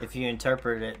 If you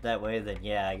interpret it that way, then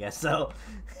yeah, I guess so.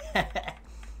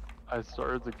 I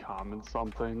started to comment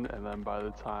something, and then by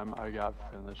the time I got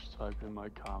finished typing my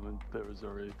comment, there was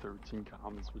already 13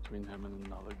 comments between him and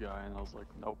another guy, and I was like,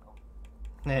 nope.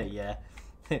 Yeah.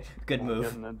 Good Not move.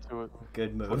 Getting into it.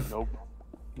 Good But move. nope.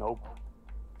 Nope.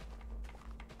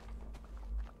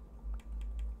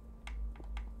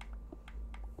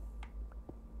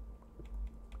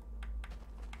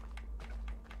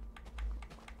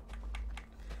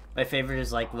 My favorite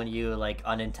is like when you like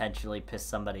unintentionally piss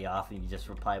somebody off and you just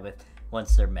reply with,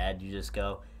 once they're mad, you just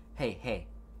go, hey,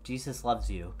 Jesus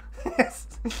loves you.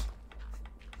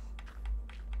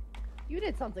 You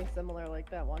did something similar like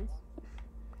that once.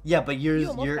 Yeah, but You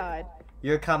almost died.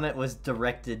 your comment was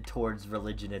directed towards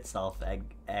religion itself,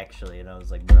 actually, and I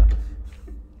was like, bro.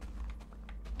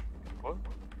 What?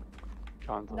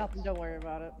 Context. Nothing, don't worry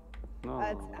about it. No.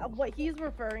 What he's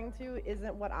referring to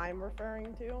isn't what I'm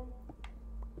referring to.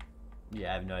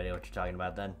 Yeah, I have no idea what you're talking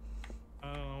about then.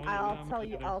 I'll tell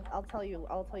you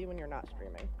when you're not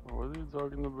streaming. What are you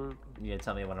talking about? You gonna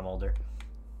tell me when I'm older?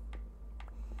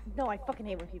 No, I fucking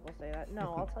hate when people say that.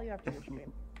 No, I'll tell you after your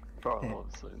stream. Bro, I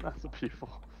love saying that to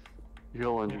people.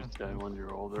 You'll understand when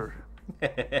you're older.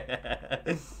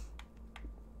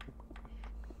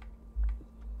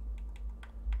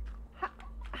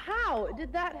 How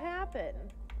did that happen?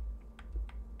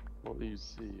 What do you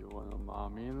see when a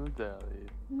mommy and a daddy?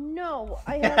 No,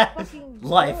 I have fucking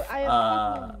Life, I have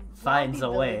fucking finds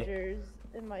zombie a way. villagers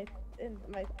in my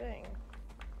thing.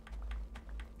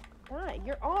 God,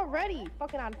 you're already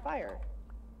fucking on fire.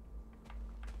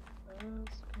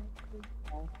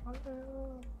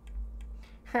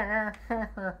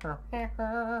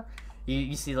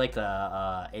 You see like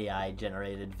the AI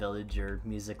generated villager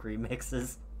music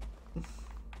remixes.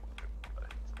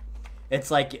 It's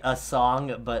like a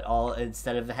song, but all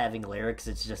instead of having lyrics,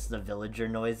 it's just the villager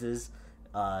noises,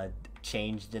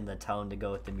 changed in the tone to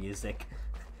go with the music.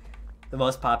 The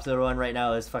most popular one right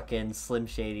now is fucking Slim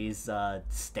Shady's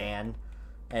Stan,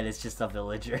 and it's just a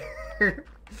villager.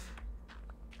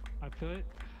 I feel it.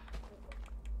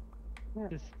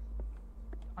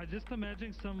 I just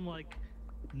imagine some like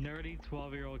nerdy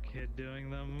 12-year-old kid doing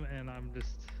them, and I'm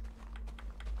just,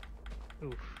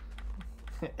 oof.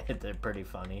 They're pretty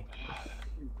funny.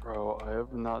 Bro, I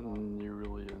have not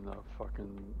nearly enough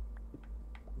fucking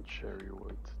cherry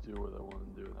wood to do what I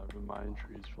want to do, and I've been mining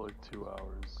trees for like 2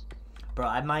 hours. Bro,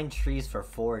 I mined trees for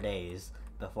 4 days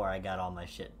before I got all my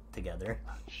shit together.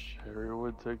 Cherry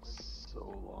wood takes so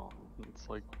long. It's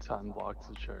like 10 blocks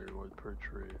of cherry wood per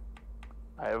tree.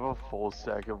 I have a full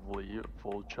stack of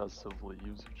full chest of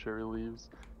leaves, of cherry leaves,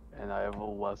 and I have a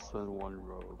less than 1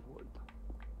 row of wood.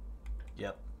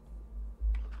 Yep.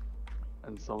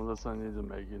 And some of this I need to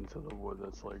make into the wood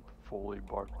that's like fully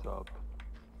barked up.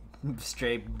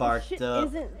 Straight barked Shit up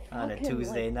isn't on a fucking,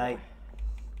 Tuesday like, night.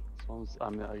 So I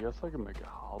mean, I guess I can make it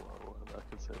hollow. That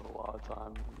could save a lot of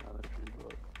time and energy,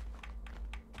 but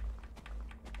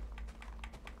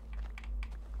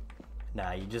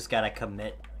Nah, you just gotta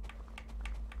commit.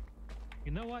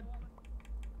 You know what?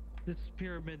 This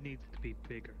pyramid needs to be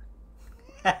bigger.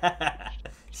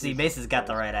 See, Mason's got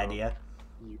the right bro. idea.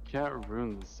 You can't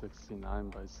ruin the 69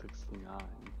 by 69.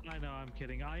 I know, I'm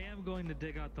kidding. I am going to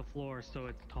dig out the floor so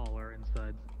it's taller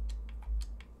inside.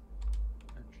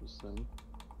 Interesting.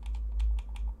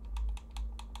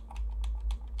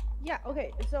 Yeah,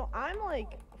 okay, so I'm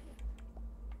like...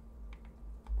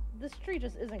 This tree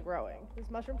just isn't growing. This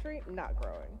mushroom tree, not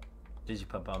growing. Did you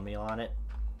put bone meal on it?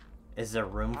 Is there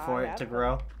room I for it have to been.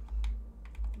 grow?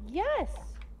 Yes!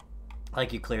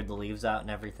 Like you cleared the leaves out and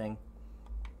everything?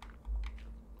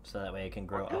 So that way it can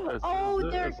grow up. Oh,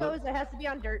 Is there is it goes. It has to be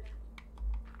on dirt.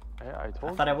 Hey, I I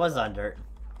told thought you it was that. on dirt.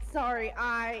 Sorry,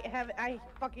 I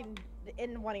fucking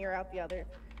in one ear out the other.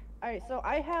 Alright, so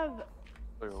I have...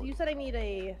 So Clearly. you said I need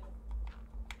a...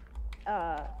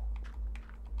 I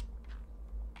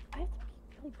have to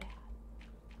be really bad.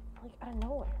 Like, out of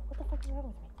nowhere. What the fuck is wrong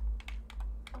with me?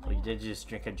 Oh my Well, you god. did just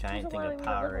drink a giant Who's thing allowing of me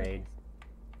to live like Powerade. this?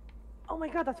 Oh my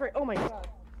god, that's right. Oh my god.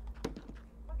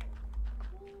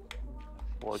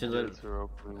 Floodgates are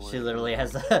open. She literally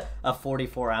has a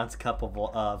 44-ounce cup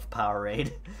of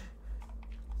Powerade.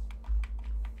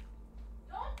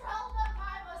 Don't tell them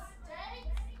my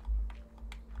mistakes.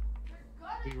 You're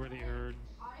gonna We already think heard.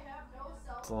 I have no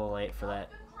It's a little late for that.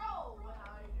 self-control when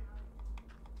I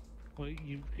do.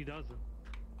 Well, he doesn't.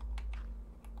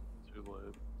 Too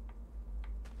late.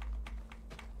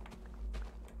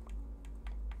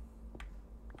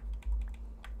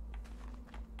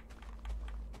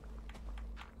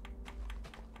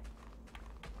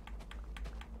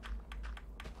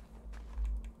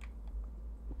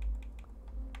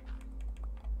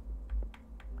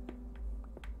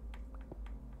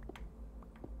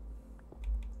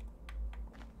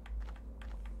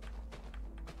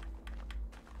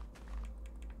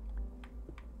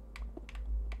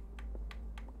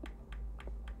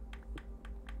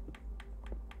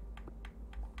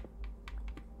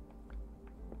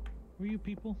 Were you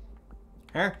people?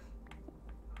 Huh?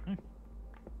 Oh,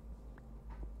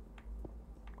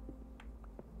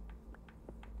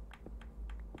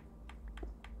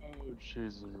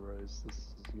 cheese and rice. This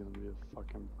is gonna be a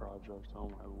fucking project. Oh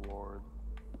my lord.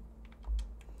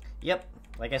 Yep.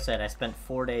 Like I said, I spent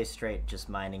 4 days straight just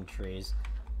mining trees.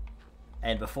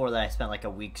 And before that, I spent like a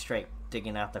week straight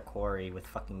digging out the quarry with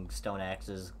fucking stone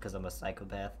axes because I'm a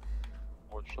psychopath.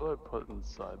 What should I put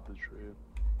inside the tree?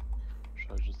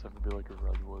 Should I just have it be like a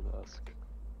redwood-esque?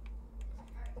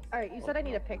 Alright, you said I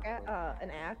need a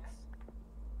an axe.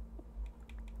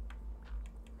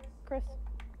 Chris,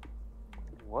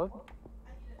 What?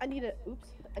 I need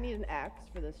I need an axe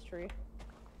for this tree.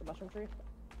 The mushroom tree.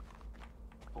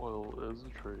 Oil is a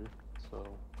tree, so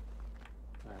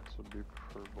axe would be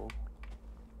preferable.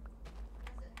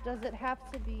 Does it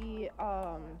have to be,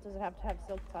 does it have to have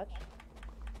silk touch?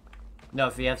 No,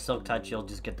 if you have silk touch, you'll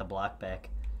just get the block back.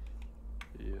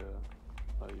 Yeah.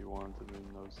 You want it to be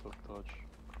no silk touch.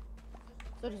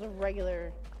 So just a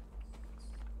regular,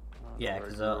 Yeah,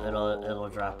 because Regular it'll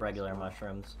old drop regular redstone.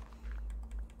 mushrooms.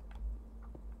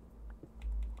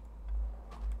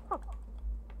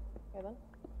 okay then.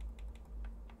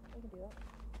 We can do that.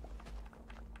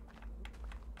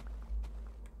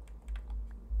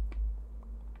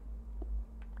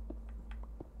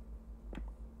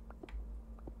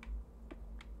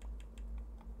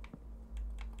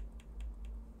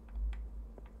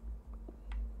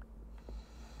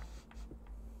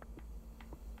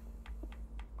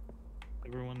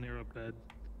 near a bed.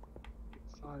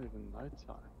 It's not even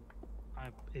nighttime.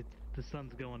 The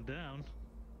sun's going down.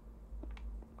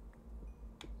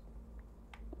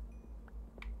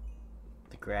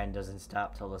 The grind doesn't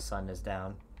stop till the sun is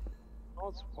down.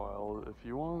 That's wild. If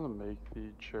you want to make the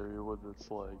cherry wood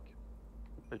that's like,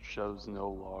 it shows no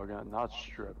log, not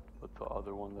stripped, but the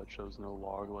other one that shows no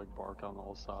log, like bark on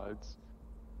all sides.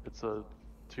 It's a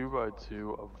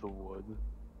 2x2 of the wood,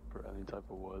 for any type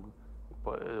of wood,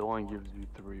 but it only gives you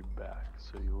 3 back,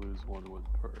 so you lose 1 wood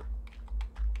per.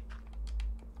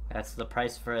 That's the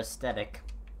price for aesthetic.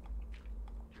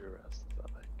 Your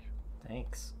aesthetic.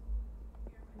 Thanks.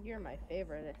 You're my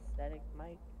favorite aesthetic,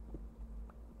 Mike.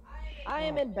 I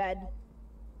am in bed.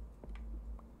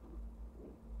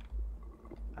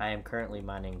 I am currently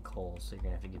mining coal, so you're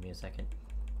gonna have to give me a second.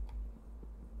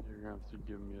 You're gonna have to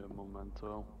give me a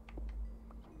memento.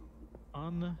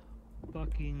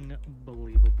 Unfucking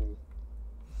believable.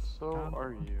 So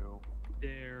are you.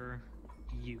 Dare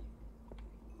you?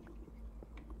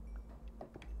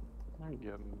 I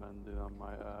get mended on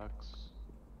my axe.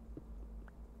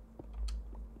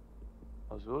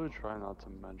 I was really trying not to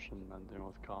mention mending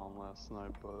with Colin last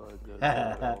night, but I did.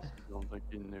 But I also don't think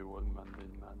he knew what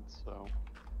mending meant, so.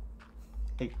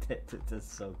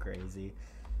 That's so crazy.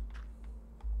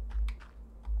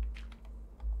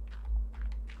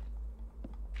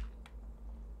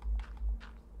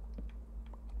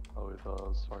 Oh, we thought I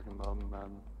was talking about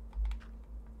men.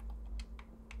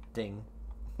 Ding.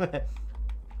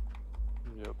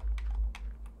 Yep.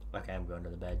 Okay, I'm going to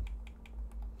the bed.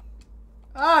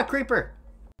 Ah, creeper!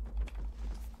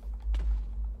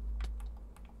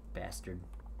 Bastard.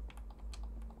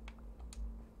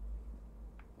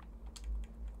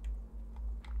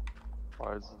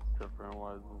 Why is it different?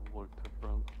 Why does it look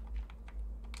different?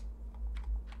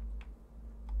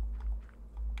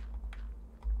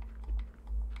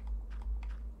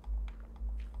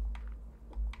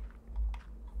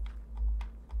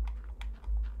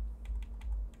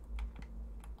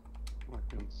 I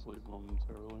can sleep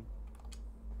momentarily.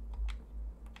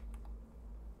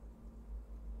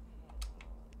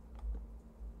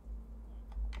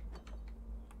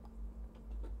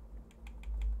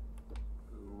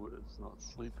 Who is not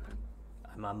sleeping?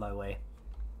 I'm on my way.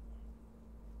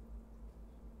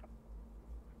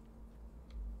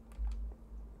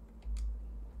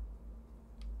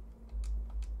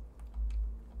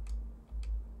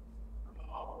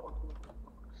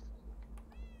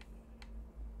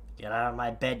 Get out of my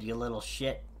bed, you little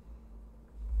shit.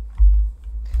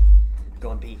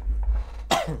 Go and pee.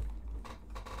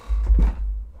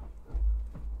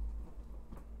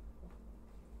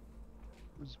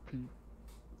 Who's Pete?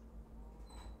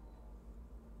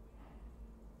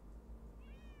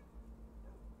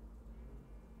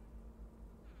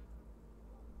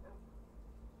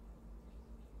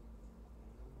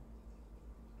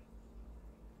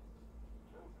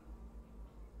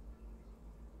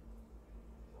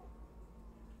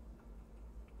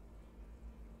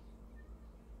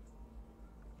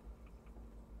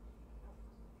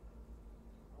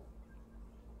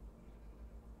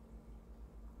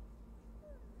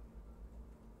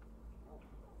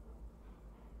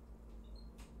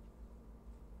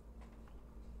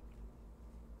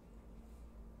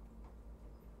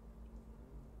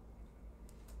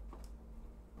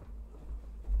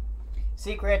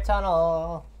 Secret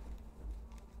tunnel.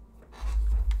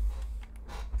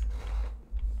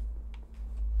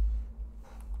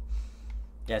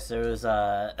 Yes, there was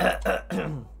a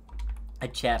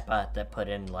chatbot that put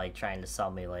in like trying to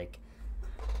sell me like,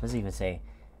 what does it even say?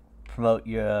 Promote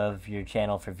your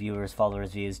channel for viewers,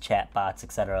 followers, views, chatbots,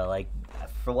 etc. Like,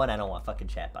 for one, I don't want fucking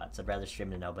chatbots. I'd rather stream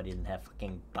to nobody than have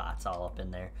fucking bots all up in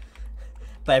there.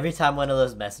 But every time one of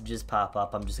those messages pop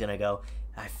up, I'm just gonna go,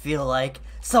 I feel like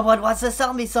someone wants to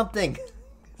sell me something.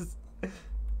 It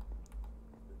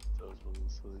does want to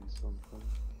sell you something.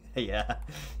 Yeah.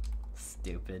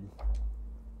 Stupid.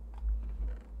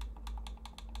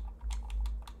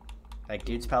 Like,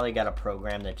 dude's probably got a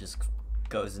program that just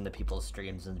goes into people's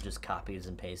streams and just copies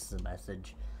and pastes the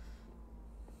message.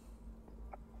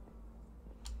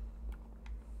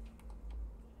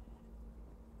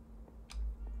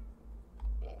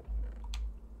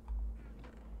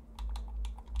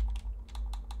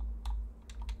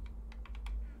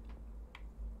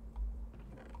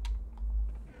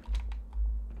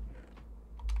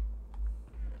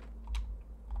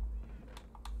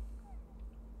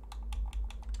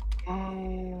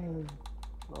 Oh,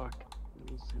 fuck.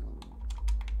 It was,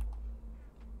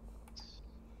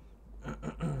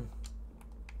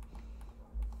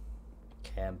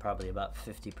 Okay, I'm probably about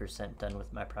 50% done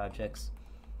with my projects.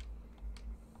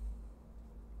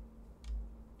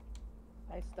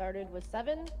 started with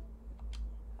 7.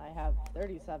 I have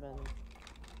 37.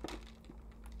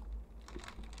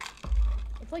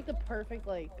 It's like the perfect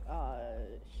like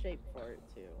shape for it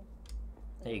too.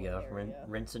 There you go. Area.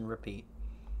 Rinse and repeat.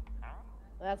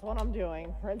 That's what I'm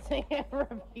doing. Rinsing and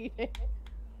repeating.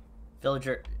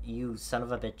 Villager, you son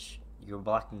of a bitch. You're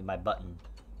blocking my button.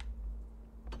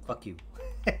 Fuck you.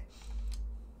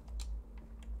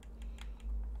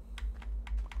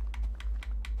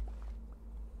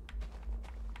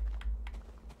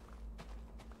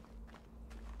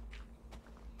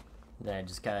 Then I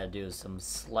just gotta do some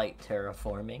slight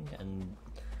terraforming, and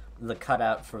the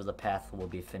cutout for the path will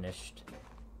be finished.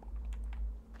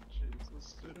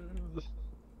 Jesus, dude.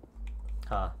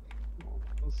 Huh.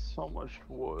 There's so much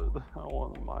wood. I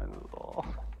want to mine it all.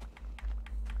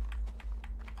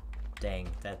 Dang,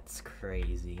 that's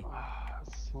crazy.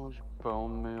 So much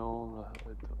bone meal.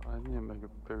 I need to make a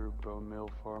bigger bone meal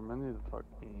farm. I need to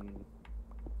fucking.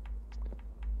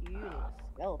 You need a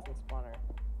skeleton spawner.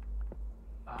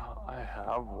 I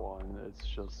have one. It's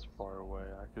just far away.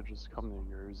 I could just come to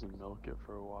yours and milk it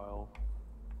for a while.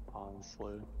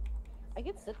 Honestly. I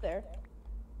could sit there.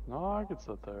 No, I could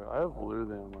sit there. I have loot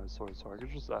in my sword, so I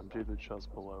could just empty the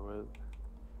chest below it,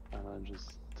 and then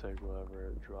just take whatever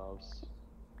it drops.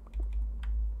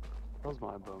 How's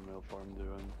my bone meal farm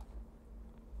doing?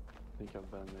 I think I've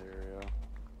been in the area.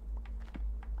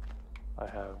 I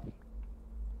have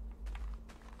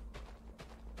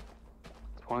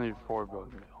 24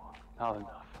 bone meal. Not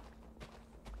enough.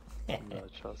 In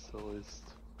that chest at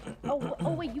least.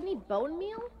 Oh wait, you need bone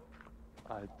meal?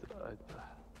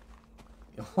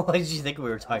 What did you think we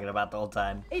were talking about the whole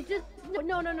time? It just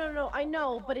no. I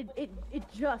know, but it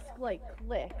just like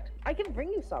clicked. I can bring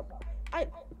you some. I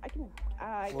can.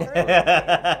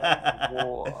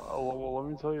 Well, let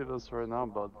me tell you this right now,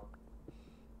 bud.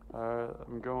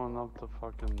 I'm going up to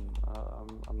fucking.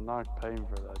 I'm not paying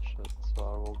for that shit, so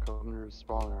I will come to your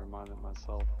spawn and remind it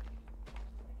myself.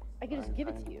 I can just give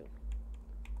it to you.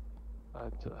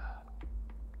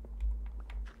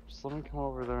 Just let me come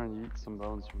over there and eat some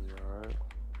bones from you, alright?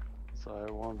 So I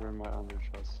want to bring my under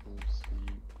chest and just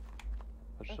eat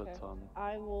a shit ton.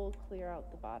 I will clear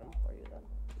out the bottom for you then.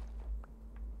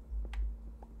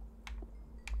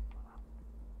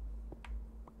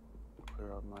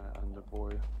 Clear out my under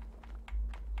boy.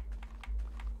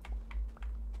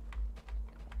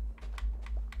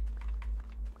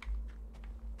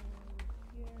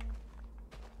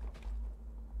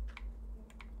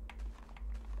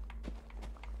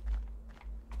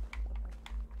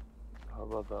 How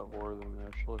about that warden,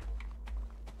 actually?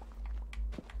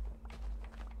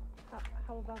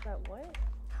 How about that what?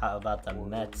 How about the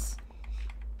Warden. Mets?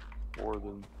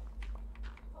 Warden.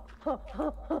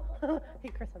 Hey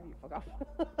Chris, how do you fuck off?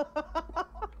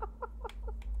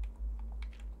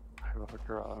 I look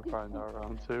around and find out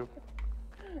round 2.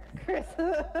 Chris.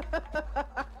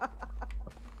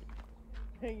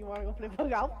 Hey, you wanna go play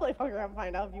poker? I'll play poker and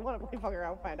find out. If you wanna play poker,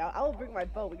 I'll find out. I will bring my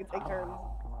bow. We can take turns.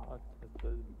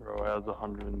 Bro has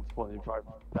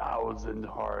 125,000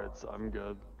 hearts. I'm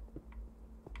good.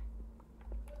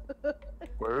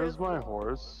 Where is my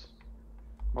horse?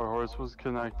 My horse was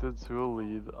connected to a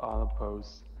lead on a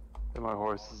post, and my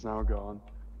horse is now gone.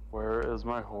 Where is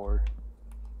my whore?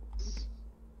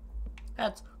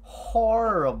 That's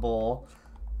horrible.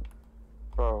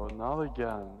 Bro, not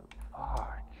again.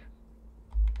 Fuck.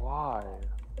 Why?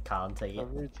 Can't take it.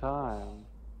 Every time.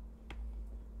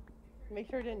 Make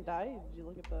sure it didn't die. Did you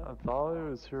look at the? I thought it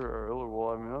was here earlier. Well,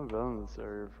 I mean, I've been in this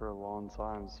area for a long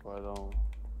time, so I don't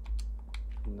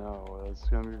know. It's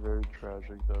gonna be very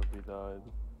tragic though if he died.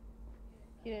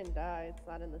 He didn't die. It's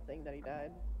not in the thing that he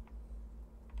died.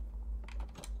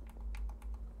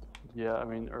 Yeah, I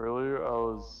mean, earlier I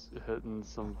was hitting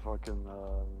some fucking,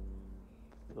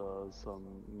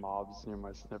 some mobs near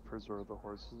my snippers where the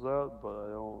horse was at,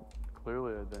 but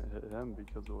clearly I didn't hit him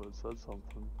because it would have said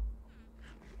something.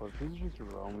 But if he's just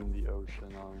roaming the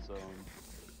ocean on his own.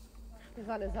 He's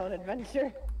on his own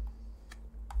adventure.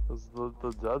 Because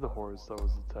the dead horse that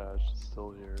was attached is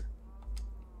still here.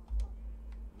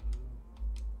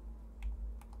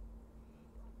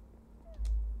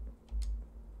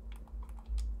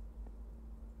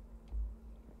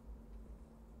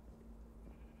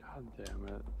 God damn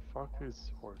it. Fuck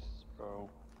these horses, bro.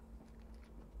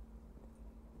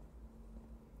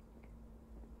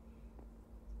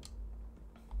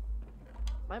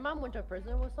 My mom went to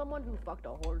prison with someone who fucked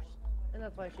a horse, and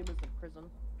that's why she was in prison.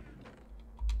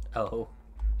 Oh.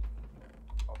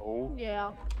 Oh?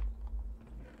 Yeah.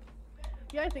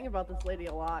 Yeah, I think about this lady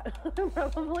a lot.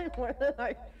 Probably more than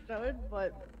I should,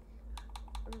 but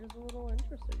I'm just a little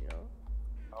interested, you know?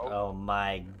 Oh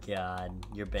my god,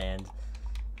 you're banned.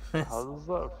 How does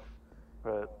that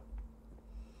fit?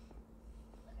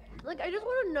 Like, I just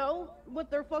want to know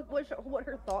what what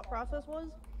her thought process was.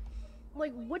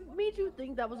 Like, what made you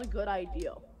think that was a good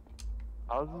idea?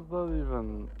 How does that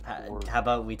even work? How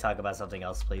about we talk about something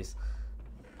else, please?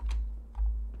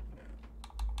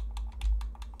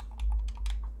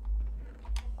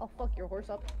 I'll fuck your horse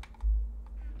up.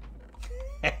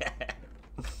 I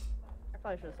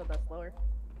probably should have said that slower.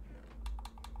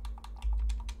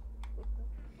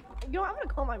 You know, I'm gonna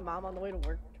call my mom on the way to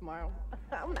work tomorrow.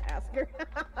 I'm gonna ask her.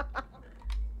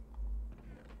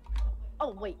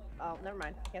 Oh, wait. Oh, never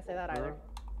mind. I can't say that either.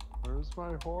 Where's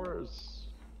my horse?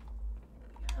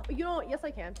 You know, yes I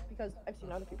can, because I've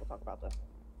seen other people talk about this.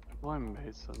 I blame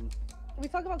Mason. Can we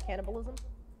talk about cannibalism?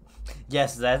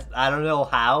 Yes, that's, I don't know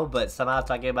how, but somehow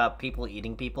talking about people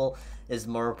eating people is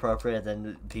more appropriate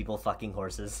than people fucking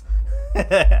horses.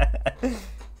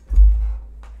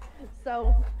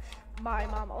 So, my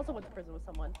mom also went to prison with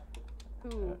someone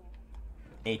who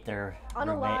Ate their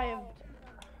roommate. unalived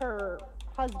her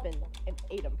husband and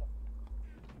ate him.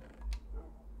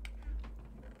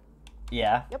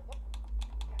 Yeah. Yep.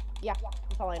 Yeah,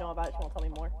 that's all I know about it. She won't tell me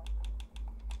more.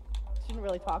 She didn't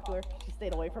really talk to her. She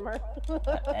stayed away from her.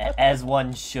 As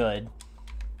one should.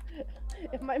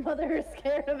 If my mother is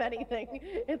scared of anything,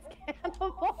 it's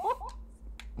cannibals.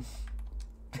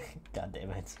 God damn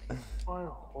it. My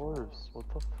horse, what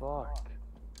the fuck?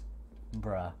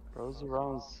 Bruh. Bro's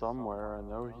around somewhere, I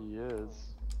know he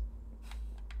is.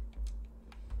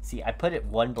 See, I put it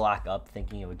one block up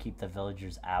thinking it would keep the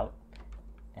villagers out,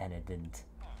 and it didn't.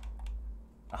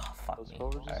 Oh, fuck Bro's me.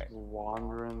 probably just Alright.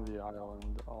 wandering the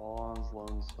island, all on his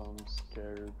lonesome,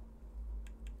 scared.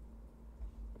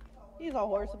 He's a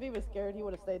horse. If he was scared, he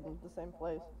would have stayed in the same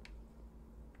place.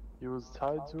 He was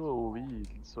tied to a lead,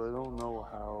 so I don't know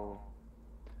how.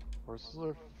 Horses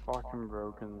are fucking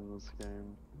broken in this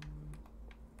game.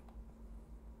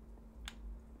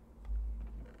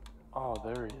 Oh,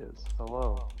 there he is.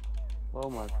 Hello. Hello,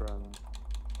 my friend.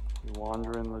 You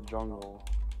wander in the jungle.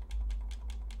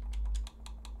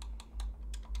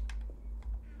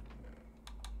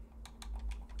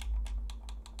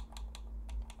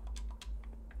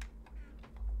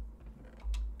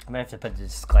 I'm gonna have to put a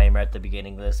disclaimer at the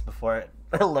beginning of this before it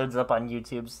loads up on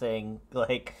YouTube saying,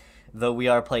 like, though we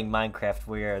are playing Minecraft,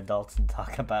 we are adults and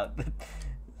talk about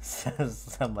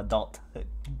some adult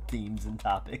themes and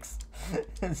topics.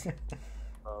 Then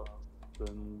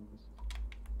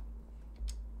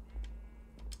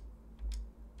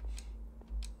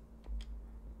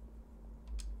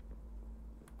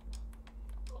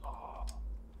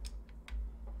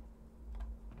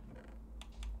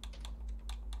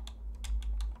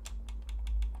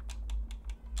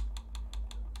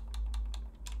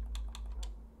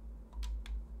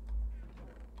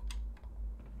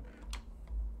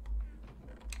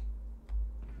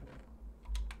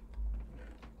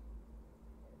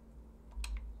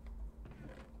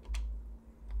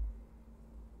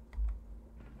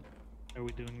Are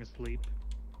we doing a sleep?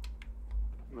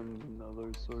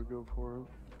 another, so go for it.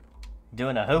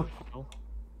 Doing a who? Oh,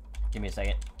 Give me a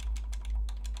second.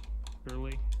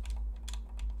 early.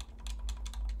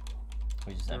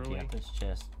 We just empty Early. out this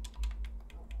chest.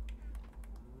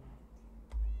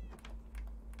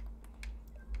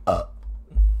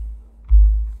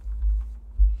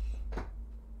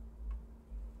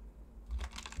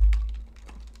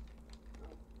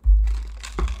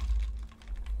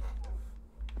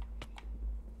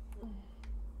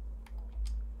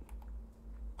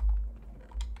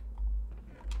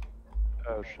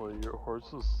 Ashley, your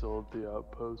horse is still at the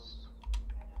outpost.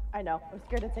 I know. I'm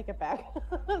scared to take it back.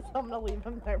 So I'm gonna leave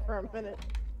him there for a minute.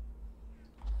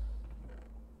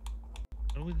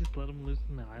 Why don't we just let him loose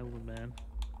on the island, man?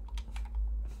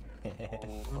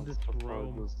 I'm just still far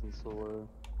roam. distance away.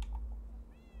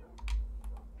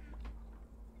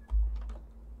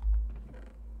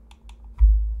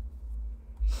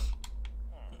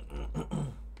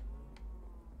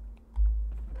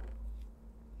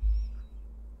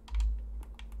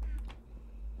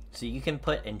 So you can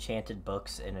put enchanted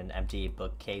books in an empty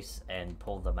bookcase and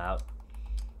pull them out.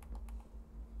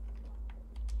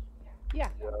 Yeah.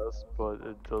 Yes, but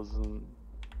it doesn't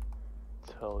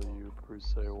tell you per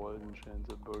se what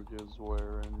enchanted book is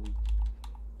where, and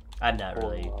I'm not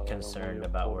pull really them out, I don't concerned think it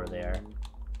about where pulls they are. them.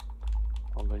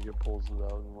 I don't think it pulls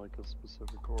it out in like a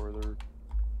specific order.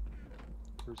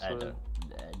 Per I se. don't.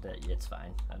 It's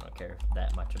fine. I don't care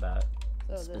that much about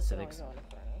So this can only specifics. go in a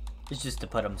furnace. It's just to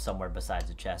put them somewhere besides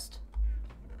a chest.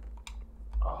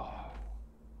 Oh.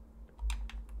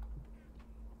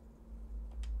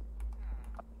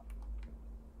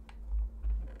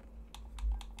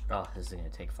 Oh, this is gonna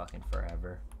take fucking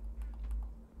forever.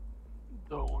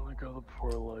 Don't want to go to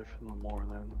Poor Life in the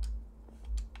morning.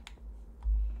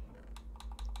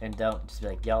 And don't just be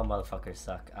like, y'all motherfuckers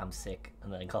suck, I'm sick,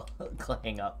 and then go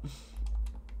hang up.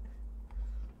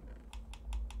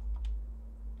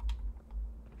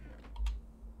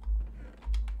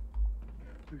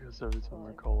 Because every time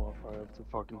I call off, I have to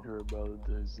fucking hear about it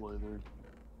days later.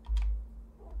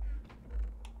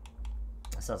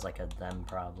 That sounds like a them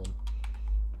problem.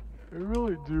 It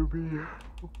really do be,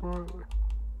 but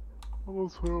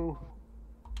also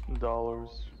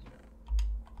dollars.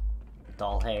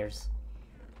 Doll hairs.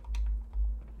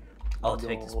 Oh, to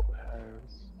make this Doll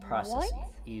hairs. process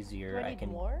What? easier, Do I I need can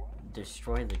more?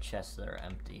 destroy the chests that are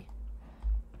empty.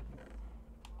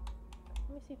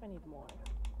 Let me see if I need more.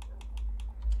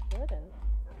 Shouldn't.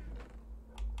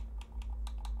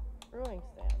 Brewing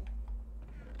stand.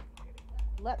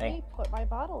 Let Hey. me put my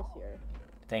bottles here.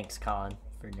 Thanks, Colin,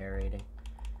 for narrating.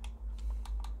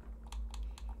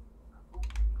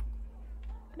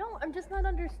 No, I'm just not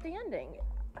understanding.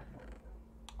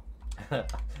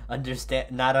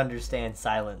 Not understand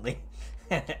silently.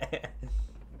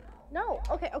 No,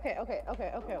 okay.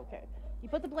 You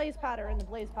put the blaze powder in the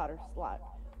blaze powder slot.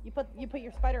 You put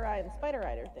your spider eye in the spider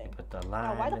rider thing. Put the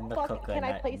Now, why lime in the the fuck can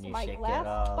I coconut place and you my shake glass it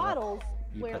all up. bottles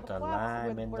You where put the flaps,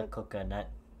 lime in where the coconut.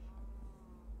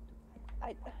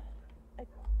 I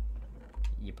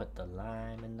You put the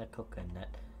lime in the coconut.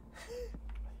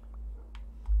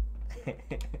 It'd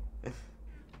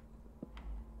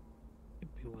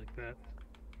be like that.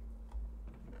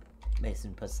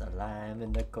 Mason puts the lime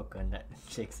in the coconut and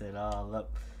shakes it all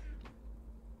up.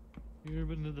 You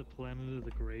ever been to the planet of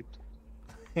the grapes?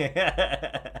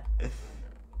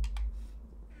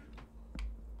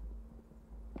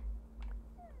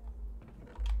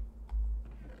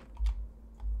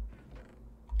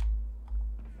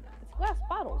 it's glass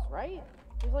bottles, right?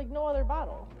 There's like no other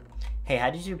bottle. Hey, how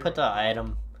did you put the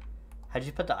item? How did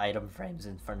you put the item frames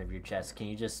in front of your chest? Can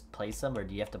you just place them, or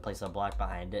do you have to place a block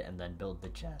behind it and then build the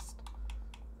chest?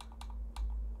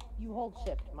 You hold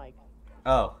shift, Mike.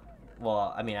 Oh,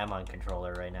 well, I mean, I'm on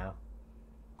controller right now.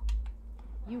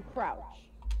 You crouch.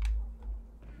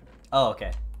 Oh,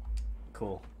 okay.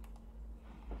 Cool.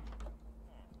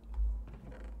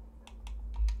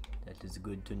 That is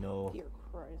good to know. Dear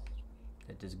Christ.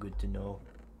 That is good to know.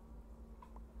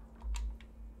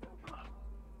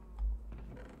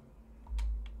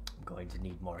 I'm going to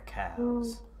need more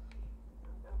cows.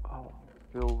 Oh,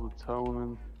 feel the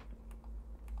toning.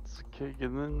 It's kicking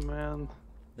in, man.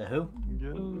 The who?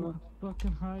 Getting,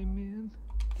 Fucking high, man.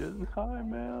 getting high,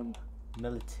 man.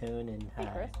 Melatonin Hey,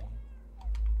 high. Chris.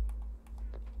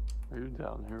 Are you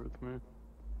down here with me?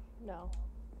 No.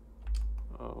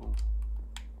 Oh.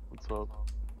 What's up?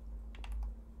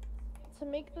 To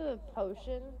make the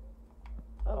potion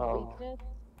of Oh. weakness,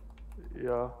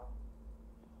 Yeah.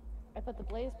 I put the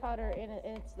blaze powder in it,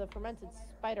 and it's the fermented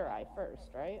spider eye first,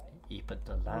 right? You put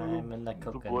the lime in the The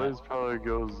coconut. blaze powder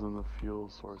goes in the fuel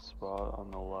source spot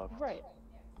on the left. Right.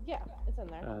 Yeah, it's in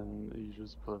there. And you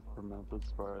just put fermented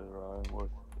spider eye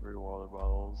with 3 water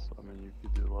bottles. I mean, you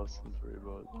could do less than 3,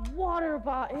 but Water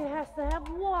bottle. It has to have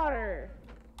water.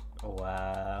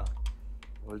 Wow.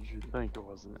 what did you think? It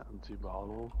was an empty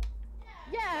bottle?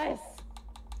 Yes.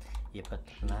 You put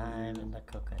the lime in the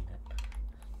coconut.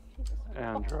 Jesus.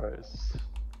 And rice.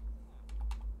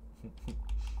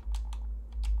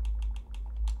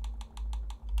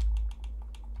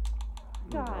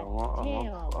 God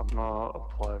I'm gonna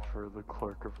apply for the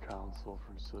clerk of council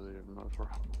for City of North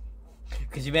Rock.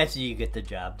 Could you imagine you get the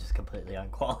job just completely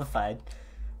unqualified?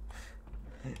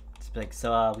 Just be like,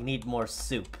 so we need more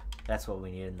soup. That's what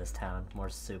we need in this town. More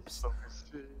soups. So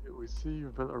we see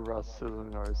you've been arrested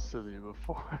in our city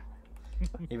before.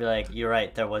 You'd be like, you're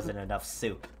right, there wasn't enough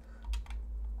soup.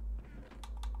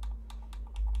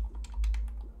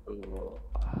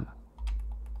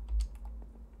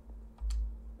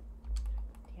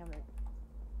 Damn it.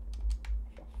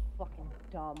 I feel fucking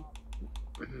dumb.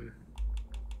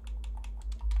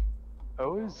 I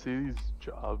always see these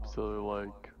jobs that are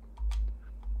like,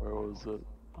 where was it?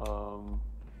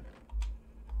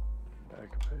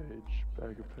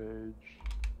 Back a page.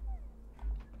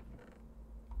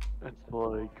 It's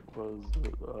like, was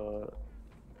it,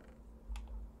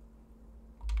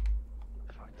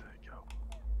 fuck did it go?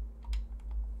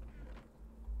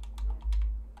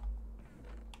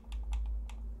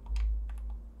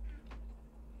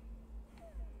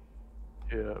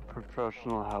 Yeah,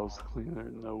 professional house cleaner,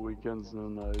 no weekends, no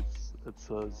nights. It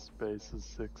says space is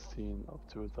 16, up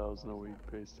to 1,000 a week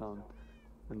based on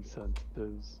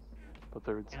incentives. But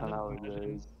they're 10-hour imagine-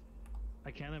 days.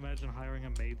 I can't imagine hiring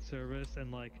a maid service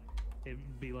and like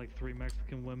it'd be like 3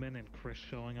 Mexican women and Chris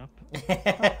showing up.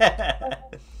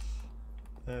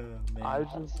 Oh, man. I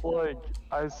just like,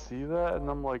 I see that and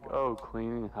I'm like, oh,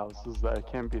 cleaning houses,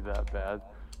 that can't be that bad.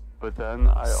 But then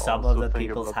I Some also of the think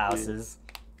people's about houses.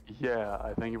 Yeah,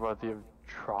 I think about the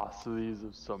atrocities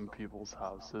of some people's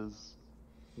houses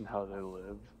and how they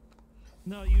live.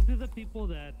 No, usually the people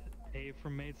that pay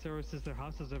for maid services, their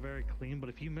houses are very clean, but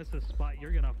if you miss a spot,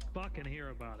 you're gonna fucking hear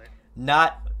about it.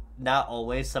 Not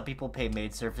always. Some people pay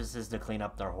maid services to clean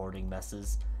up their hoarding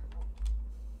messes.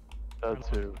 That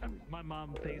too. My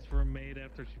mom pays for a maid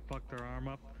after she fucked her arm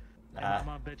up. And my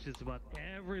mom bitches about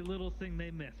every little thing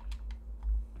they miss.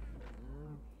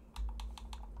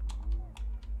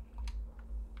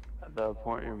 At that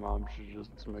point, your mom should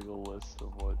just make a list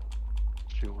of what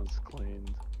she wants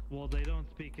cleaned. Well, they don't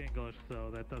speak English,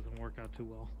 so that doesn't work out too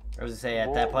well. I was gonna say,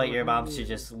 at that point, your mom should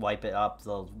just wipe it up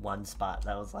the one spot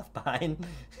that was left behind.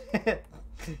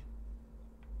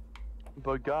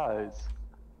 But guys,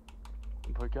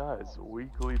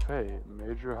 weekly pay,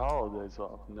 major holidays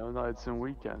off, no nights and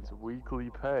weekends, weekly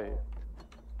pay,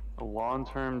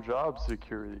 long-term job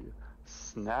security,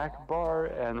 snack bar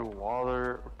and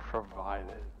water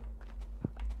provided.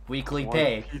 Weekly One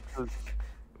pay.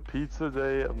 Pizza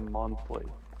day monthly.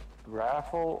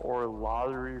 Raffle or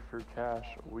lottery for cash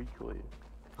weekly.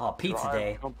 Oh, pizza Drive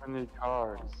day. company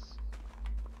cars.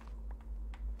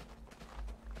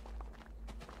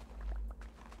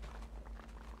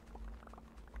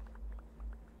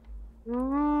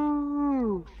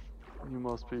 Ooh. You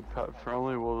must be pet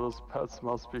friendly. Well, those pets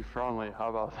must be friendly. How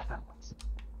about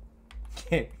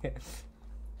that?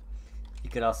 You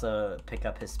could also pick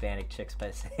up Hispanic chicks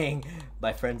by saying,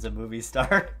 "My friend's a movie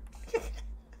star."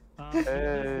 Usually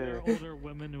they're older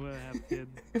women who have kids.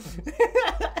 Hey,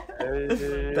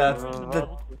 that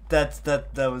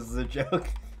was the joke.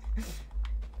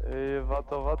 Hey,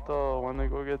 vato, wanna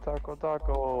go get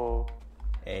taco?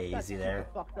 Hey, That's easy super there.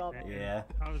 fucked up. Yeah.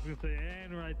 I was gonna say,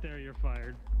 and right there, you're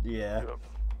fired. Yeah. Yep.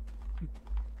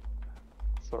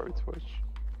 Sorry, Twitch.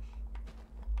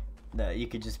 No, you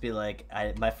could just be like,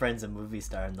 my friend's a movie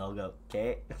star, and they'll go,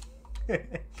 okay.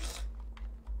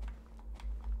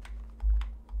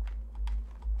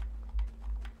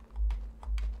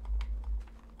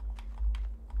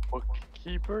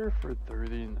 Bookkeeper for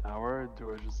 30 an hour?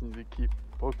 Do I just need to keep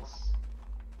books?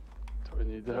 Do I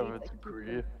need to have a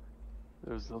degree?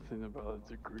 There's nothing about a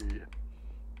degree.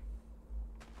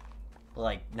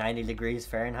 Like 90 degrees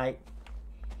Fahrenheit.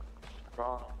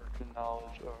 Strong working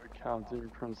knowledge of accounting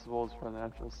principles,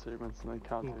 financial statements, and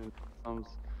accounting systems.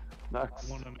 Next.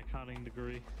 One an accounting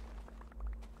degree.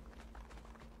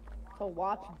 To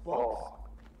watch books. Oh,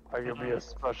 I could be a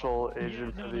special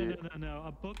agent Yeah, for the. no.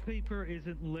 A bookkeeper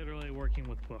isn't literally working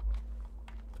with books.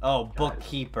 Oh,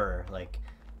 bookkeeper, like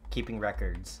keeping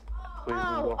records. Cleveland,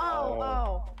 Oh,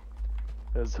 Ohio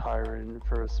is hiring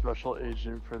for a special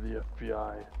agent for the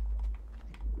FBI.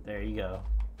 There you go.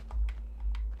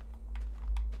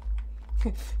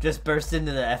 Just burst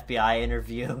into the FBI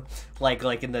interview, like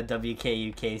in the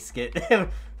WKUK skit.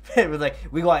 It was like,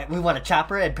 we want a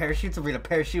chopper and parachutes, and we're gonna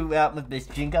parachute out with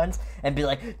machine guns and be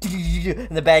like,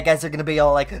 and the bad guys are gonna be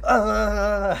all like,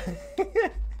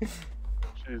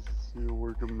 Jesus, you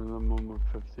work a minimum of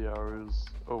 50 hours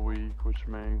a week, which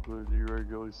may include your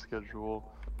regular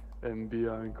schedule, and be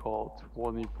on call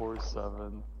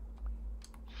 24/7.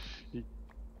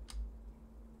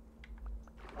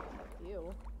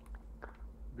 Ew.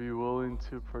 Be willing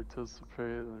to participate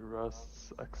in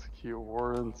arrests, execute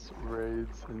warrants,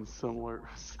 raids, and similar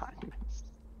assignments.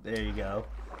 There you go.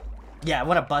 Yeah, I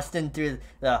want to bust in through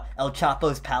the El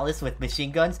Chapo's palace with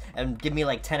machine guns and give me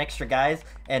like 10 extra guys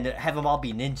and have them all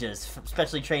be ninjas,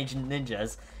 specially trained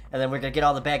ninjas. And then we're gonna get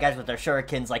all the bad guys with their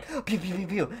shurikens, like pew pew pew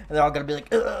pew, and they're all gonna be like,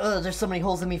 there's so many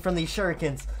holes in me from these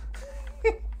shurikens.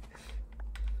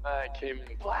 I came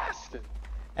in blasted.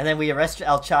 And then we arrest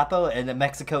El Chapo, and then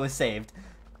Mexico is saved.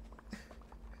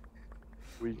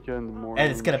 Weekend morning.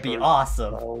 And it's gonna be church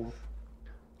awesome. child-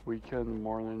 Weekend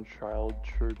morning child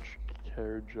church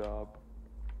care job.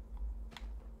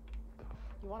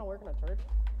 You want to work in a church?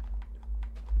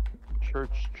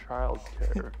 Church child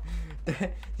care.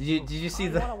 Did you see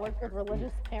You want the to work with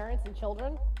religious parents and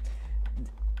children?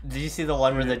 Did you see the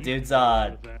one where the dude's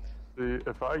See,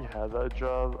 if I had that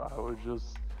job, I would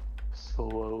just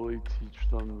slowly teach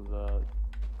them that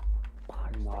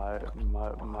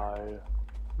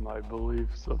my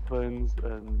beliefs of things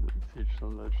and teach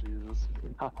them that Jesus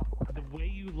is not the way. The way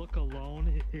you look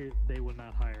alone, they would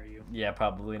not hire you. Yeah,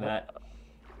 probably not.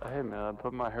 Hey man, I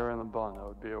put my hair in a bun. I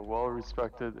would be a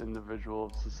well-respected individual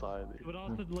of society. You would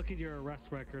also look at your arrest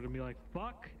record and be like,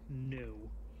 fuck no.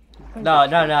 No,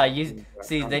 no, no. You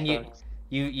see, Background then checks.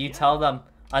 you tell them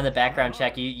on the background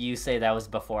check. You say that was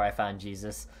before I found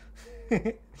Jesus.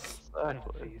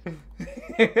 Exactly.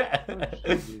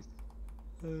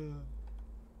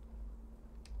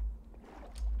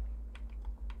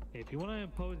 If you want to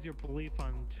impose your belief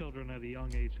on children at a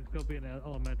young age, just go be an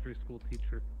elementary school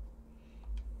teacher.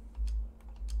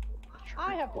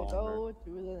 I have to go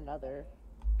to another.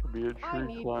 Be a I tree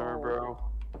need climber, gold.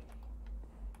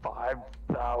 bro.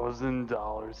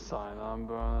 $5,000 sign-on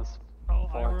bonus. Oh,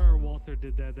 I Fuck. remember Walter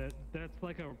did that. That's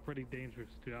like a pretty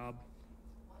dangerous job.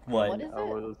 What? What is I it?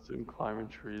 would assume climbing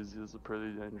trees is a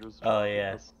pretty dangerous job. Oh,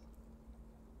 yeah. yes.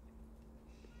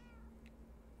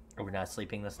 We're not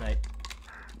sleeping this night.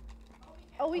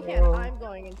 Oh, we can't. I'm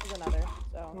going into another.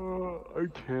 So. I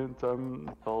can't. I'm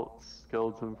adult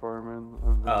skeleton farming.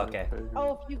 Oh, okay.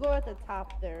 Oh, if you go at the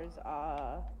top, there's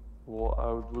Well,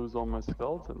 I would lose all my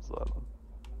skeletons then.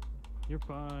 You're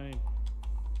fine.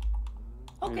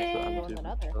 I need to Okay. empty the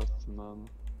Another. chest and then...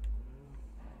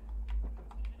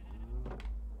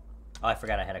 Oh, I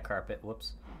forgot I had a carpet.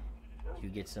 Whoops. You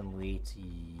get some wheat.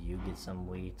 You get some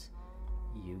wheat.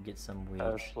 You get some wheat.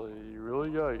 Ashley, you really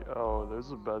got... Oh,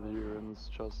 there's a bed here in this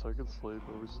chest. I could sleep.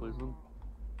 Are we sleeping?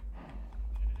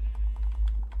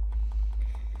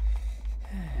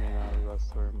 May not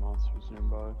rest there are monsters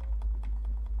nearby.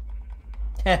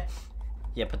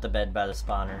 Yeah, put the bed by the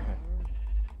spawner.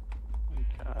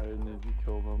 I need to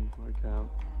kill them. I can't.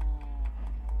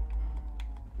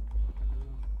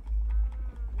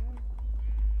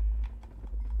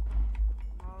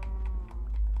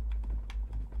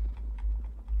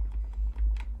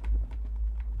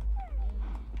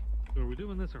 So are we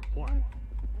doing this or what?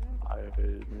 I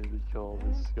need to kill all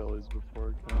these skellies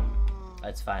before I can.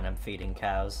 That's fine. I'm feeding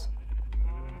cows.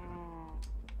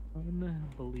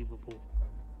 Unbelievable.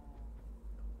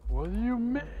 What do you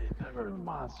mean? There are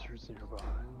monsters nearby.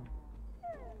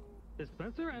 Is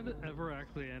Spencer ever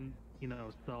actually,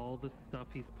 sell the stuff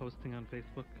he's posting on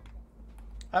Facebook?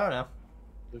 I don't know.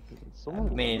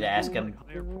 Someone Meaning to ask him.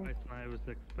 Higher price than I was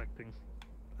expecting.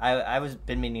 I was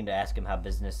been meaning to ask him how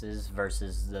business is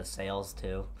versus the sales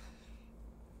too.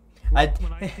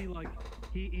 When I see like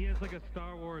he has like a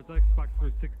Star Wars Xbox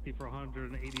 360 for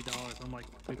 $180, I'm like,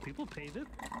 do people pay this?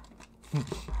 I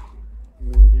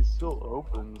mean, he's still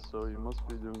open, so he must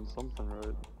be doing something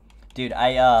right. Dude,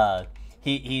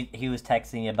 he was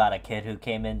texting me about a kid who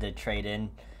came in to trade in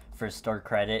for store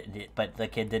credit, but the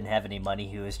kid didn't have any money.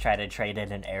 He was trying to trade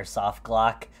in an airsoft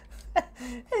Glock.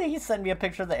 And he sent me a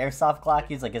picture of the airsoft Glock.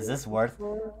 He's like, "Is this worth?"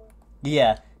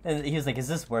 Yeah, and he was like, "Is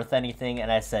this worth anything?"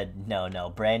 And I said, "No,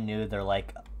 brand new. They're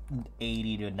like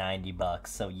 $80 to $90.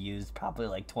 So used, probably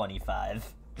like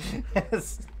 25."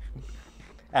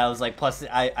 I was like, plus,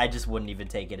 I just wouldn't even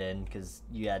take it in because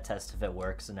you gotta test if it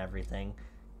works and everything.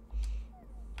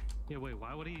 Yeah, wait,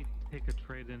 why would he take a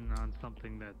trade-in on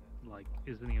something that, like,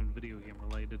 isn't even video game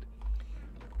related?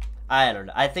 I don't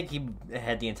know. I think he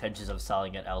had the intentions of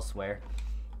selling it elsewhere.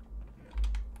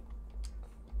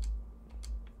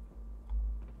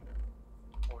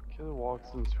 What kid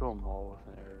walks into a mall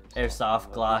with an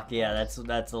Airsoft Glock, yeah, that's a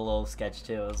little sketch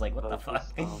too. I was like, what the fuck?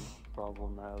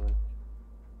 Problematic.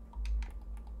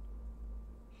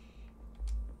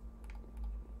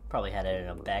 Probably had it in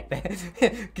a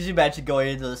backpack. Could you imagine going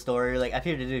into the store, you're like, I'm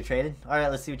here to do trading. Alright,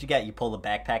 let's see what you got. You pull the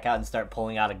backpack out and start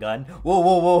pulling out a gun.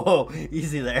 Whoa.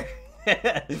 Easy there.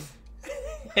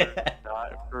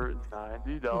 Not for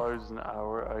 $90 an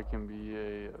hour, I can be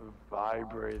a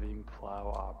vibrating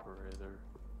plow operator.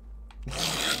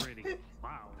 Vibrating.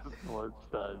 Wow. What's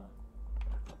that?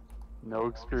 No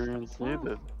experience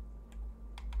needed.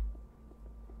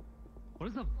 What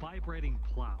is a vibrating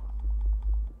plow?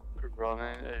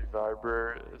 Running a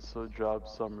vibrator, so job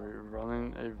summary.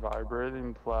 Running a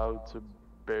vibrating plow to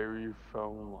bury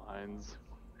phone lines.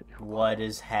 What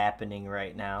is happening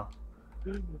right now?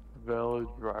 Valid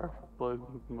driver's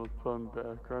license, most fun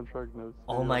background check, no.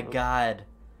 Oh my god.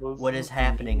 What is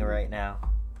happening right now?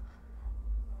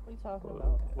 What are you talking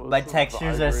about? My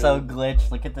textures are so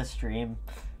glitched. Look at the stream.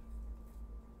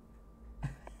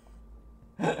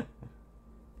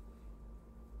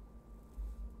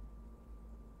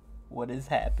 What is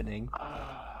happening?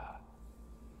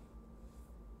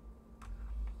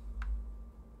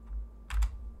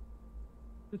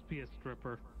 Just be a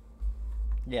stripper.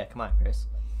 Yeah, come on, Chris.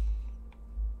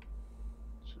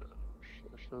 Should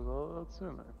have that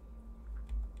sooner.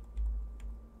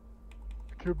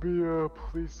 Could be a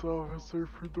police officer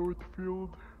for Northfield.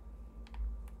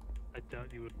 I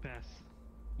doubt you would pass.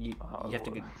 You have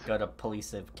to go to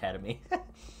police academy.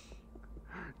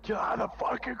 Get on the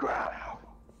fucking ground!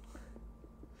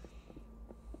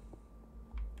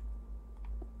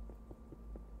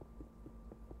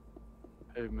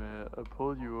 Hey man, I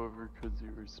pulled you over because you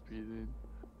were speeding.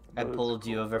 I But it's pulled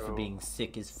you cool, over for bro. being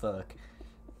sick as fuck.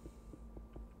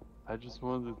 I just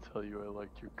wanted to tell you I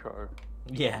liked your car.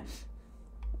 Yeah.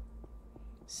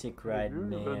 Sick ride, Have you ever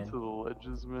been man. to the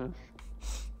ledges, man?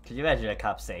 Could you imagine a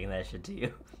cop saying that shit to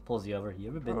you? Pulls you over. You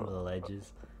ever been to the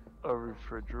ledges? A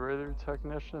refrigerator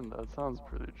technician? That sounds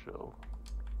pretty chill.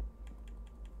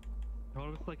 What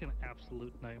if it's like an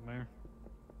absolute nightmare?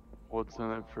 What's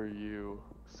in it for you?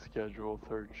 Schedule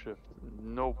third shift.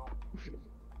 Nope.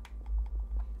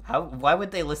 Why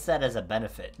would they list that as a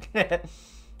benefit?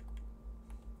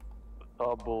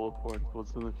 Top bullet point.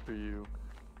 What's in it for you?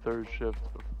 Third shift,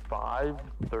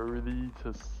 5:30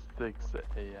 to 6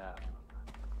 a.m.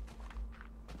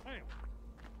 Hey,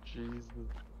 Jesus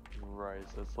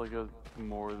Christ, that's like a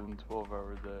more than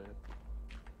 12-hour day.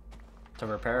 To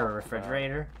repair a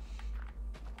refrigerator?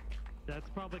 that's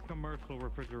probably commercial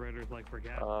refrigerators like for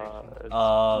gas stations. It's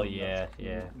Oh, yeah,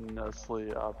 yeah.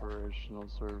 Nestle Operational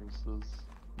Services.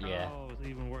 Yeah. Oh, it's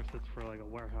even worse. It's for like a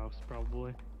warehouse,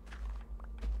 probably.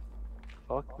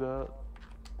 Fuck that.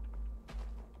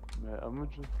 Man, I'm gonna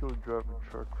just go drive a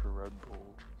truck for Red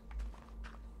Bull.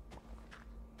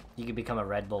 You could become a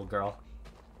Red Bull girl.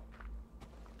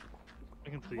 I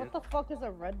can see What it. the fuck is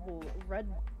a Red Bull?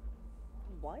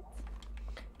 What?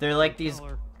 They're like these.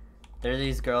 Color. They're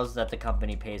these girls that the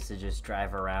company pays to just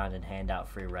drive around and hand out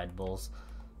free Red Bulls.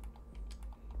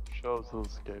 Show us to the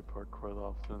skate park quite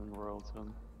often in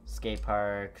Royalton. Skate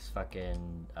parks,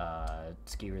 fucking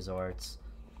ski resorts,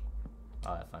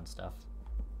 all that fun stuff.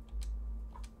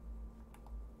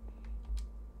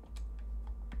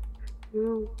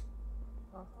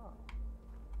 Uh-huh.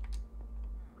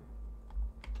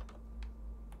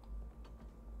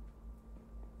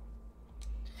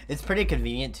 It's pretty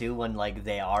convenient too when like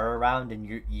they are around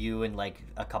and you and like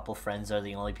a couple friends are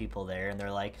the only people there, and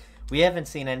they're like, we haven't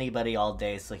seen anybody all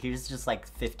day, so here's just like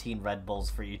 15 Red Bulls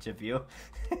for each of you.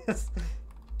 Their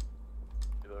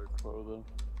quota.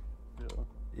 Yeah.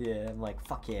 Yeah, I'm like,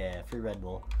 fuck yeah, free Red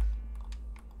Bull.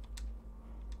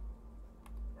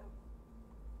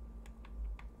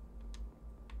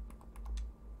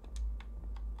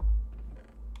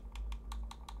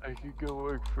 I could go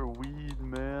work for weed,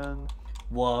 man.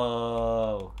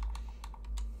 Whoa.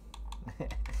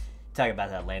 Talking about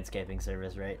that landscaping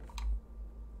service, right?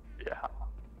 Yeah.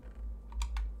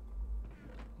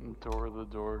 Door to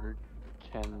door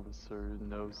canvasser,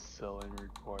 no selling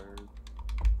required.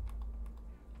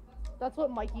 That's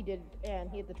what Mikey did, and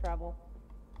he had to travel.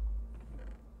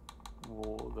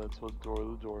 Well, that's what door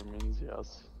to door means,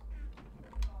 yes.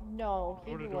 No,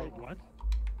 he Door to did door, like what?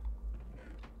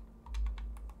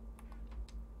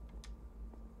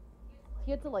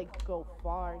 he had to like go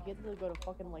far. He had to go to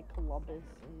fucking like Columbus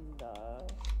and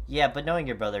Yeah, but knowing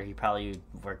your brother, he probably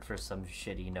worked for some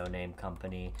shitty no-name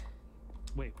company.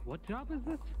 Wait, what job is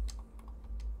this?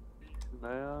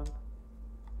 Man.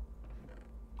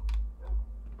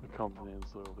 The company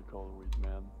is literally called Weed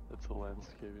Man. It's a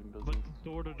landscaping But business.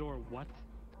 door to door, what?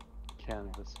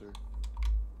 Canvasser.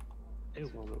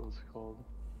 That's Ew. what it was called.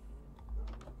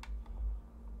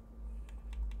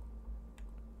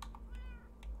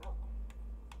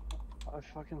 I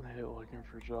fucking hate looking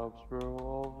for jobs, bro.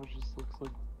 All of it just looks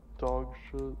like dog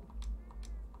shit.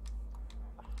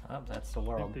 Oh, that's the I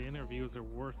world. think the interviews are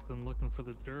worse than looking for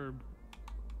the derb.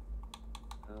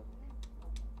 Yeah.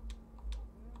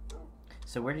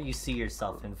 So where do you see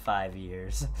yourself in 5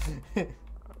 years?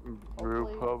 Brew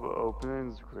Hopefully- pub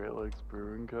openings, Great Lakes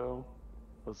Brewing Co.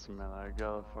 Listen, man, I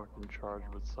got a fucking charge,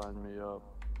 but sign me up.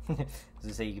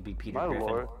 Does it say you could be Peter My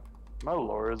Griffin?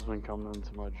 lawyer's been coming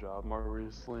into my job more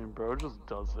recently, and bro just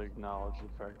doesn't acknowledge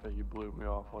the fact that you blew me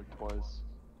off like twice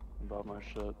about my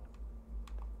shit.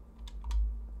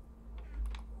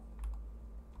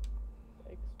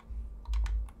 Thanks.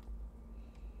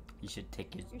 You should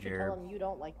take his You should tell gerb. him you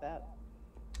don't like that.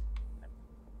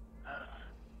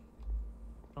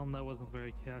 Tell him that wasn't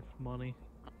very cash money.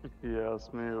 He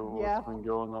asked me what's Yeah. been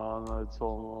going on, and I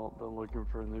told him, well, I've been looking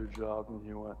for a new job, and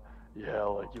he went, yeah,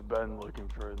 like you've been looking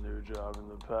for a new job in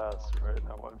the past, right? And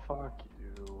I went, fuck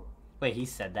you. Wait, he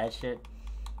said that shit?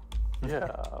 Yeah,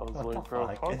 I was What like, the bro,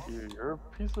 fuck? fuck you. You're a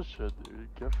piece of shit, dude.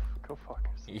 Go fuck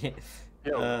yourself.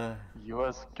 Yeah. Yo,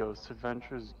 U.S. Ghost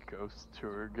Adventures Ghost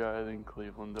Tour Guide in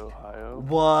Cleveland, Ohio.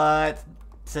 What?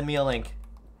 Send me a link.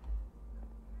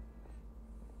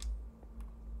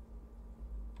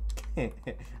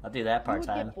 I'll do that You part would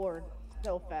time. get bored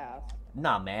so fast.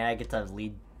 Nah, man, I get to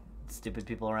lead stupid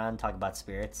people around, talk about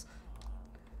spirits.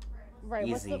 Right.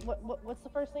 Easy. What's the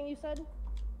first thing you said?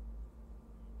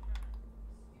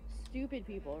 Stupid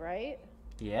people, right?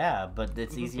 Yeah, but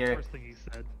it's What was easier. The first thing he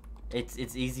said.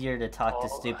 It's easier to talk to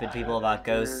Oh, stupid people about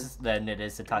here- ghosts than it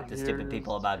is to talk to stupid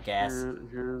people about gas.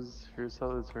 Here's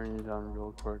how they turn you down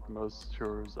real quick. Most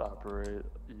tours operate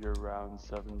year-round,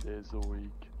 7 days a week.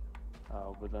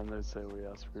 But then they say we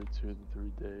ask for 2 to 3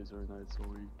 days or nights a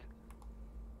week.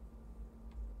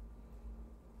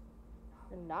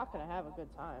 You're not gonna have a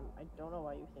good time. I don't know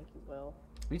why you think you will.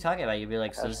 What are you talking about? You'd be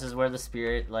like, so this is where the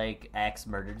spirit, like, axe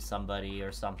murdered somebody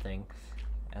or something.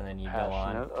 And then you go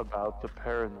on. Passionate about the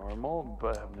paranormal,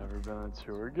 but have never been a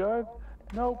tour guide?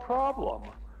 No problem.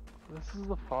 This is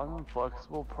a fun and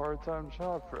flexible part-time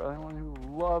job for anyone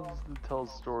who loves to tell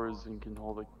stories and can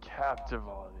hold a captive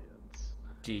audience.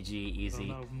 GG, I don't easy.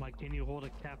 know, Mike, can you hold a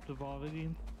captive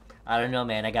audience? I don't know,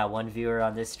 man. I got 1 viewer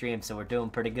on this stream, so we're doing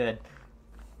pretty good.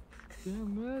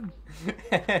 Damn, man.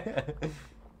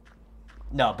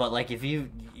 No, but like if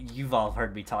you've all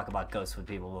heard me talk about ghosts with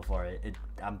people before.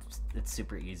 It's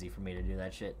super easy for me to do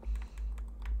that shit.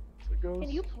 So it goes. Can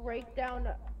you break down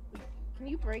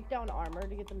armor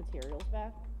to get the materials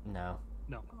back? No.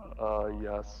 No.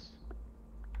 Yes.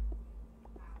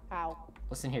 How?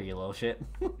 Listen here, you little shit.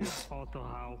 Also,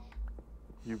 how?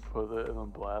 You put it in a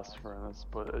blast furnace,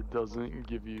 but it doesn't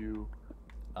give you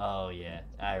Oh yeah,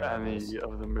 I remember this. any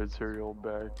of the material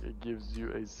back. It gives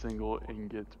you a single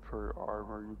ingot per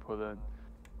armor you put in,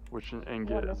 which an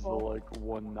ingot is the Wonderful. like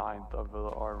 1/9 of the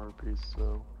armor piece.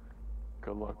 So,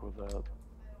 good luck with that.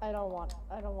 I don't want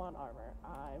armor.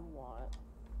 I want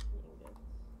ingots.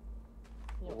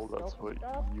 You have Well, skill that's for what the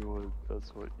job? you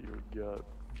would get.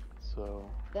 So,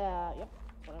 Yep,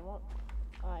 that's what I want.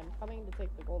 I'm coming to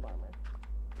take the gold armor.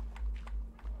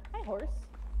 Hi, horse.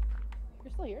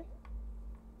 You're still here?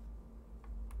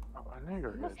 I think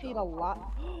you're You gonna must need a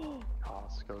lot.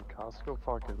 Costco. Costco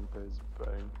fucking pays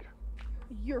bank.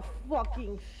 You're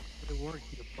fucking. It worked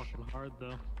you fucking hard,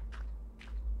 though.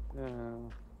 Yeah.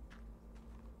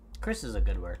 Chris is a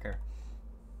good worker.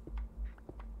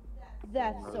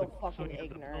 That's so So fucking he has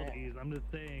ignorant. abilities. I'm just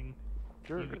saying,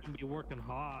 Sure. you can be working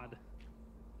hard.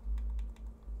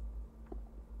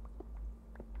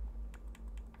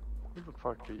 Who the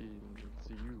fuck are you eating? It's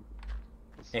you.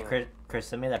 What's Yeah, up? Chris,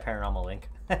 send me that paranormal link.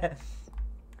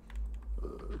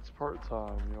 It's part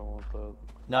time. You don't want that.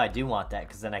 No, I do want that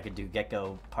because then I could do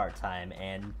Gecko part time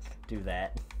and do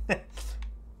that. I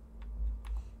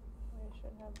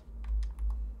should have.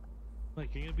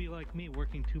 Like, you're gonna be like me,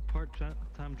 working 2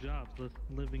 part-time jobs,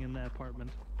 living in that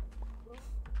apartment.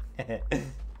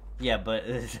 Yeah, but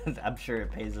I'm sure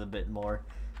it pays a bit more.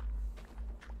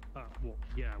 Well,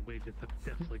 yeah, wages have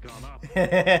definitely gone up.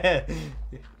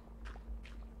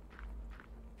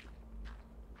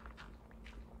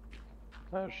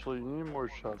 Actually, you need more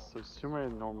chests. There's too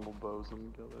many normal bows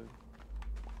I'm getting.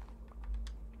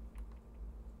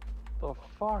 The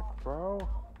fuck, bro?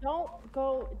 Don't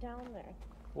go down there.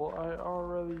 Well, I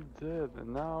already did,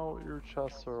 and now your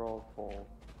chests are all full.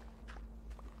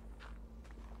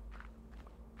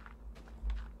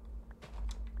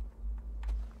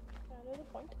 Kind of the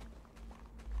point.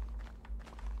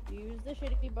 Use the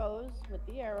shitty bows with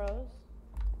the arrows,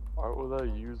 Why would I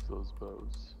use those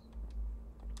bows?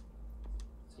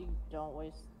 so you don't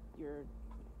waste your.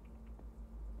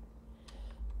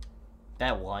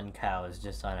 That one cow is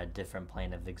just on a different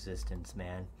plane of existence,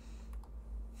 man.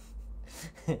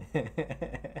 It's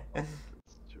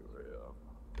 2 a.m.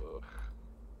 Ugh.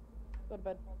 Go to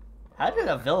bed. How did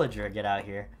a villager get out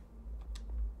here?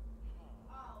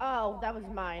 Oh, that was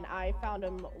mine. I found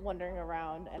him wandering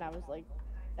around, and I was like,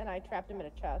 and I trapped him in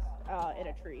a chest, in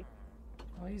a tree.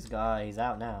 Oh, he's gone. He's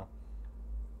out now.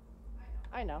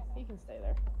 I know. He can stay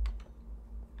there.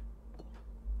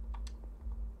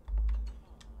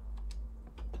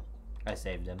 I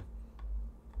saved him.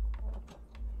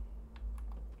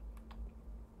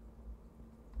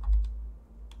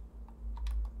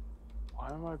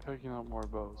 Why am I picking up more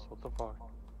bows? What the fuck?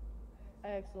 I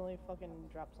accidentally fucking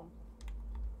dropped some.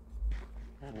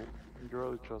 Your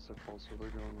other chests are full, so they're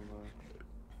going in there.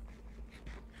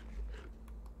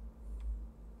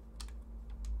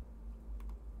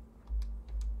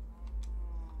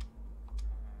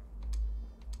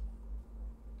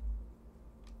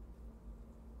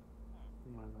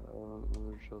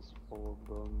 Another chest full of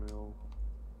bone meal.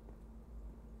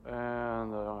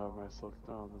 And I don't have my silk.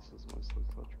 No, this is my silk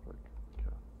touch pick.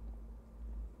 Okay.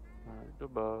 Alright,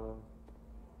 goodbye.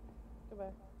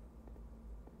 Goodbye.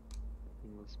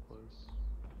 In this place.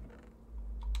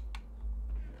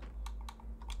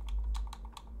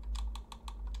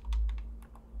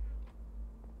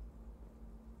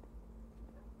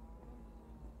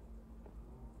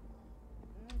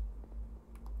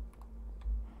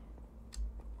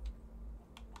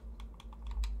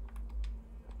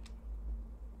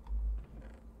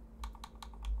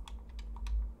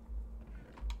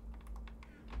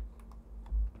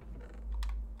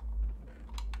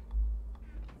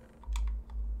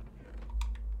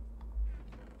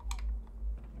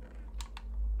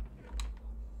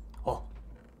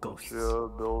 ghosts.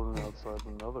 She building outside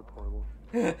another portal.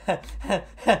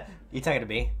 You talking to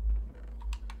me?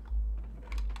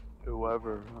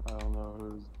 Whoever, I don't know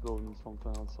who's building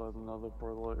something outside another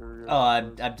portal area. Oh,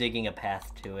 I'm digging a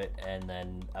path to it, and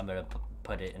then I'm gonna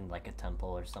put it in like a temple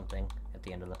or something at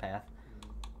the end of the path.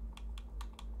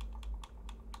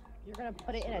 You're gonna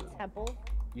put it in a temple?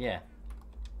 Yeah.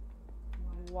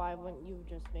 Why wouldn't you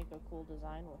just make a cool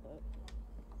design with it?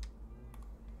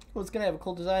 Well, it's gonna have a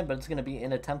cool design, but it's gonna be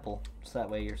in a temple, so that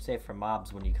way you're safe from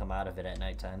mobs when you come out of it at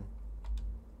nighttime.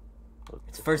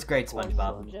 It's first grade,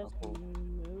 SpongeBob. Just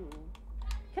move.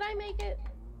 Can I make it?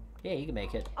 Yeah, you can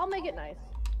make it. I'll make it nice.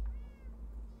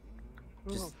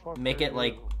 Just make it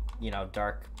like, you know,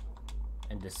 dark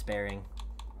and despairing,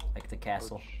 like the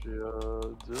castle. What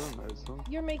you doing, Mason?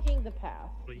 You're making the path.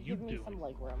 What are you Give me doing? some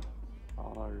leg room.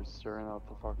 Oh no, you're staring out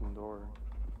the fucking door.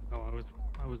 Oh,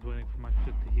 I was waiting for my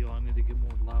shit to heal. I need to get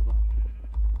more lava.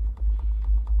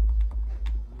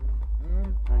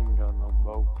 I ain't got no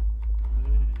boat.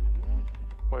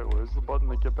 Wait, where's the button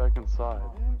to get back inside?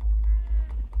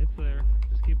 It's there.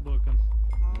 Just keep looking.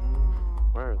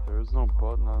 Where? There's no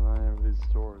button on any of these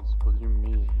doors. What do you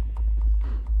mean?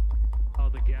 Oh,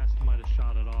 the gas might have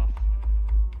shot it off.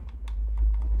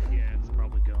 Yeah, it's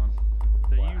probably gone.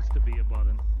 There used to be a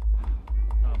button.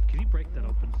 Can you break that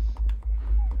open?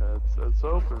 It's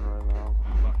open right now.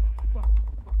 Fuck.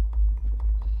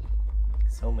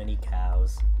 So many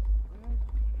cows.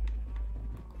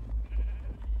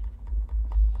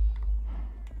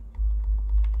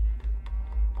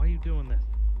 Why are you doing this?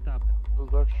 Stop it.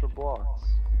 Those extra blocks.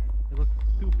 You look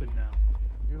stupid now.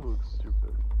 You look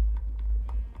stupid.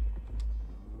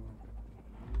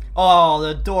 Oh,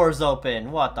 the door's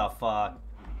open. What the fuck?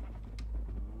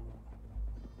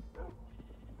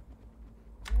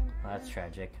 That's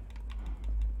tragic.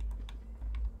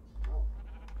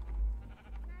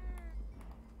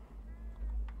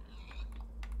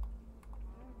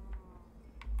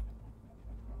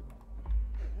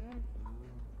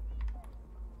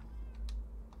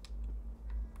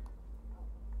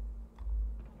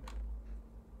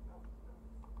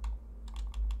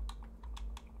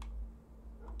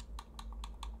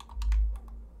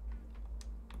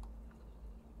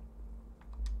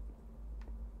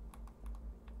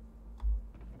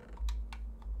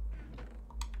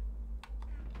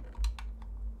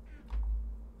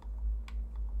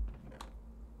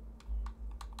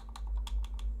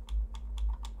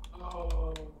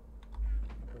 Oh,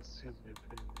 this gonna be a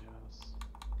pain in the ass.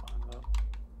 Find out.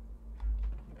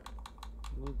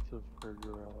 Need to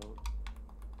figure out.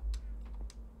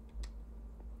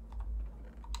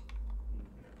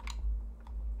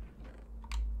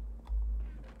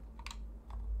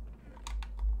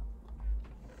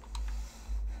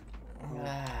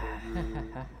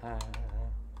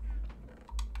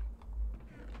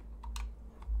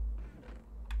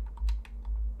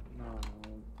 No.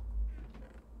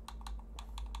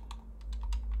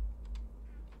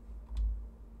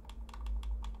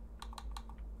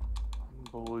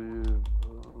 I believe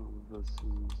this is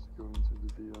going to be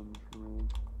the end for me.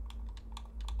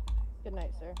 Good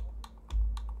night, sir.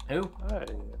 Who? Hey,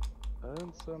 I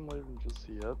didn't say I'm leaving just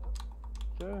yet.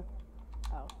 Okay?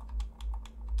 Oh.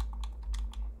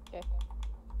 Okay.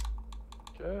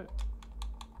 Okay.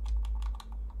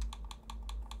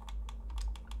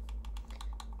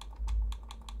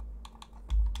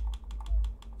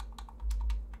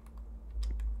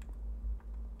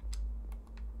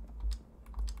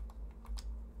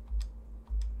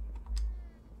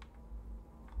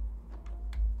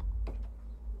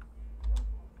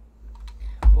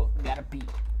 Well, gotta pee.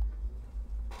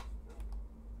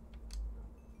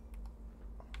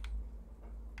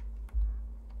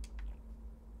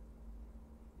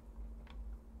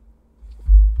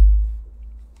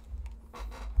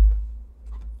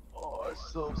 Oh, I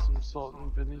still have some salt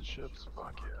and vinny chips.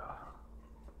 Fuck yeah.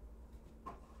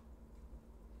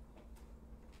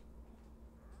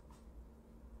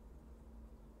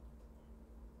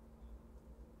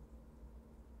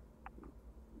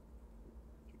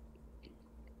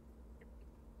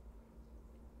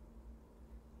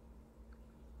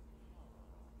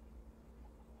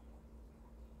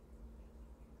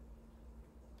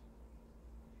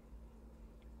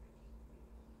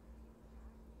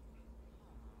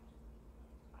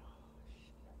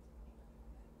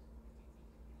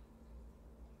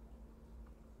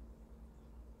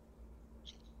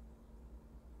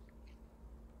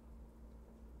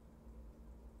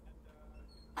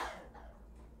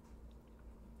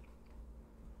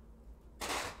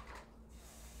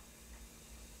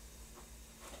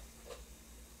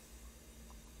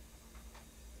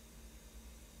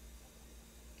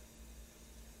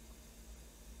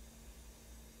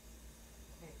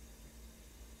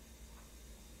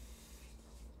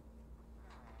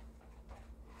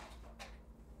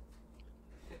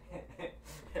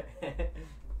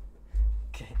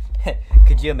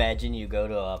 Could you imagine you go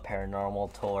to a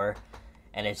paranormal tour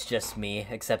and it's just me,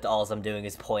 except all I'm doing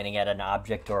is pointing at an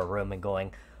object or a room and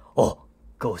going, "Oh,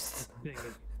 ghosts. Thing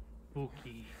is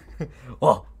spooky.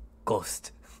 Oh,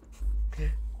 ghost.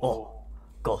 Oh,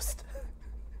 ghost."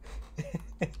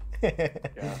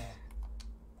 Yeah.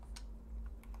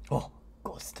 Oh,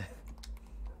 ghost.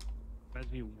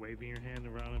 Imagine you waving your hand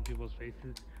around in people's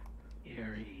faces.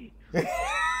 Eerie.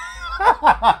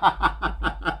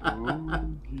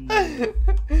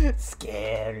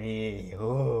 Scary.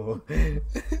 Ooh.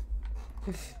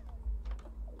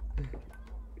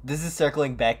 This is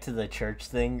circling back to the church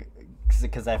thing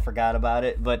because I forgot about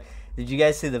it. But did you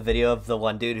guys see the video of the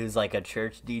one dude who's like a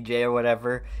church DJ or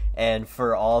whatever? And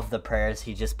for all of the prayers,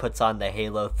 he just puts on the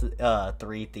Halo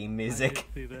 3 theme music.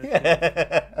 I did see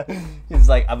that shit. He's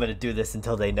like, "I'm gonna do this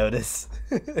until they notice."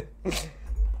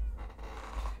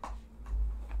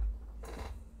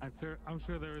 I'm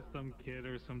sure there was some kid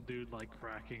or some dude like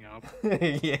cracking up.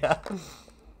 Yeah. I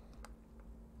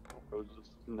was just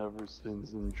never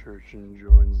sings in church and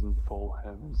joins in full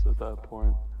hymns at that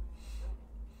point.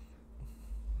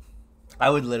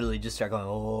 I would literally just start going,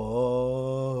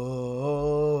 "Oh."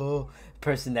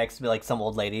 Person next to me, like some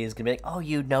old lady, is gonna be like, "Oh,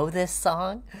 you know this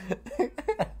song?"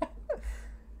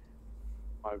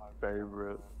 My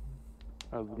favorite,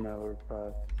 as a matter of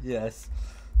fact. Yes.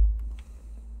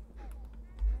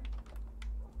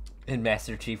 In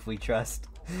Master Chief We Trust.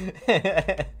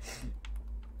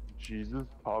 Jesus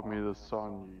taught me this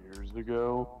song years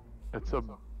ago. It's a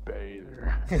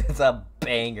banger. It's a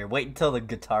banger. Wait until the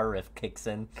guitar riff kicks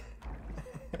in.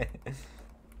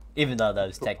 Even though that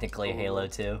was technically Halo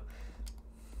 2.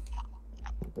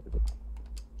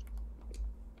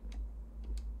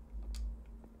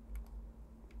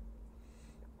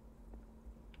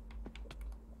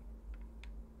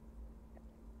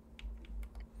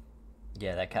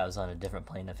 Yeah, that cow's on a different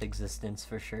plane of existence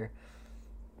for sure.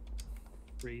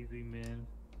 Crazy man.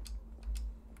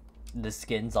 The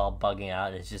skin's all bugging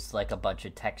out. It's just like a bunch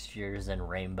of textures and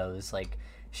rainbows like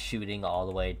shooting all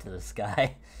the way to the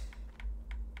sky.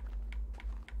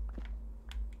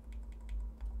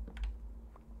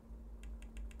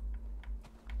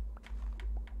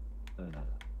 Does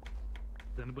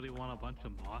anybody want a bunch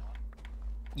of moss?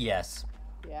 Yes.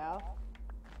 Yeah.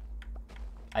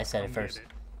 I said it Come get first.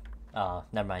 Oh,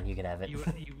 never mind. You can have it. You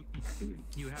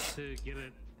have to get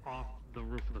it off the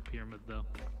roof of the pyramid though.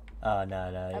 Oh no,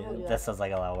 I will do that that. sounds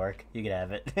like a lot of work. You can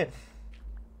have it.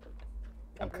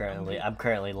 I'm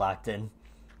currently locked in.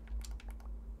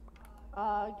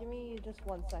 Give me just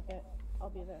 1 second. I'll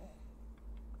be there.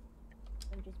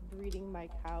 I'm just breeding my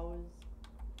cows.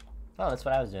 Oh, that's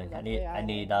what I was doing. I That's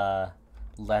need AI.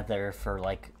 leather for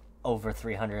like over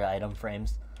 300 item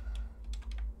frames.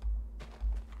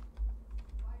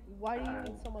 Why do you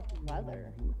need so much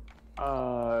leather?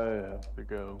 I have to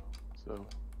go, so.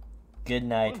 Good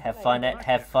night. Good Have night.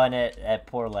 fun at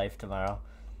Poor Life tomorrow.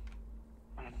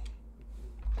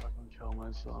 Fucking kill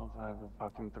myself. I have a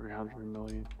fucking 300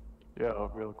 million. Yeah,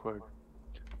 real quick.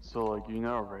 So, like, you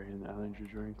know Rain energy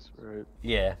drinks, right?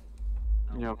 Yeah.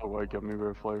 You know the white gummy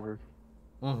bear flavor?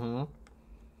 Mm-hmm.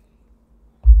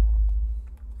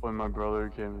 When my brother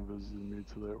came and visited me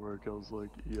today at work, I was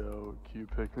like, "Yo, can you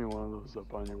pick me one of those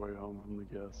up on your way home from the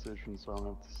gas station so I don't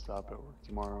have to stop at work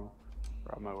tomorrow?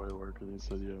 Or on my way to work?" And he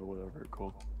said, "Yeah, whatever,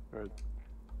 cool." Right.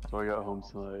 So I got home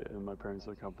tonight and my parents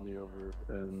had company over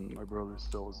and my brother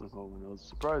still wasn't home and I was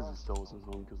surprised he still wasn't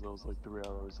home because that was like 3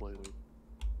 hours later.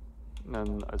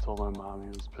 And I told my mom he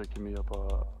was picking me up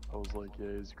I was like,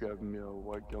 "Yeah, he's grabbing me a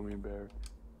white gummy bear."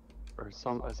 Or I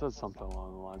said something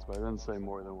along the lines, but I didn't say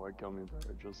more than white gummy bear,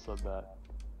 I just said that.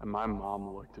 And my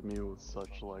mom looked at me with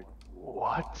such like,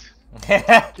 "What?"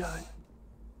 Guy.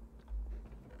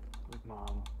 Like,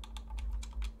 Mom.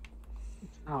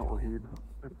 It's not weed,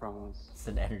 I promise. It's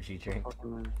an energy drink.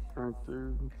 Fucking drink,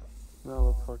 dude. Not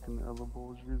a fucking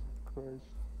edible, Jesus Christ.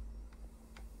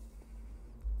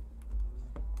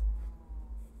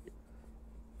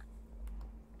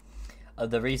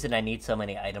 The reason I need so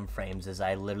many item frames is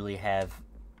I literally have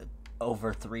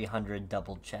over 300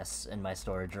 double chests in my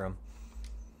storage room.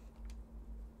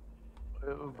 I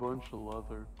have a bunch of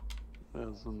leather.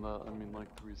 As in that, I mean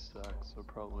like 3 stacks, so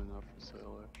probably not for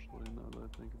sale actually, now that I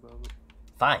think about it.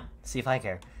 Fine. See if I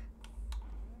care.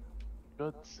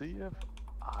 But see if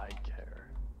I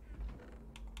care.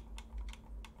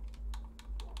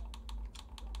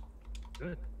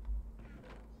 Good.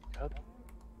 Good.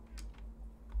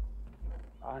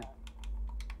 Fine.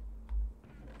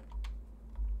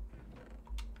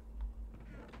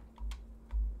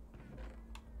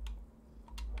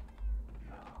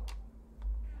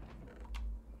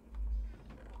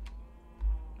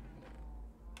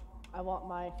 I want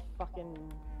my fucking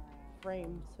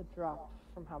frames to drop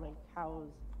from how many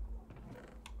cows.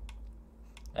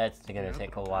 That's gonna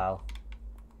take a while.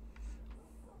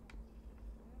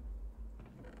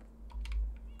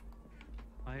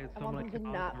 I had I so want many them to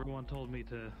cows, not- everyone told me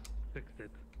to fix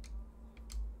it.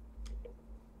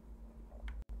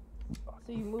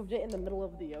 So you moved it in the middle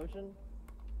of the ocean?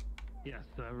 Yes,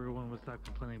 so everyone was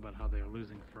complaining about how they were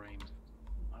losing frames.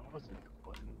 I wasn't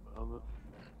complaining about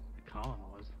Colin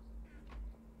was. it.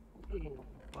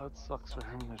 That sucks for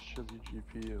having a shitty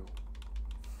GPU.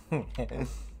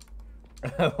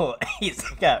 Oh, he's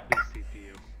got Big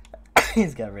CPU.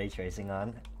 he's got ray tracing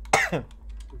on.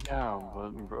 Yeah,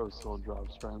 but bro still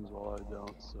drops frames while I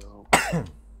don't, so.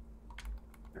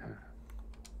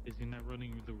 Is he not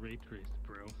running the ray trace,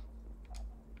 bro?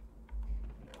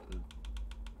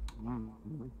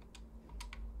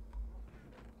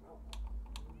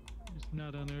 It's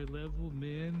not on our level,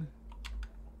 man.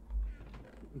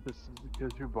 This is the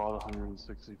kid who bought a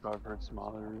 165 hertz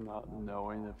monitor not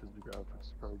knowing if his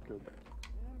graphics card could,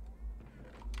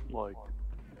 like,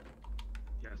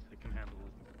 Yes, I can handle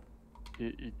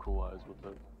it. equalize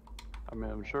with it. I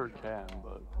mean, I'm sure it can,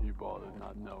 but he bought it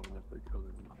not knowing if it could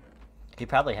or not. He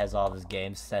probably has all of his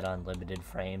games set on limited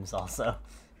frames also,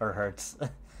 or hertz.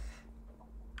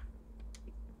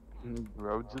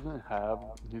 Bro didn't have,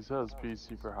 he's had his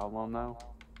PC for how long now?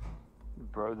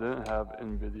 Bro didn't have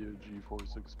NVIDIA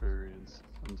GeForce Experience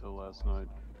until last night.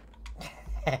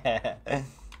 I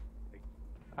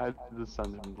had to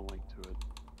send him the link to it.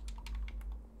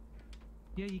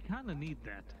 Yeah, you kind of need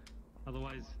that.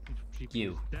 Otherwise, GPUs,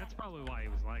 You. that's probably why he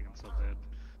was lagging so bad.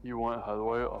 You want, how do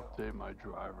I update my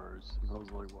drivers? And I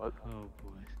was like, what? Oh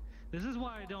boy. This is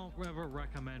why I don't ever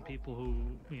recommend people who,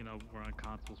 you know, were on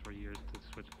consoles for years to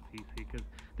switch to PC, because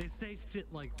they say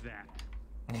shit like that.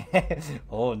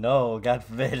 Oh no, God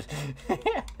forbid.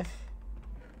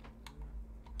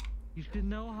 You should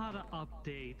know how to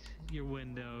update your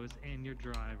Windows and your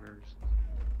drivers.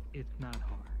 It's not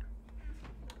hard.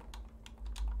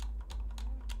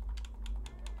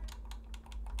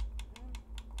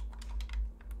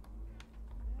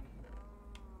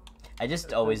 I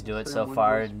just always do it Same so Windows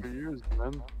far for and years,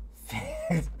 man.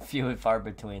 few and far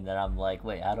between that I'm like,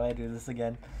 wait, how do I do this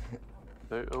again?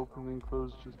 They open and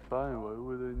close just fine. Why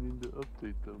would I need to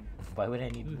update them? Why would I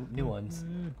need new ones?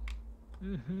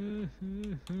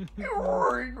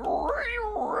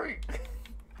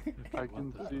 I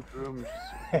can see through them.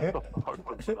 What the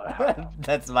fuck was that?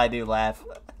 That's my new laugh.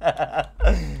 That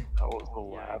was a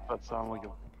laugh. That sounded like a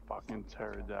fucking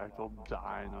pterodactyl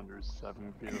dying under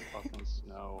 7 feet of fucking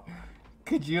snow.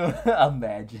 Could you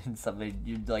imagine somebody,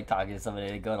 you'd like talking to somebody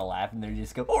and go to laugh and they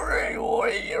just go, oi,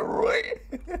 oi, oi.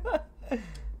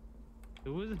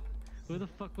 Who the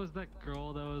fuck was that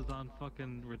girl that was on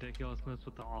fucking Ridiculousness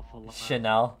with the awful laugh?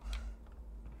 Chanel.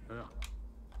 Ugh.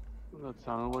 That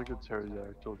sounded like a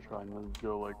pterodactyl trying to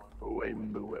go like, way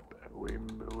whip, way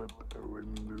whip, way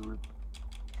whip.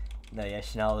 No, yeah,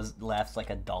 Chanel laughs like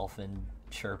a dolphin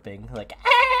chirping, like,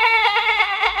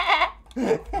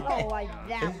 Oh, like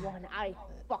that one. I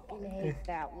fucking hate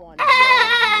that one.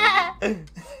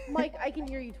 Mike, I can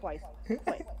hear you twice.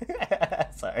 Wait.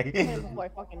 Sorry. Before I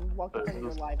fucking walked There's into your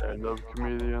this live. stand-up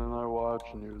comedian I watch,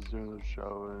 and he was doing the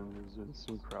show, and he was doing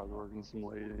some crowd work, and some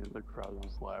lady, and the crowd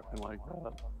was laughing like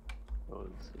that. It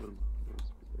was great.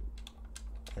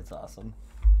 That's awesome.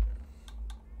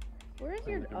 Where is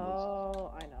your? Thank you,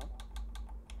 Oh, I know.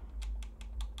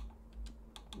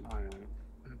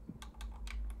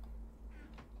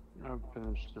 I've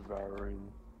finished devouring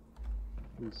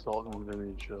the salt and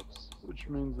Vinny chips, which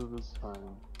means at this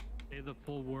time, Say the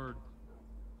full word.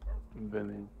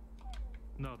 Vinny,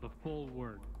 No, the full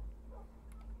word.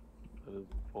 that is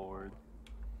the forward.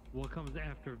 What comes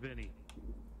after Vinny?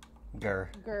 Grr.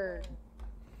 Grr.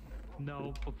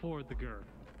 No, before the gur.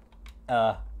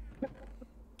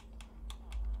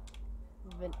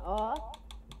 Vin.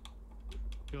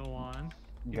 Go on.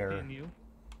 Gur. Continue.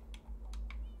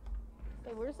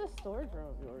 Hey, where's the storage room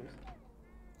of yours?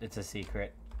 It's a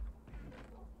secret.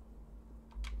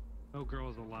 No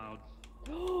girls allowed.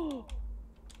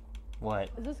 What?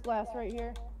 Is this glass right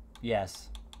here? Yes.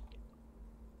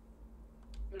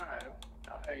 I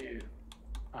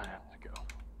have to go.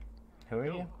 Who are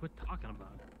Yo, you? quit talking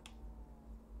about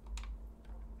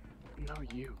it. No,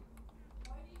 you.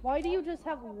 Why do you just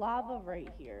have lava right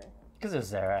here? Because it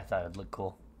was there. I thought it'd look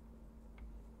cool.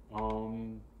 How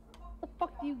the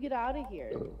fuck do you get out of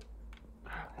here?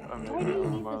 I mean, Why do you need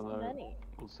tomorrow this night, many?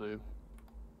 we'll see.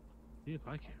 See if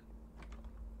I can.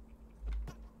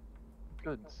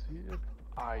 Good. See if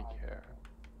I care.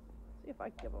 See if I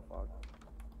give a fuck.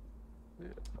 See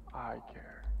if I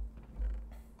care.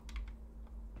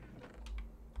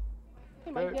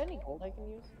 You might get any gold I can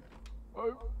use.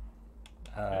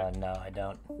 No, I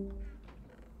don't.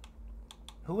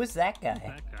 Who is that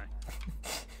guy?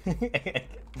 That guy.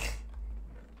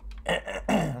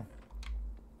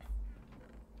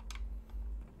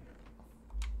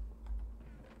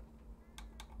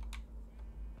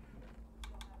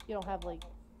 You don't have like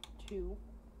 2.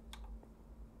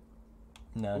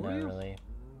 No, Who not are you? really.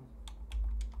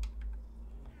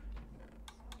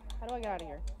 How do I get out of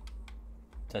here?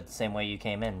 So it's the same way you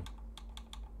came in.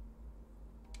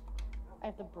 I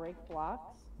have to break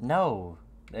blocks? No!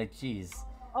 Jeez.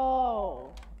 Oh.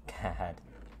 God.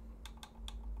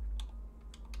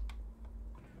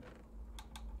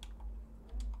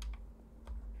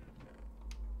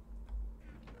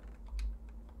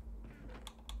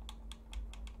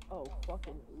 Oh,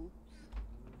 fucking oops.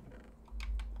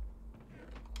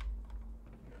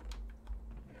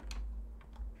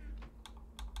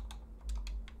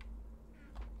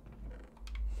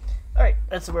 Alright,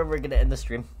 that's where we're gonna end the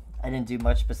stream. I didn't do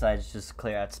much besides just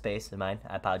clear out space in mine.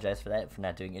 I apologize for that, for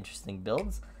not doing interesting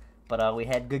builds. But we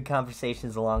had good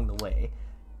conversations along the way.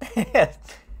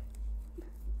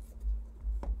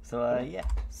 So, yeah.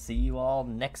 See you all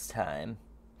next time.